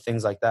power play,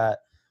 things like that.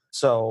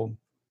 So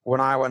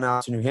when I went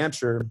out to New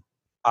Hampshire,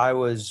 I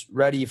was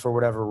ready for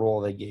whatever role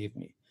they gave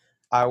me.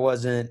 I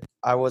wasn't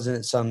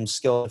some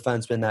skilled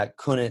defenseman that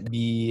couldn't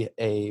be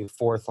a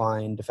fourth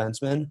line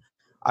defenseman.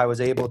 I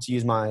was able to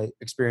use my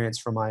experience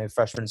from my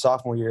freshman and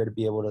sophomore year to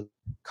be able to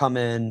come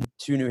in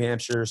to New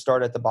Hampshire,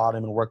 start at the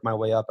bottom and work my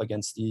way up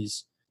against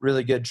these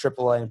really good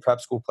AAA and prep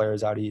school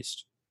players out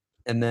east.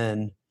 And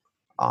then,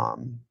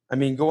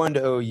 going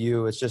to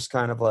OU, it's just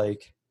kind of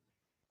like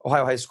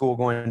Ohio high school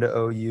going to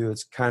OU.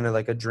 It's kind of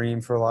like a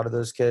dream for a lot of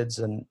those kids.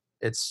 And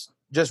it's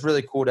just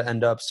really cool to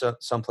end up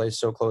someplace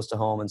so close to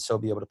home and still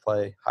be able to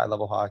play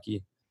high-level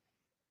hockey.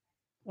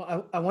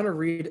 Well, I want to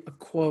read a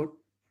quote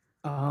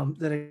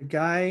that a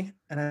guy,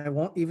 and I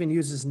won't even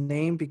use his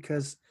name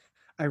because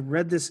I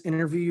read this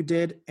interview you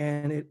did,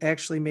 and it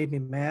actually made me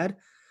mad.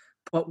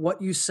 But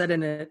what you said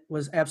in it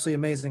was absolutely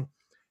amazing.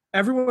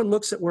 Everyone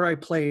looks at where I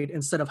played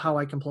instead of how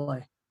I can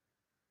play.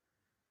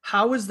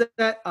 How is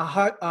that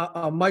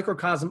a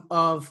microcosm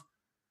of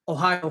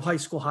Ohio high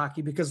school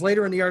hockey? Because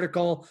later in the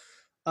article,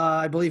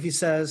 I believe he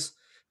says,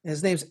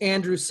 his name's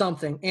Andrew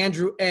something,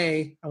 Andrew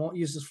A. I won't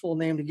use his full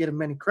name to get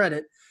him any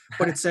credit,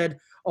 but it said,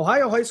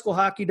 Ohio high school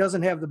hockey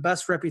doesn't have the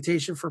best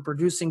reputation for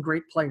producing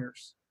great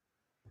players.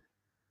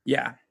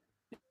 Yeah.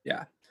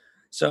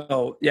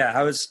 So, yeah,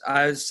 I was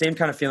same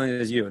kind of feeling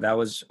as you. That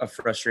was a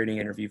frustrating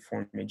interview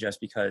for me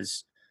just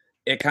because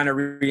it kind of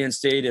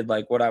reinstated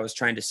like what I was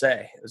trying to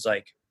say. It was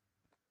like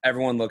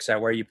everyone looks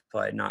at where you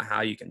play, not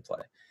how you can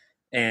play.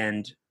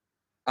 And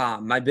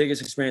my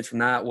biggest experience from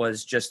that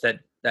was just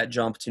that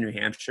jump to New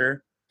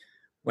Hampshire.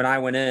 When I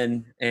went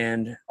in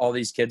and all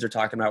these kids are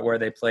talking about where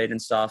they played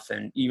and stuff,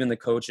 and even the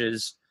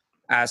coaches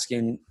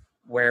asking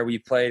where we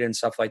played and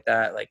stuff like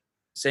that, like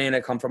saying I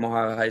come from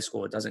Ohio high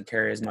school, it doesn't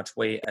carry as much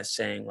weight as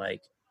saying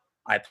like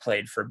I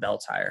played for Bell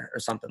Tire or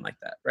something like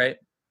that, right?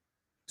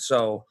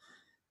 So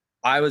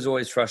I was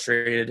always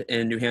frustrated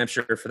in New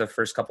Hampshire for the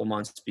first couple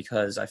months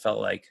because I felt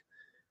like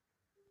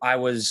I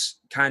was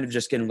kind of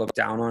just getting looked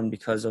down on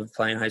because of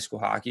playing high school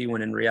hockey,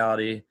 when in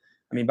reality,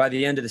 by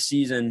the end of the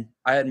season,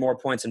 I had more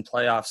points in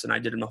playoffs than I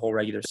did in the whole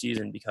regular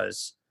season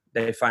because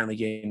they finally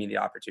gave me the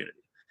opportunity.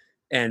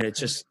 And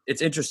it's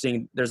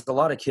interesting. There's a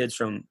lot of kids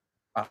from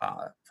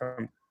Ohio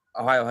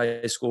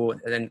high school,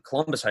 and then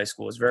Columbus high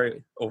school is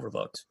very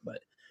overlooked, but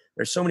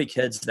there's so many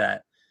kids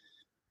that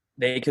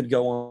they could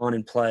go on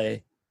and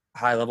play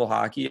high level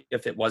hockey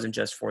if it wasn't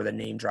just for the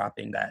name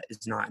dropping that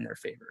is not in their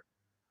favor.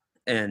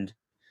 And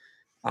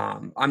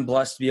I'm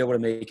blessed to be able to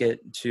make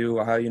it to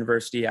Ohio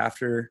University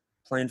after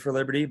playing for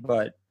Liberty,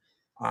 but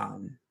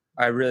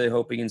I really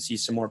hope we can see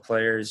some more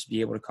players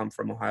be able to come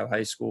from Ohio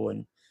high school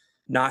and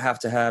not have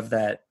to have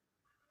that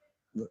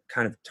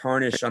kind of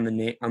tarnish on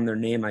their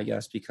name, I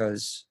guess,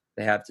 because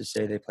they have to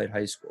say they played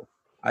high school.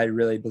 I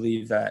really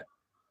believe that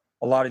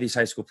a lot of these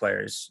high school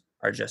players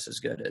are just as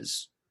good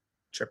as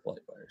AAA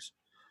players.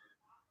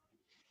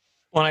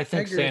 Well, I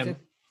think, Sam,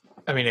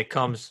 it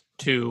comes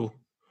to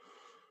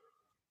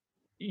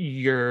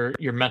your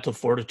mental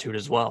fortitude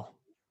as well.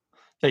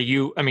 That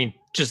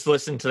just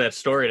listen to that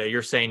story that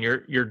you're saying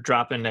you're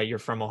dropping that you're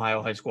from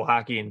Ohio high school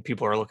hockey, and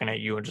people are looking at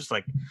you and just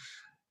like,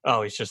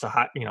 oh, he's just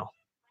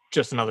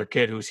just another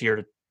kid who's here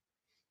to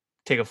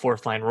take a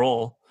fourth line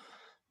role,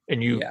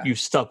 and you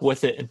stuck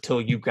with it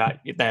until you got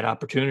that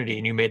opportunity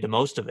and you made the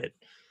most of it.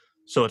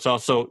 So it's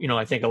also,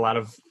 I think a lot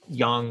of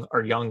young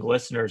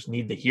listeners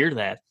need to hear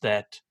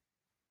that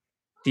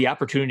the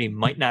opportunity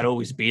might not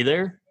always be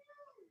there,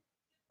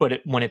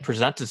 but when it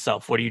presents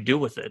itself, what do you do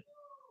with it?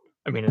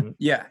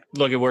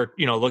 Look at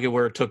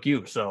where it took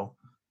you. So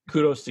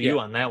kudos to you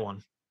on that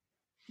one.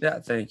 Yeah.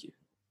 Thank you.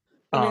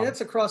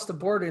 That's across the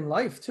board in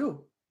life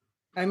too.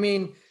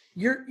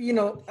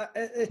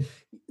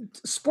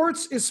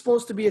 Sports is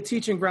supposed to be a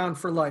teaching ground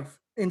for life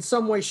in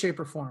some way, shape,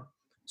 or form.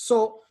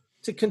 So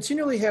to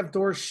continually have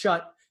doors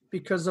shut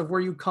because of where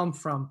you come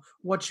from,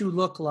 what you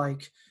look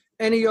like,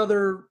 any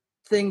other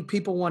thing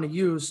people want to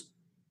use,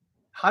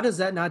 how does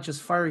that not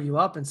just fire you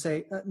up and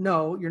say,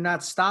 no, you're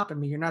not stopping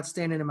me. You're not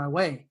standing in my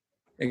way.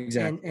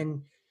 Exactly.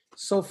 And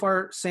so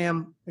far,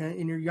 Sam,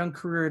 in your young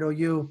career at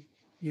OU,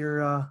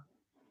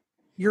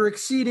 you're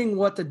exceeding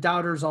what the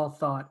doubters all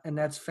thought, and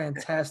that's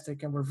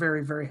fantastic. And we're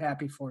very, very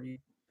happy for you.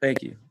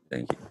 Thank you.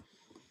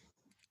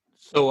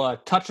 So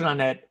touching on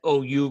that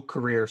OU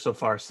career so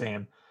far,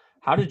 Sam,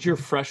 How did your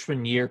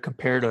freshman year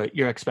compare to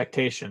your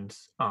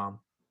expectations?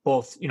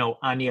 Both,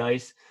 on the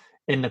ice,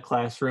 in the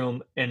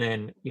classroom, and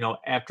then,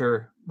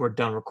 after we're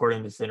done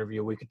recording this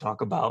interview, we could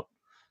talk about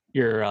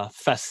your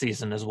fest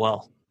season as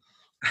well.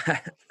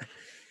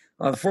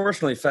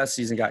 Unfortunately, fest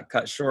season got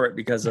cut short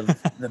because of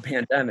the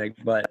pandemic,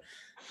 but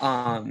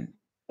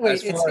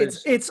wait,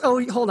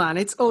 hold on.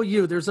 It's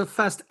OU. There's a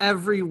fest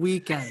every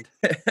weekend.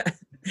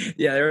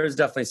 Yeah, there was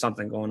definitely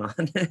something going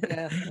on.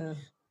 Yeah.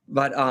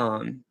 But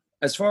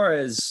as far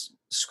as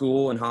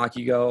school and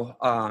hockey go,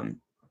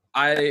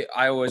 I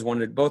always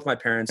wanted, both my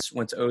parents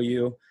went to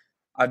OU.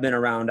 I've been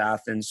around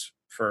Athens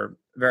for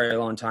a very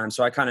long time,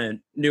 so I kind of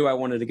knew I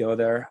wanted to go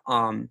there.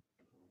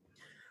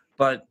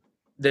 But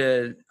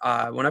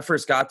when I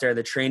first got there,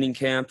 the training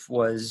camp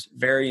was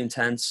very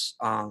intense.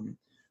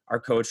 Our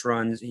coach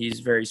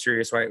he's very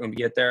serious right when we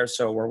get there.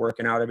 So we're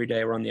working out every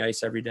day. We're on the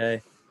ice every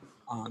day.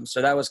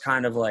 So that was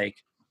kind of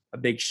like a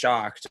big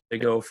shock to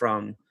go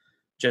from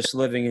just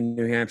living in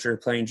New Hampshire,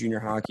 playing junior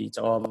hockey,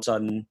 to all of a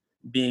sudden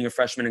being a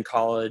freshman in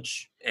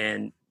college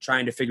and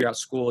trying to figure out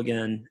school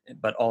again,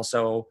 but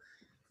also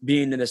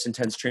being in this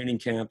intense training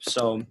camp.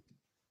 So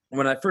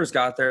when I first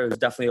got there, it was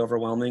definitely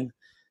overwhelming.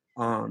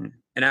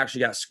 And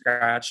actually got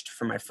scratched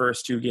for my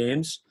first 2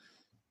 games.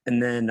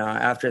 And then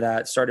after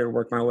that, started to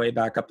work my way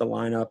back up the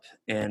lineup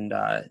and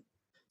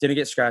didn't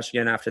get scratched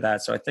again after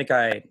that. So I think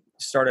I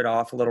started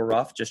off a little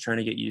rough, just trying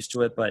to get used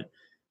to it, but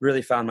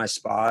really found my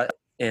spot.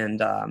 And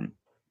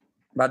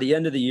by the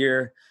end of the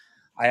year,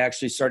 I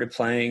actually started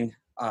playing.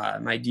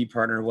 My D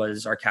partner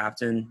was our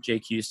captain,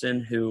 Jake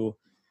Houston, who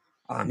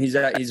he's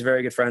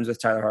very good friends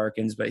with Tyler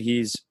Harkins, but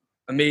he's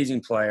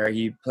amazing player.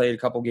 He played a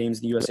couple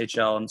games in the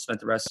USHL and spent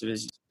the rest of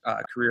his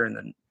career in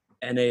the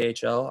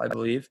NAHL, I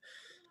believe.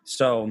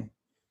 So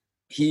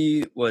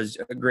he was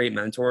a great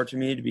mentor to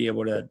me, to be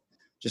able to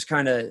just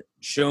kind of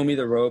show me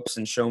the ropes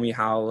and show me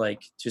how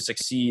to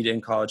succeed in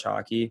college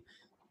hockey.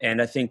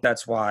 And I think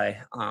that's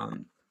why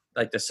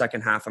the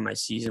second half of my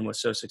season was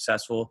so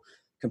successful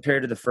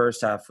compared to the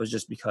first half, was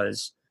just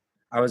because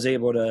I was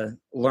able to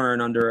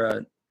learn under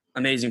an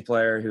amazing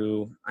player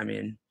who,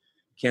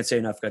 can't say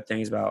enough good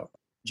things about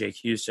Jake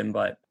Houston,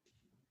 but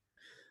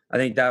I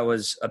think that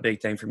was a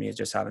big thing for me, is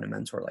just having a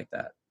mentor like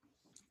that.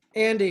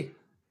 Andy,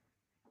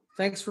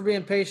 thanks for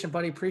being patient,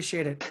 buddy.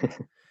 Appreciate it.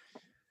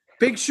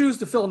 Big shoes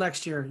to fill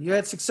next year. You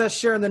had success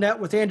sharing the net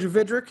with Andrew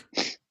Vidrick.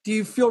 Do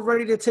you feel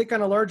ready to take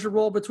on a larger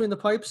role between the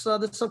pipes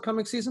this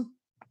upcoming season?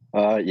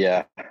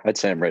 Yeah, I'd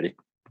say I'm ready.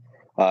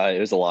 It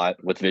was a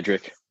lot with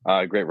Vidrick.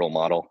 Great role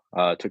model.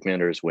 Took me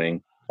under his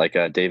wing, like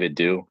David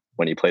do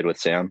when he played with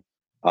Sam.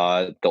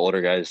 The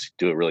older guys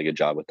do a really good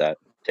job with that.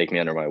 Take me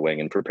under my wing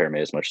and prepare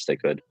me as much as they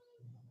could.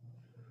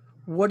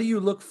 What do you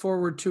look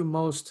forward to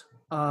most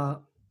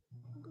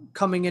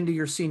coming into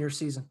your senior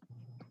season?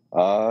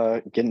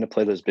 Getting to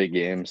play those big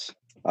games.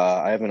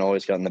 I haven't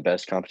always gotten the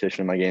best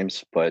competition in my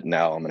games, but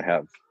now I'm going to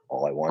have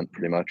all I want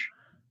pretty much.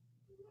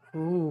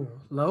 Ooh,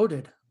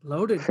 loaded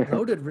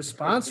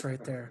response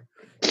right there.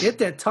 Get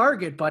that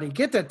target, buddy.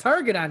 Get that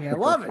target on you. I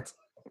love it.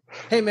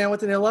 Hey, man,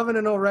 with an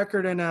 11-0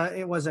 record and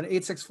it was an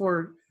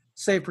 .864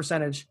 save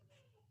percentage,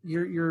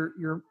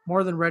 you're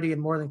more than ready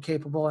and more than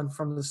capable. And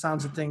from the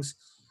sounds of things,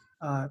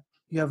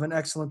 you have an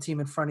excellent team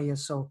in front of you.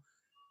 So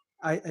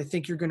I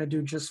think you're going to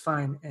do just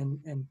fine.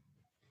 And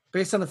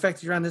based on the fact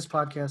that you're on this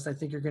podcast, I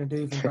think you're going to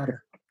do even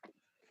better.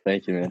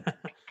 Thank you, man.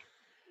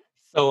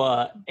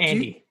 So,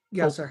 Andy.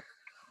 Sir.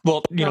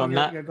 Well, go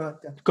ahead.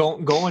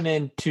 Going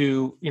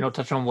into,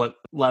 touch on what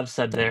Lev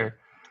said there,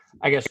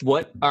 I guess,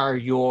 what are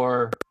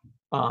your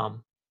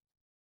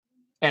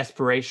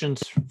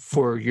aspirations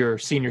for your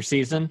senior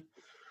season?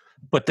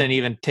 But then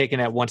even taking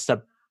that one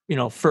step,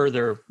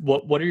 further,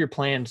 what are your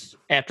plans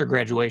after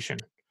graduation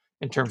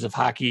in terms of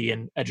hockey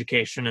and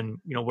education, and,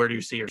 where do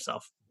you see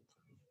yourself?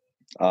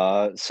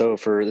 So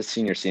for the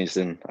senior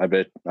season, I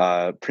bet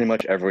pretty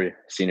much every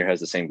senior has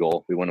the same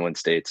goal. We want to win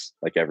states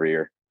like every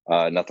year.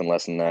 Nothing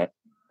less than that.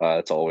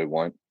 That's all we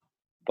want.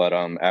 But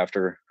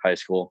after high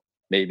school,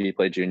 maybe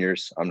play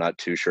juniors. I'm not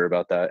too sure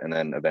about that. And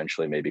then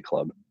eventually maybe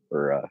club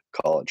or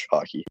college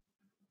hockey.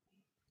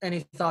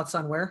 Any thoughts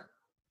on where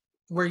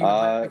you would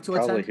like to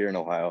probably attend? here in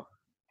Ohio.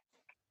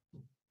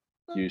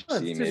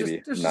 UC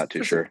maybe. There's not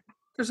too sure.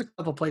 There's a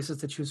couple places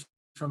to choose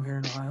from here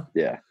in Ohio.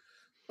 Yeah.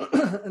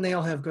 And they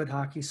all have good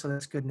hockey, so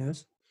that's good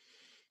news.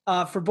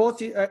 For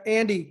both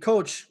Andy,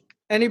 Coach,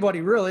 anybody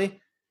really,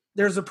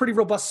 there's a pretty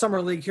robust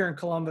summer league here in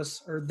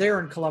Columbus, or there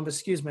in Columbus,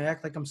 excuse me. I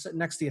act like I'm sitting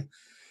next to you.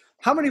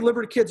 How many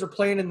Liberty kids are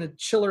playing in the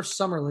Chiller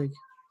Summer League?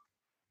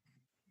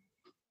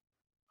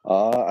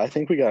 I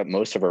think we got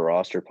most of our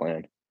roster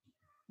playing,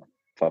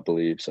 if I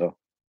believe so.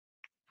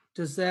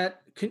 Does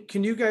that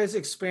can you guys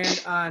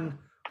expand on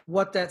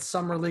what that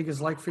summer league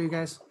is like for you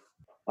guys?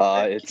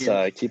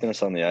 It's keeping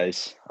us on the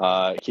ice.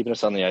 Keeping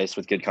us on the ice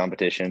with good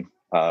competition.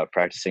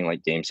 Practicing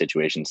like game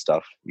situation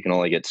stuff. You can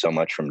only get so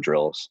much from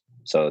drills,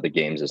 so the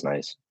games is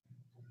nice.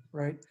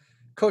 Right,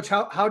 Coach.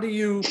 How do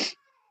you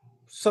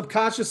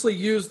subconsciously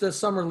use the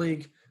summer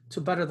league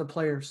to better the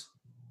players?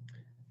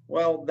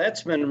 Well,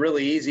 that's been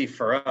really easy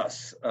for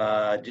us,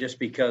 just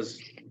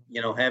because,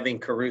 having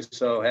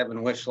Caruso, having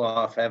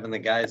Wishloff, having the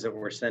guys that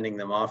we're sending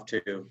them off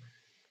to,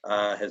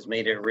 has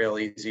made it real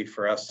easy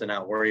for us to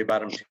not worry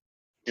about them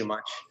too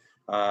much.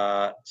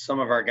 Some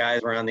of our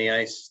guys were on the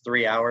ice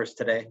 3 hours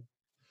today.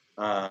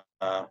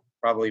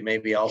 Probably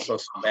maybe also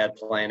some bad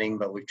planning,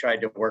 but we've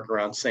tried to work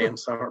around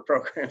Sam's summer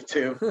program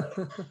too.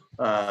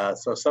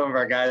 So some of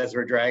our guys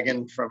were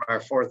dragging from our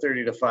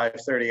 4:30 to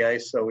 5:30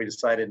 ice, so we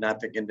decided not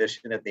to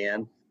condition at the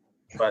end.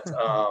 But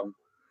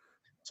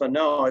so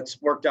no,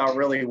 it's worked out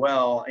really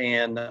well,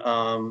 and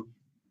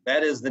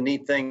that is the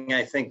neat thing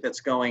I think that's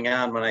going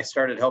on. When I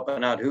started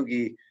helping out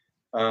Hoogie,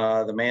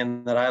 the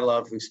man that I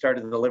love, who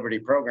started the Liberty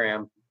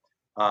program,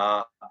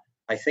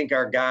 I think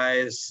our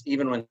guys,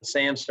 even when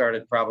Sam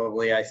started,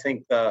 probably, I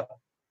think I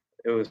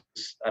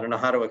don't know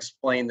how to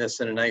explain this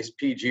in a nice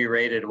PG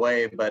rated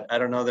way, but I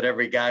don't know that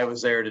every guy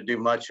was there to do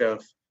much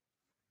of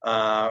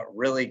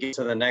really get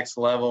to the next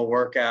level,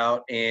 work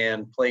out,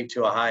 and play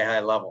to a high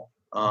level.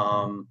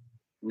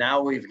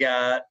 Now we've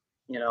got,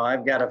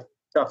 I've got a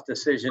tough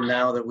decision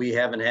now that we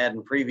haven't had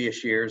in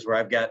previous years, where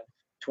I've got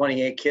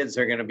 28 kids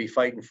that are going to be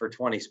fighting for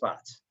 20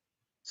 spots.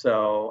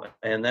 So,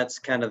 and that's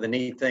kind of the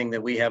neat thing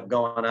that we have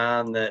going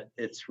on, that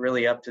it's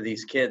really up to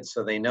these kids.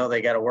 So they know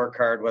they got to work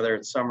hard, whether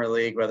it's summer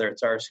league, whether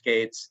it's our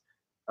skates,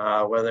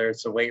 whether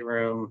it's a weight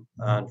room.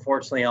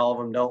 Unfortunately, all of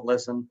them don't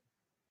listen.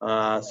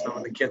 Some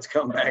of the kids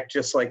come back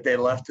just like they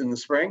left in the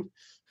spring.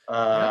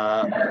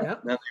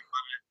 Then they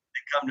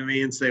come to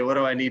me and say, what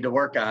do I need to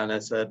work on? I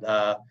said,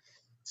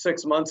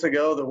 6 months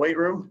ago, the weight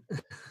room.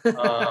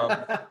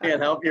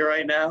 Can't help you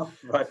right now,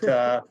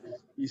 but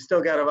you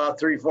still got about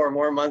 3-4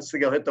 more months to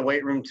go hit the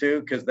weight room too,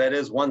 because that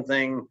is one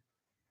thing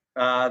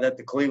that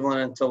the Cleveland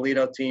and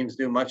Toledo teams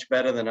do much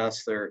better than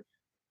us. Their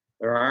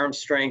arm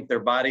strength, their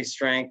body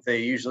strength, they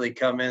usually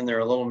come in, they're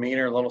a little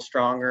meaner, a little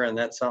stronger, and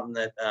that's something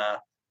that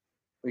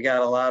we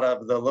got a lot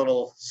of the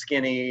little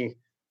skinny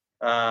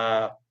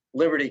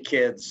Liberty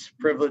kids,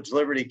 privileged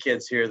Liberty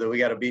kids here that we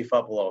got to beef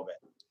up a little bit.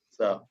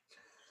 So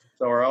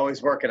we're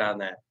always working on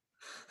that.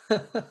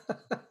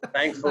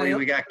 Thankfully,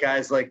 we got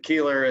guys like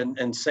Keeler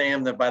and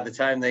Sam that by the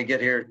time they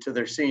get here to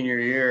their senior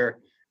year,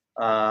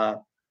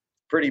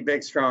 pretty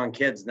big, strong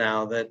kids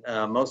now that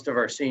most of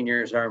our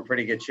seniors are in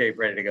pretty good shape,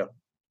 ready to go.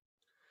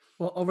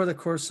 Well, over the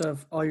course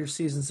of all your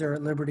seasons there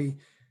at Liberty,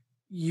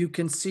 you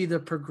can see the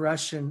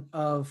progression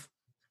of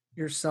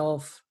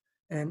yourself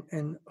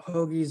and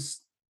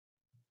Hoagie's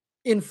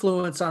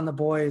influence on the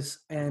boys.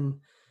 And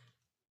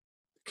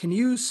can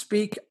you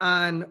speak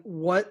on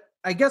what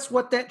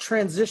that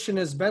transition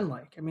has been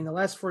like? I mean, the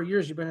last 4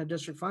 years you've been in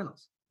district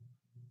finals.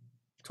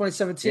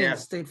 2017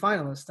 state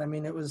finalist. I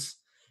mean,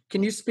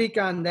 can you speak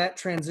on that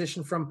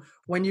transition from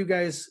when you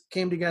guys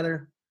came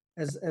together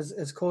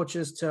as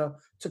coaches to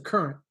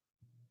current?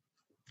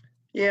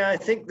 Yeah, I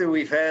think that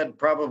we've had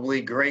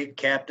probably great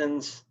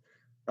captains.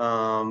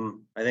 I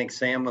think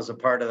Sam was a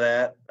part of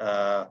that.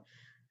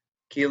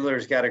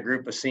 Keeler's got a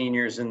group of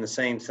seniors in the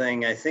same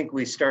thing. I think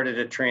we started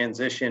a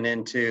transition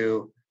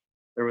into,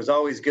 there was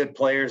always good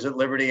players at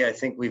Liberty. I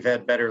think we've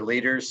had better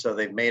leaders, so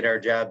they've made our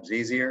jobs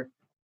easier.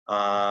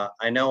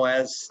 I know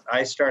as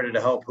I started to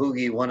help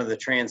Hoogie, one of the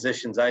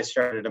transitions I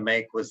started to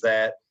make was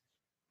that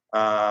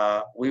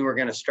we were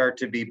going to start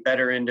to be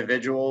better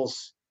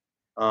individuals,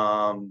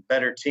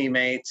 better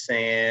teammates,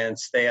 and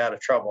stay out of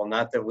trouble.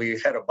 Not that we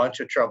had a bunch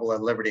of trouble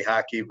at Liberty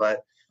hockey,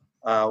 but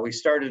we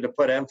started to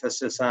put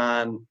emphasis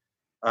on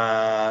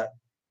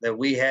that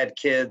we had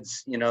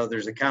kids,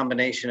 there's a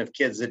combination of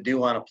kids that do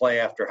want to play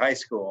after high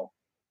school.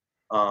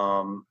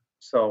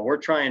 So we're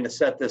trying to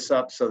set this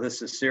up so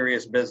this is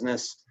serious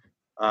business.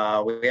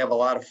 We have a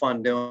lot of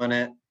fun doing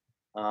it.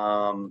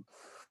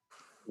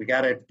 We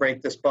got to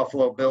break this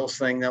Buffalo Bills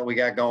thing that we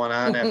got going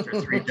on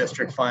after 3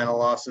 district final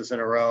losses in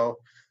a row.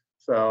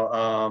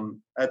 So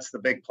that's the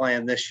big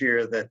plan this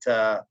year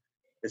that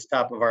is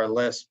top of our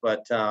list.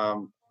 But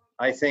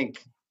I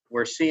think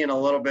we're seeing a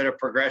little bit of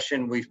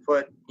progression. We've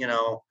put,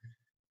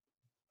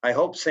 I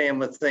hope Sam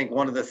would think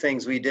one of the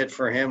things we did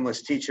for him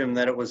was teach him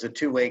that it was a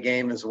two-way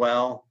game as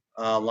well,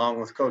 along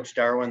with Coach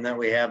Darwin that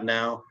we have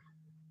now.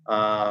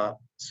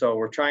 So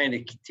we're trying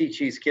to teach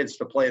these kids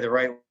to play the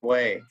right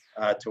way,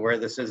 to where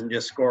this isn't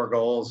just score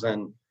goals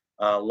and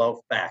loaf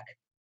back.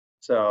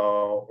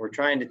 So we're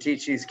trying to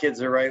teach these kids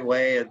the right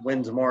way. It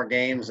wins more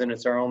games, and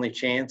it's our only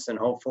chance. And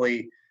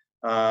hopefully,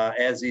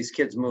 as these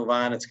kids move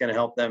on, it's going to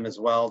help them as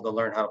well to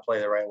learn how to play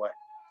the right way.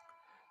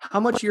 How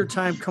much of your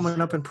time coming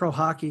up in pro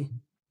hockey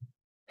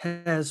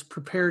has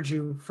prepared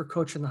you for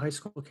coaching the high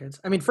school kids?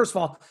 I mean, first of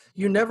all,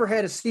 you never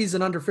had a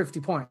season under 50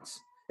 points.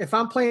 If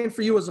I'm playing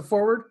for you as a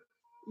forward,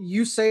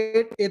 you say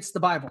it, it's the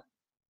Bible.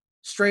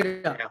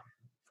 Straight up. Yeah.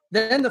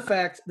 Then the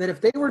fact that if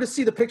they were to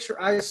see the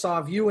picture I saw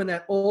of you in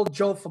that old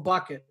Joe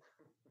bucket,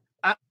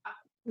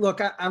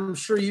 I'm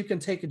sure you can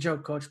take a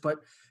joke, Coach, but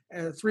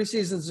 3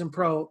 seasons in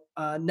pro,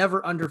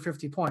 never under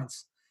 50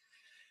 points.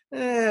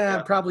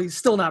 Probably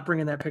still not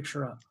bringing that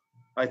picture up.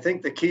 I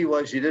think the key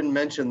was you didn't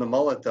mention the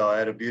mullet, though. I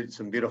had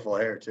some beautiful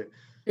hair, too.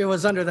 It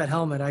was under that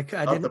helmet. I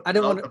didn't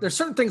want to. There's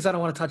certain things I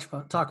don't want to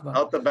talk about.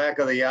 Out the back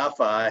of the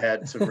Yafa, I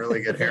had some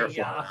really good hair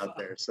flowing out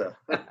there. So,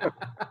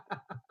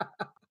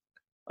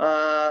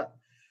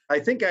 I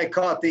think I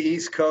caught the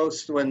East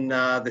Coast when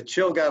the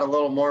chill got a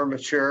little more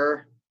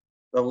mature.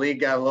 The league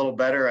got a little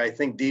better. I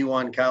think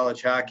D1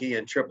 college hockey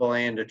and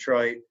AAA in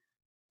Detroit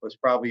was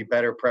probably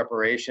better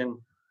preparation.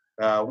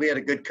 We had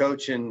a good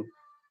coach in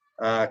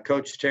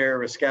Coach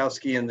Tara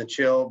Ruskowski in the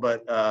chill,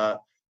 but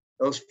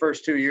those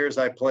first 2 years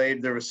I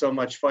played, there was so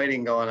much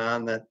fighting going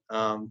on that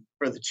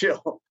for the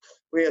chill,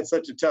 we had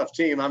such a tough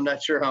team. I'm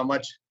not sure how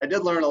much. I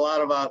did learn a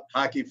lot about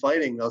hockey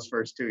fighting those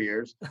first 2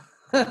 years.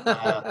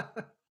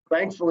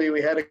 Thankfully,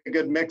 we had a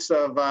good mix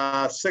of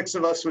 6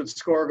 of us would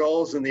score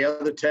goals and the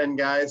other 10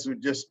 guys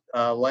would just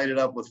light it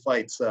up with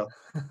fights. So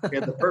we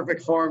had the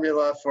perfect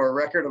formula for a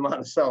record amount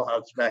of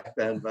sellouts back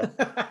then. But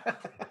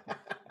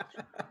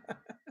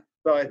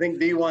so I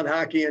think D1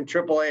 hockey and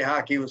AAA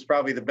hockey was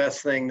probably the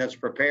best thing that's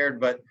prepared.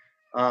 But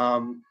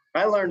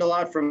I learned a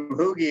lot from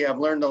Hoogie. I've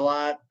learned a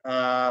lot.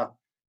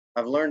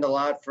 I've learned a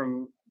lot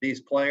from these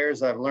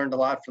players. I've learned a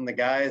lot from the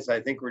guys. I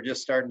think we're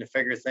just starting to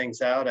figure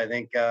things out. I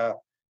think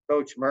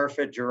Coach Murph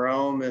at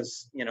Jerome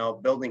is,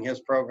 building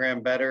his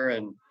program better,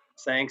 and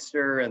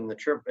Sangster and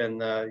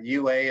the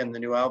UA and the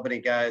New Albany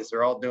guys,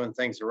 they're all doing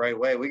things the right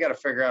way. We got to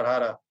figure out how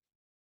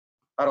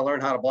to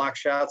learn how to block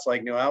shots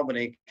like New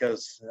Albany,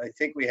 because I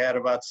think we had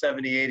about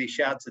 70, 80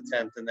 shots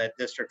attempt in that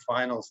district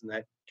finals, and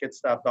that kid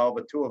stopped all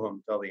but 2 of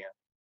them until the end.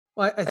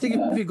 Well, I think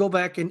if you go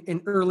back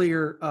in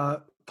earlier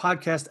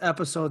podcast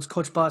episodes,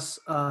 Coach Buss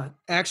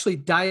actually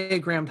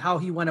diagrammed how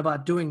he went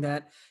about doing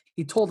that.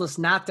 He told us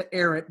not to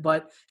air it,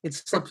 but it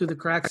slipped through the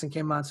cracks and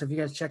came on. So if you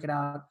guys check it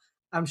out,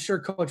 I'm sure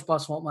Coach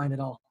Buss won't mind at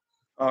all.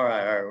 All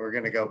right. We're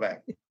going to go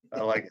back.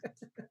 I like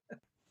it.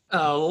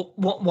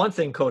 One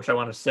thing, Coach, I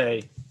want to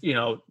say,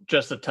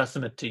 just a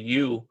testament to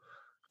you,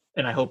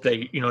 and I hope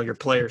that, your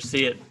players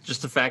see it.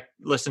 Just the fact,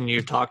 listening to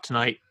you talk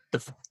tonight,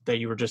 that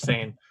you were just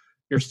saying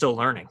you're still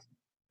learning,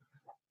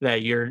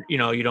 that you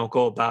don't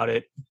go about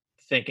it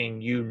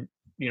thinking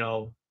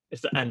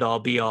it's the end all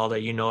be all,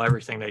 that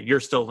everything, that you're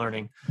still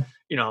learning.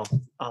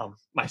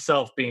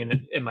 Myself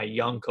being in my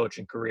young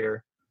coaching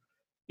career,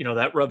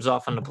 that rubs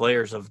off on the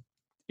players of,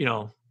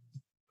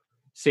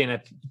 seeing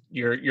that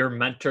your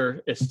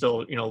mentor is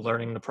still,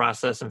 learning the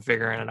process and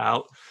figuring it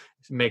out.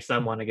 It makes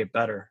them want to get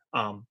better.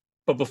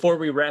 But before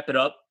we wrap it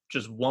up,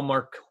 just one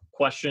more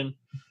question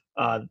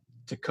to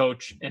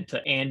Coach and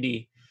to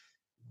Andy.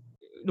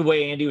 The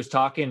way Andy was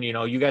talking,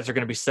 you guys are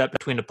going to be set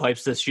between the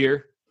pipes this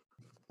year,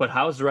 but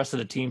how is the rest of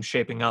the team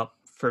shaping up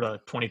for the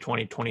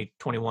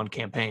 2020-2021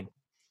 campaign?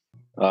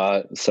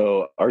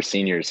 So our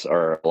seniors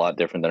are a lot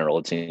different than our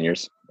old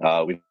seniors.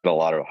 We've got a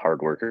lot of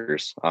hard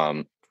workers.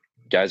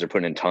 Guys are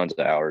putting in tons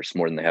of hours,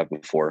 more than they have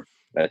before.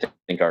 I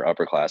think our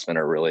upperclassmen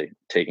are really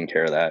taking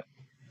care of that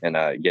and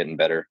getting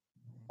better.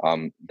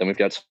 Then we've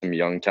got some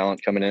young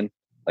talent coming in.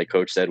 Like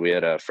Coach said, we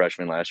had a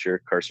freshman last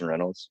year, Carson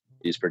Reynolds.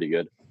 He's pretty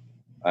good.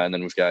 And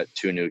then we've got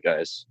 2 new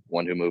guys,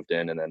 one who moved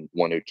in and then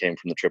one who came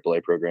from the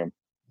AAA program.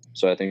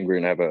 So I think we're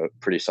going to have a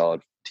pretty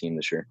solid team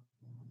this year.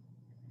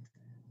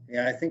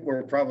 Yeah, I think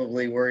we're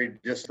probably worried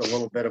just a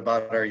little bit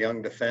about our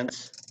young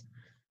defense,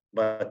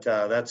 but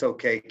that's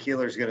okay.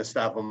 Keeler's going to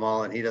stop them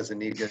all, and he doesn't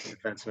need good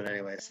defensemen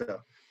anyway, so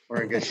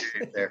we're in good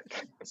shape there.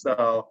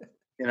 So,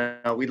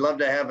 we'd love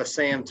to have a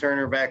Sam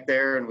Turner back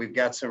there, and we've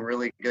got some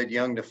really good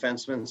young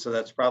defensemen, so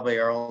that's probably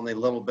our only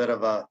little bit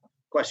of a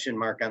question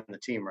mark on the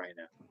team right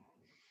now.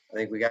 I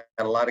think we got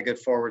a lot of good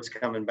forwards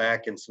coming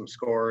back and some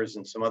scorers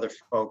and some other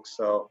folks,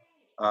 so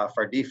if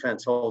our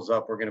defense holds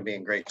up, we're going to be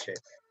in great shape.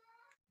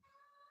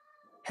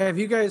 Have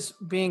you guys,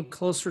 being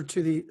closer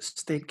to the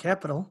state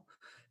capital,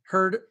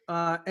 heard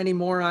any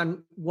more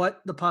on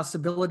what the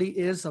possibility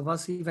is of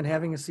us even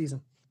having a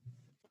season?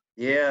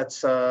 Yeah,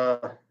 it's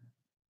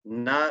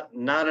not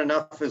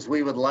enough as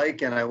we would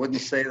like, and I wouldn't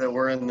say that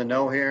we're in the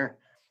know here.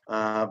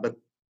 But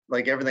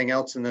like everything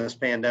else in this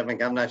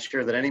pandemic, I'm not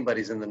sure that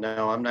anybody's in the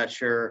know. I'm not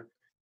sure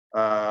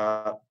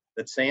that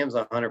Sam's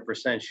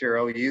 100% sure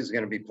OU is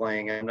going to be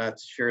playing. I'm not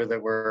sure that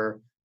we're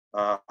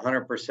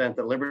 100%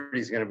 that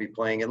Liberty's going to be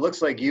playing. It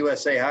looks like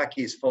USA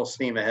Hockey's full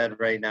steam ahead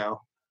right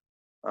now.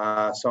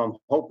 So I'm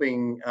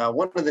hoping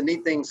one of the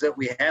neat things that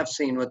we have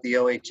seen with the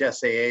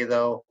OHSAA,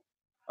 though,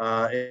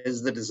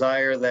 is the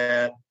desire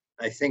that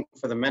I think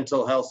for the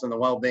mental health and the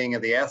well-being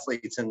of the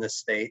athletes in this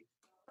state.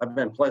 I've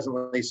been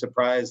pleasantly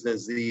surprised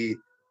as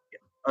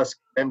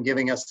them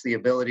giving us the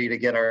ability to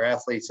get our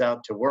athletes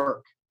out to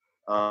work.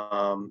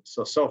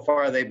 So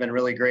far they've been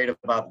really great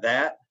about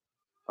that.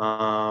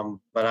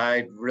 But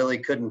I really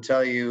couldn't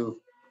tell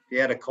you, if you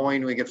had a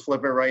coin, we could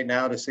flip it right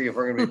now to see if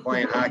we're going to be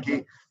playing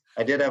hockey.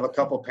 I did have a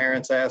couple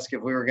parents ask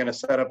if we were going to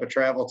set up a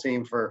travel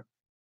team for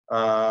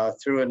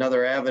through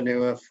another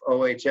avenue if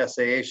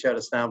OHSAA shut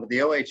us down. But the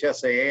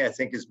OHSAA, I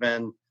think, has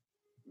been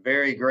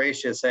very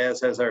gracious,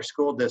 as has our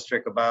school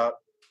district, about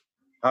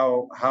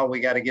how we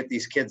got to get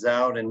these kids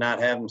out and not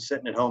have them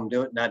sitting at home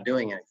not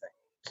doing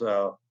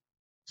anything.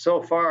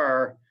 So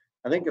far,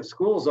 I think if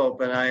school's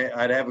open,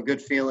 I'd have a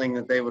good feeling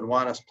that they would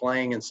want us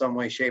playing in some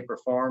way, shape, or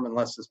form,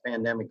 unless this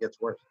pandemic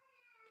gets worse.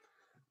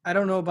 I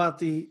don't know about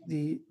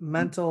the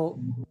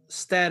mental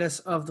status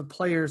of the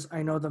players.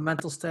 I know the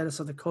mental status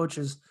of the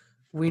coaches.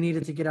 We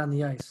needed to get on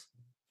the ice,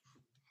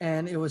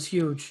 and it was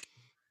huge.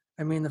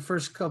 I mean, the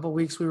first couple of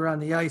weeks we were on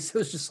the ice, it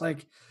was just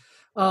like,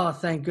 oh,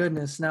 thank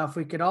goodness. Now, if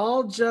we could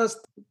all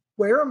just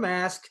wear a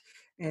mask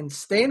and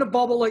stay in a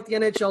bubble like the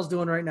NHL's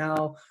doing right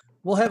now,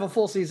 we'll have a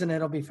full season.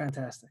 It'll be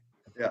fantastic.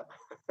 Yeah.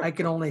 I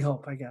can only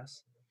hope, I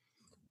guess.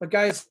 But,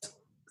 guys,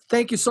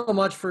 thank you so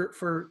much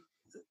for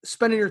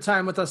spending your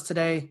time with us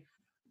today.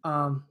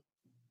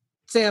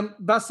 Sam,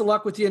 best of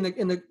luck with you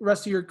in the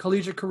rest of your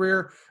collegiate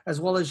career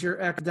as well as your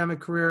academic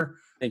career.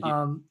 Thank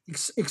you.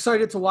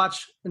 Excited to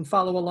watch and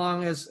follow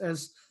along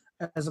as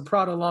a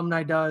proud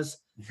alumni does.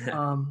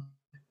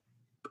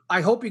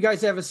 I hope you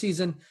guys have a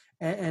season,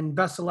 and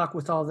best of luck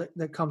with all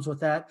that comes with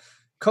that.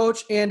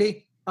 Coach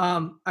Andy,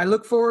 I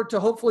look forward to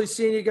hopefully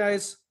seeing you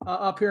guys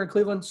up here in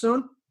Cleveland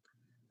soon.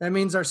 That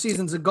means our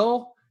season's a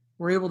goal.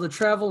 We're able to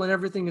travel and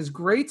everything is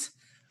great.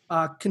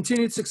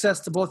 Continued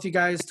success to both you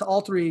guys, to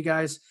all three of you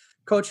guys.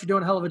 Coach, you're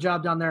doing a hell of a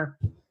job down there.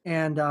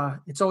 And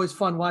it's always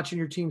fun watching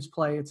your teams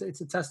play. It's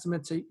a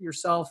testament to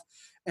yourself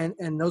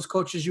and those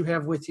coaches you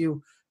have with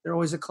you. They're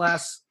always a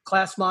class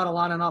model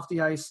on and off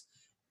the ice.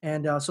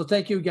 And so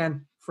thank you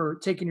again for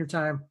taking your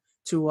time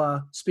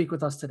to speak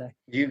with us today.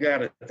 You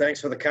got it. Thanks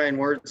for the kind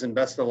words and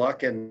best of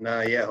luck. And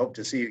hope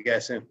to see you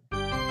guys soon.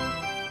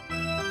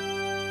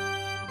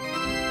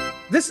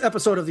 This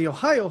episode of the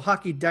Ohio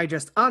Hockey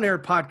Digest On-Air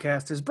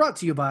podcast is brought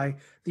to you by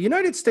the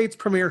United States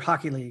Premier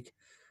Hockey League.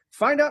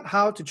 Find out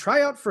how to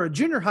try out for a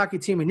junior hockey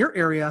team in your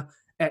area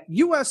at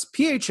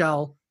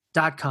usphl.com.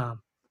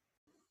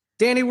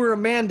 Danny, we're a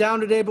man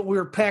down today, but we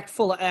were packed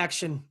full of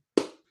action.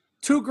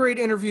 2 great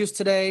interviews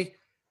today.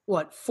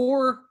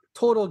 4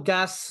 total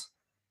guests.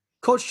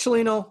 Coach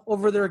Cellino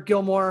over there at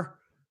Gilmore,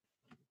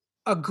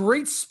 a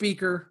great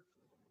speaker,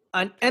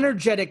 an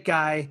energetic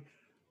guy,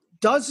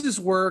 does his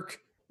work,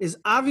 is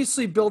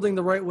obviously building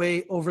the right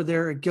way over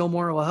there at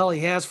Gilmore. Well, hell, he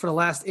has for the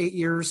last 8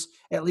 years,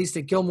 at least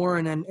at Gilmore,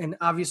 and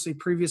obviously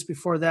previous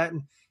before that.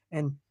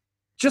 And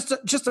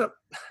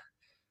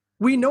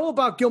we know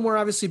about Gilmore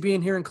obviously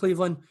being here in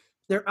Cleveland.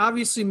 They're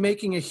obviously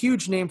making a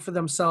huge name for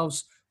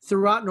themselves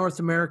throughout North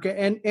America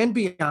and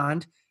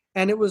beyond.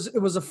 And it was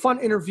a fun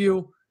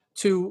interview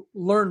to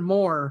learn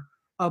more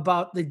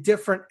about the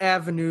different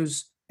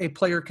avenues a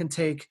player can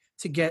take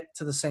to get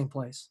to the same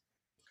place.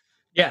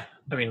 Yeah,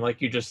 I mean, like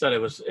you just said, it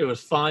was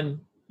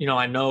fun.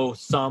 I know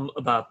some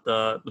about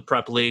the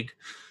prep league,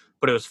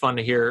 but it was fun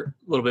to hear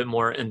a little bit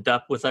more in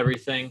depth with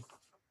everything.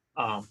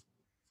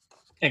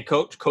 And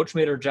coach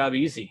made our job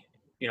easy.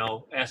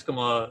 Ask him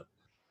a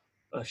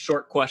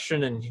short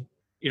question, and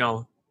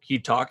he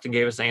talked and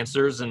gave us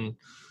answers. And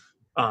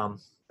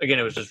again,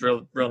 it was just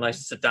real nice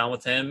to sit down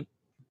with him.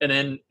 And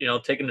then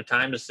taking the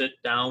time to sit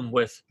down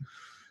with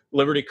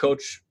Liberty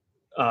coach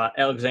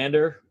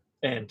Alexander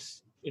and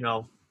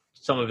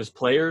some of his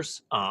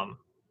players.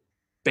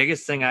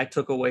 Biggest thing I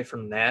took away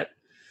from that,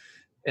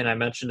 and I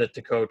mentioned it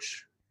to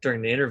Coach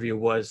during the interview,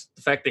 was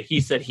the fact that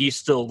he said he's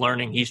still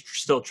learning, he's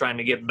still trying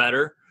to get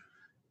better.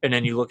 And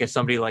then you look at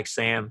somebody like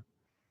Sam,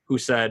 who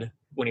said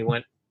when he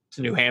went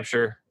to New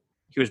Hampshire,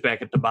 he was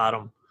back at the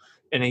bottom,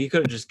 and he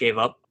could have just gave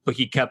up, but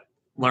he kept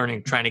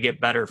learning, trying to get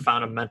better,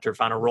 found a mentor,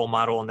 found a role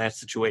model in that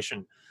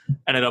situation,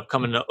 ended up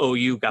coming to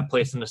OU, got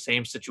placed in the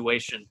same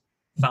situation,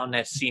 found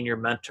that senior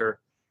mentor,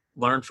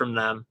 learned from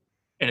them,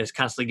 and is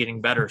constantly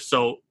getting better.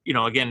 So,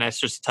 again, that's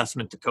just a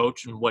testament to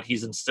Coach and what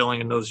he's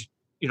instilling in those,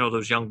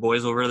 those young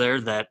boys over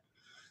there, that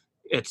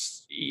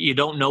you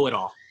don't know it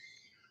all.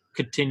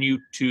 Continue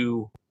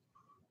to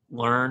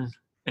learn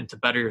and to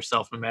better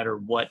yourself no matter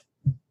what,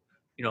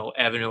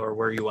 avenue or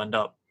where you end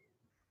up.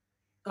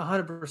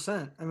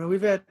 100%. I mean,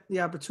 we've had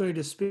the opportunity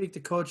to speak to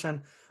Coach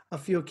on a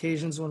few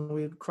occasions when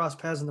we crossed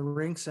paths in the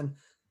rinks. And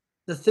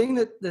the thing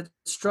that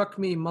struck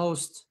me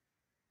most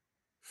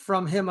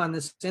from him on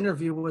this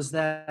interview was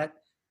that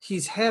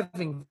he's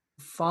having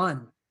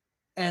fun,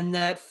 and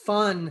that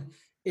fun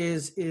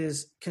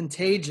is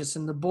contagious.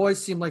 And the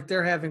boys seem like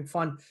they're having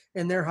fun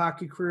in their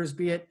hockey careers,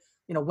 be it,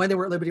 when they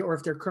were at Liberty or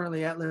if they're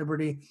currently at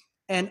Liberty.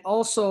 And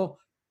also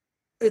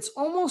it's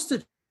almost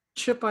a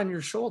chip on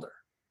your shoulder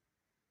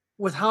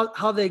with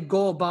how they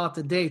go about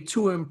the day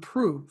to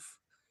improve.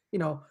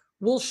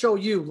 We'll show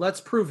you, let's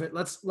prove it.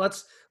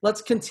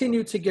 Let's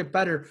continue to get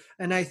better.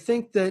 And I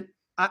think that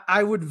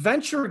I would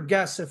venture a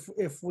guess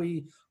if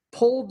we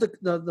polled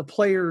the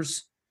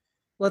players,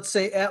 let's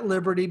say at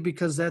Liberty,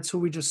 because that's who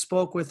we just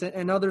spoke with,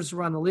 and others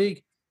around the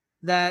league,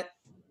 that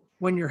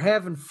when you're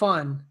having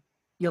fun,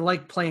 you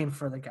like playing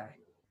for the guy.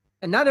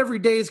 And not every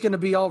day is going to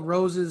be all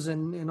roses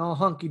and all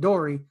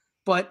hunky-dory,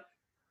 but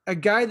a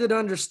guy that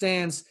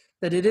understands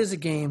that it is a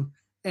game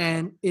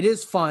and it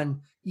is fun,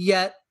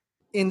 yet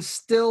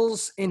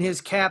instills in his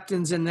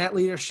captains, and that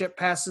leadership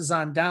passes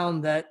on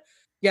down that,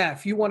 yeah,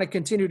 if you want to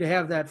continue to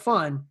have that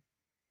fun,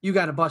 you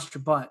got to bust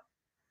your butt.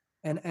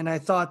 And I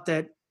thought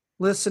that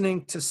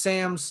listening to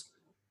Sam's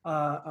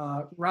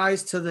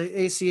rise to the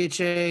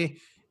ACHA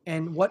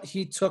and what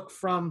he took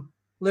from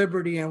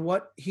Liberty and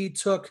what he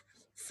took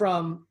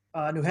from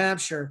New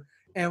Hampshire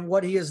and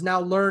what he is now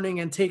learning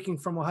and taking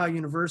from Ohio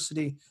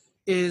University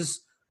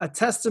is a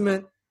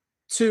testament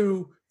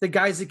to the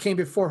guys that came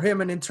before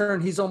him. And in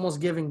turn, he's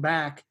almost giving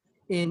back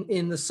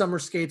in the summer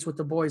skates with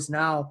the boys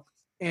now.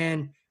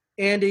 And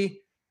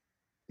Andy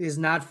is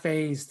not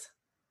phased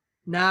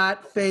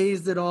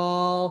at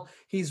all.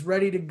 He's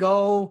ready to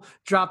go,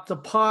 drop the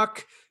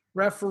puck.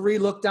 Referee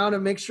look down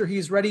and make sure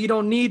he's ready. You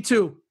don't need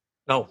to.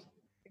 No.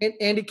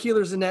 Andy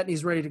Keeler's in net and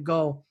he's ready to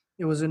go.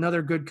 It was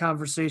another good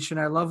conversation.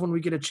 I love when we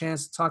get a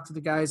chance to talk to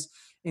the guys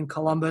in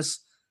Columbus.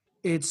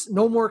 It's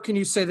no more can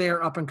you say they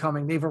are up and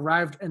coming. They've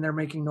arrived and they're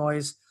making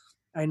noise.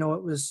 I know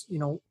it was,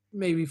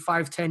 maybe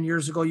 5-10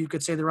 years ago you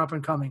could say they're up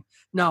and coming.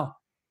 No.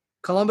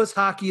 Columbus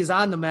hockey is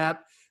on the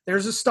map.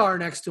 There's a star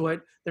next to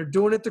it. They're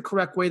doing it the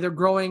correct way. They're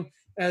growing,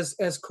 as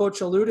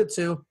Coach alluded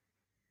to.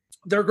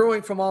 They're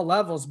growing from all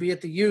levels, be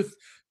it the youth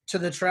to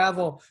the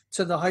travel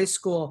to the high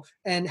school,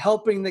 and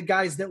helping the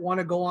guys that want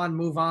to go on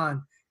move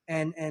on.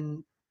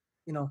 And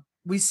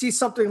we see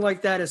something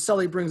like that, as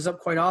Sully brings up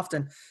quite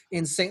often,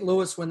 in St.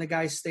 Louis when the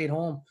guys stayed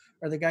home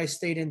or the guys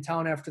stayed in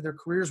town after their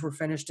careers were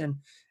finished.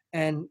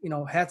 And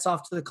hats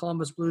off to the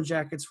Columbus Blue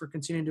Jackets for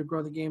continuing to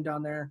grow the game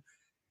down there.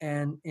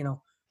 And,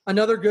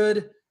 another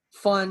good,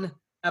 fun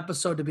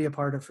episode to be a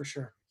part of for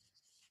sure.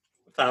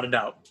 Without a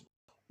doubt.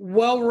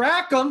 Well,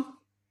 rack 'em.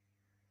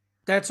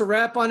 That's a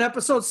wrap on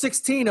episode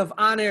 16 of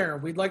On Air.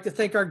 We'd like to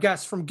thank our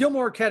guests from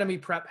Gilmore Academy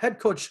Prep, head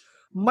coach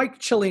Mike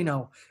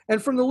Cellino,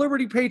 and from the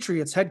Liberty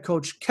Patriots, head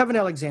coach Kevin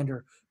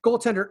Alexander,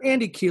 goaltender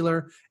Andy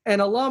Keeler,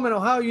 and alum and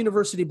Ohio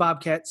University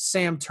Bobcat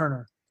Sam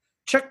Turner.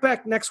 Check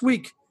back next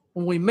week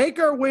when we make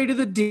our way to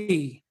the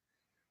D.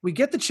 We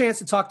get the chance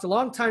to talk to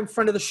longtime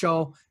friend of the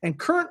show and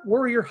current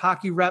Warrior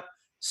hockey rep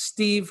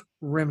Steve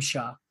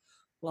Rimshaw.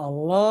 A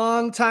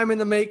long time in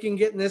the making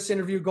getting this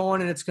interview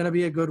going, and it's going to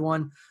be a good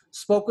one.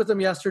 Spoke with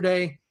him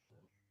yesterday.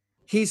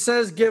 He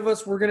says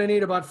we're going to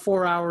need about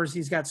 4 hours.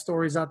 He's got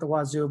stories out the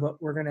wazoo,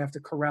 but we're going to have to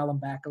corral him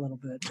back a little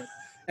bit. But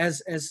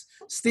as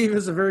Steve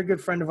is a very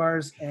good friend of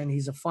ours, and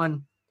he's a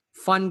fun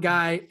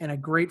guy and a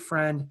great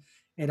friend,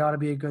 it ought to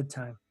be a good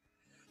time.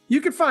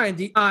 You can find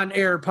the On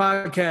Air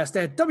podcast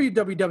at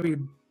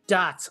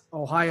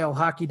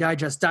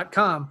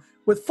www.ohiohockeydigest.com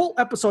with full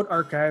episode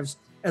archives,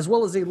 as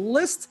well as a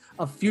list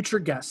of future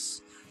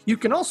guests. You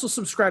can also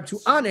subscribe to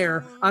On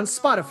Air on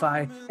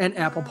Spotify and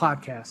Apple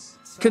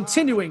Podcasts,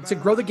 continuing to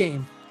grow the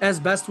game as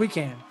best we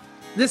can.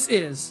 This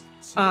is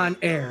On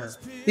Air,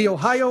 the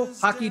Ohio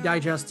Hockey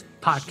Digest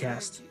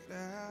podcast.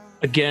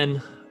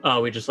 Again,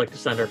 we'd just like to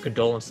send our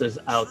condolences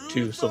out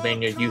to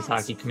Sylvania youth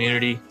hockey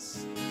community,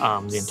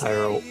 the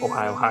entire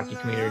Ohio hockey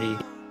community,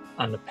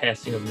 on the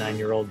passing of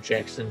 9-year-old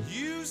Jackson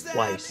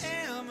Weiss.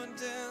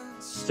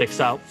 Sticks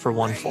out for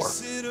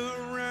 1-4.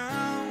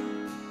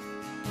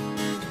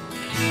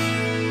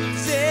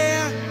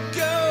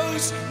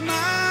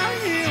 My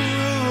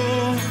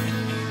hero,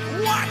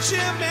 watch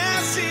him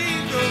as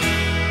he goes.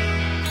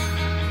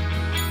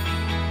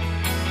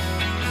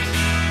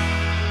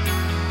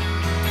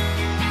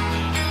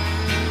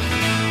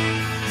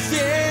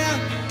 There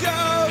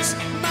goes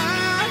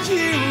my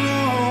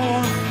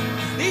hero,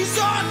 he's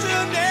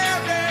ordinary.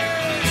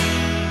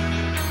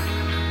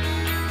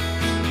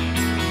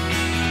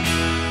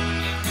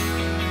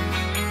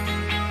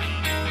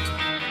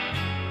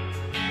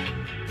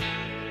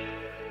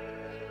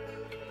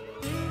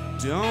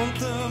 Don't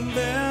the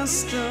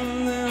best of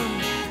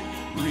them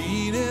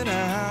read it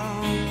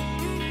out,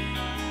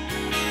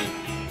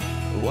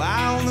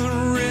 while the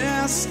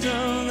rest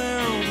of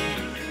them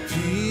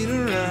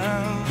peter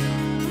out.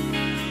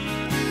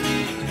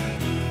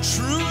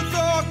 Truth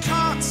or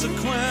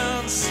consequence,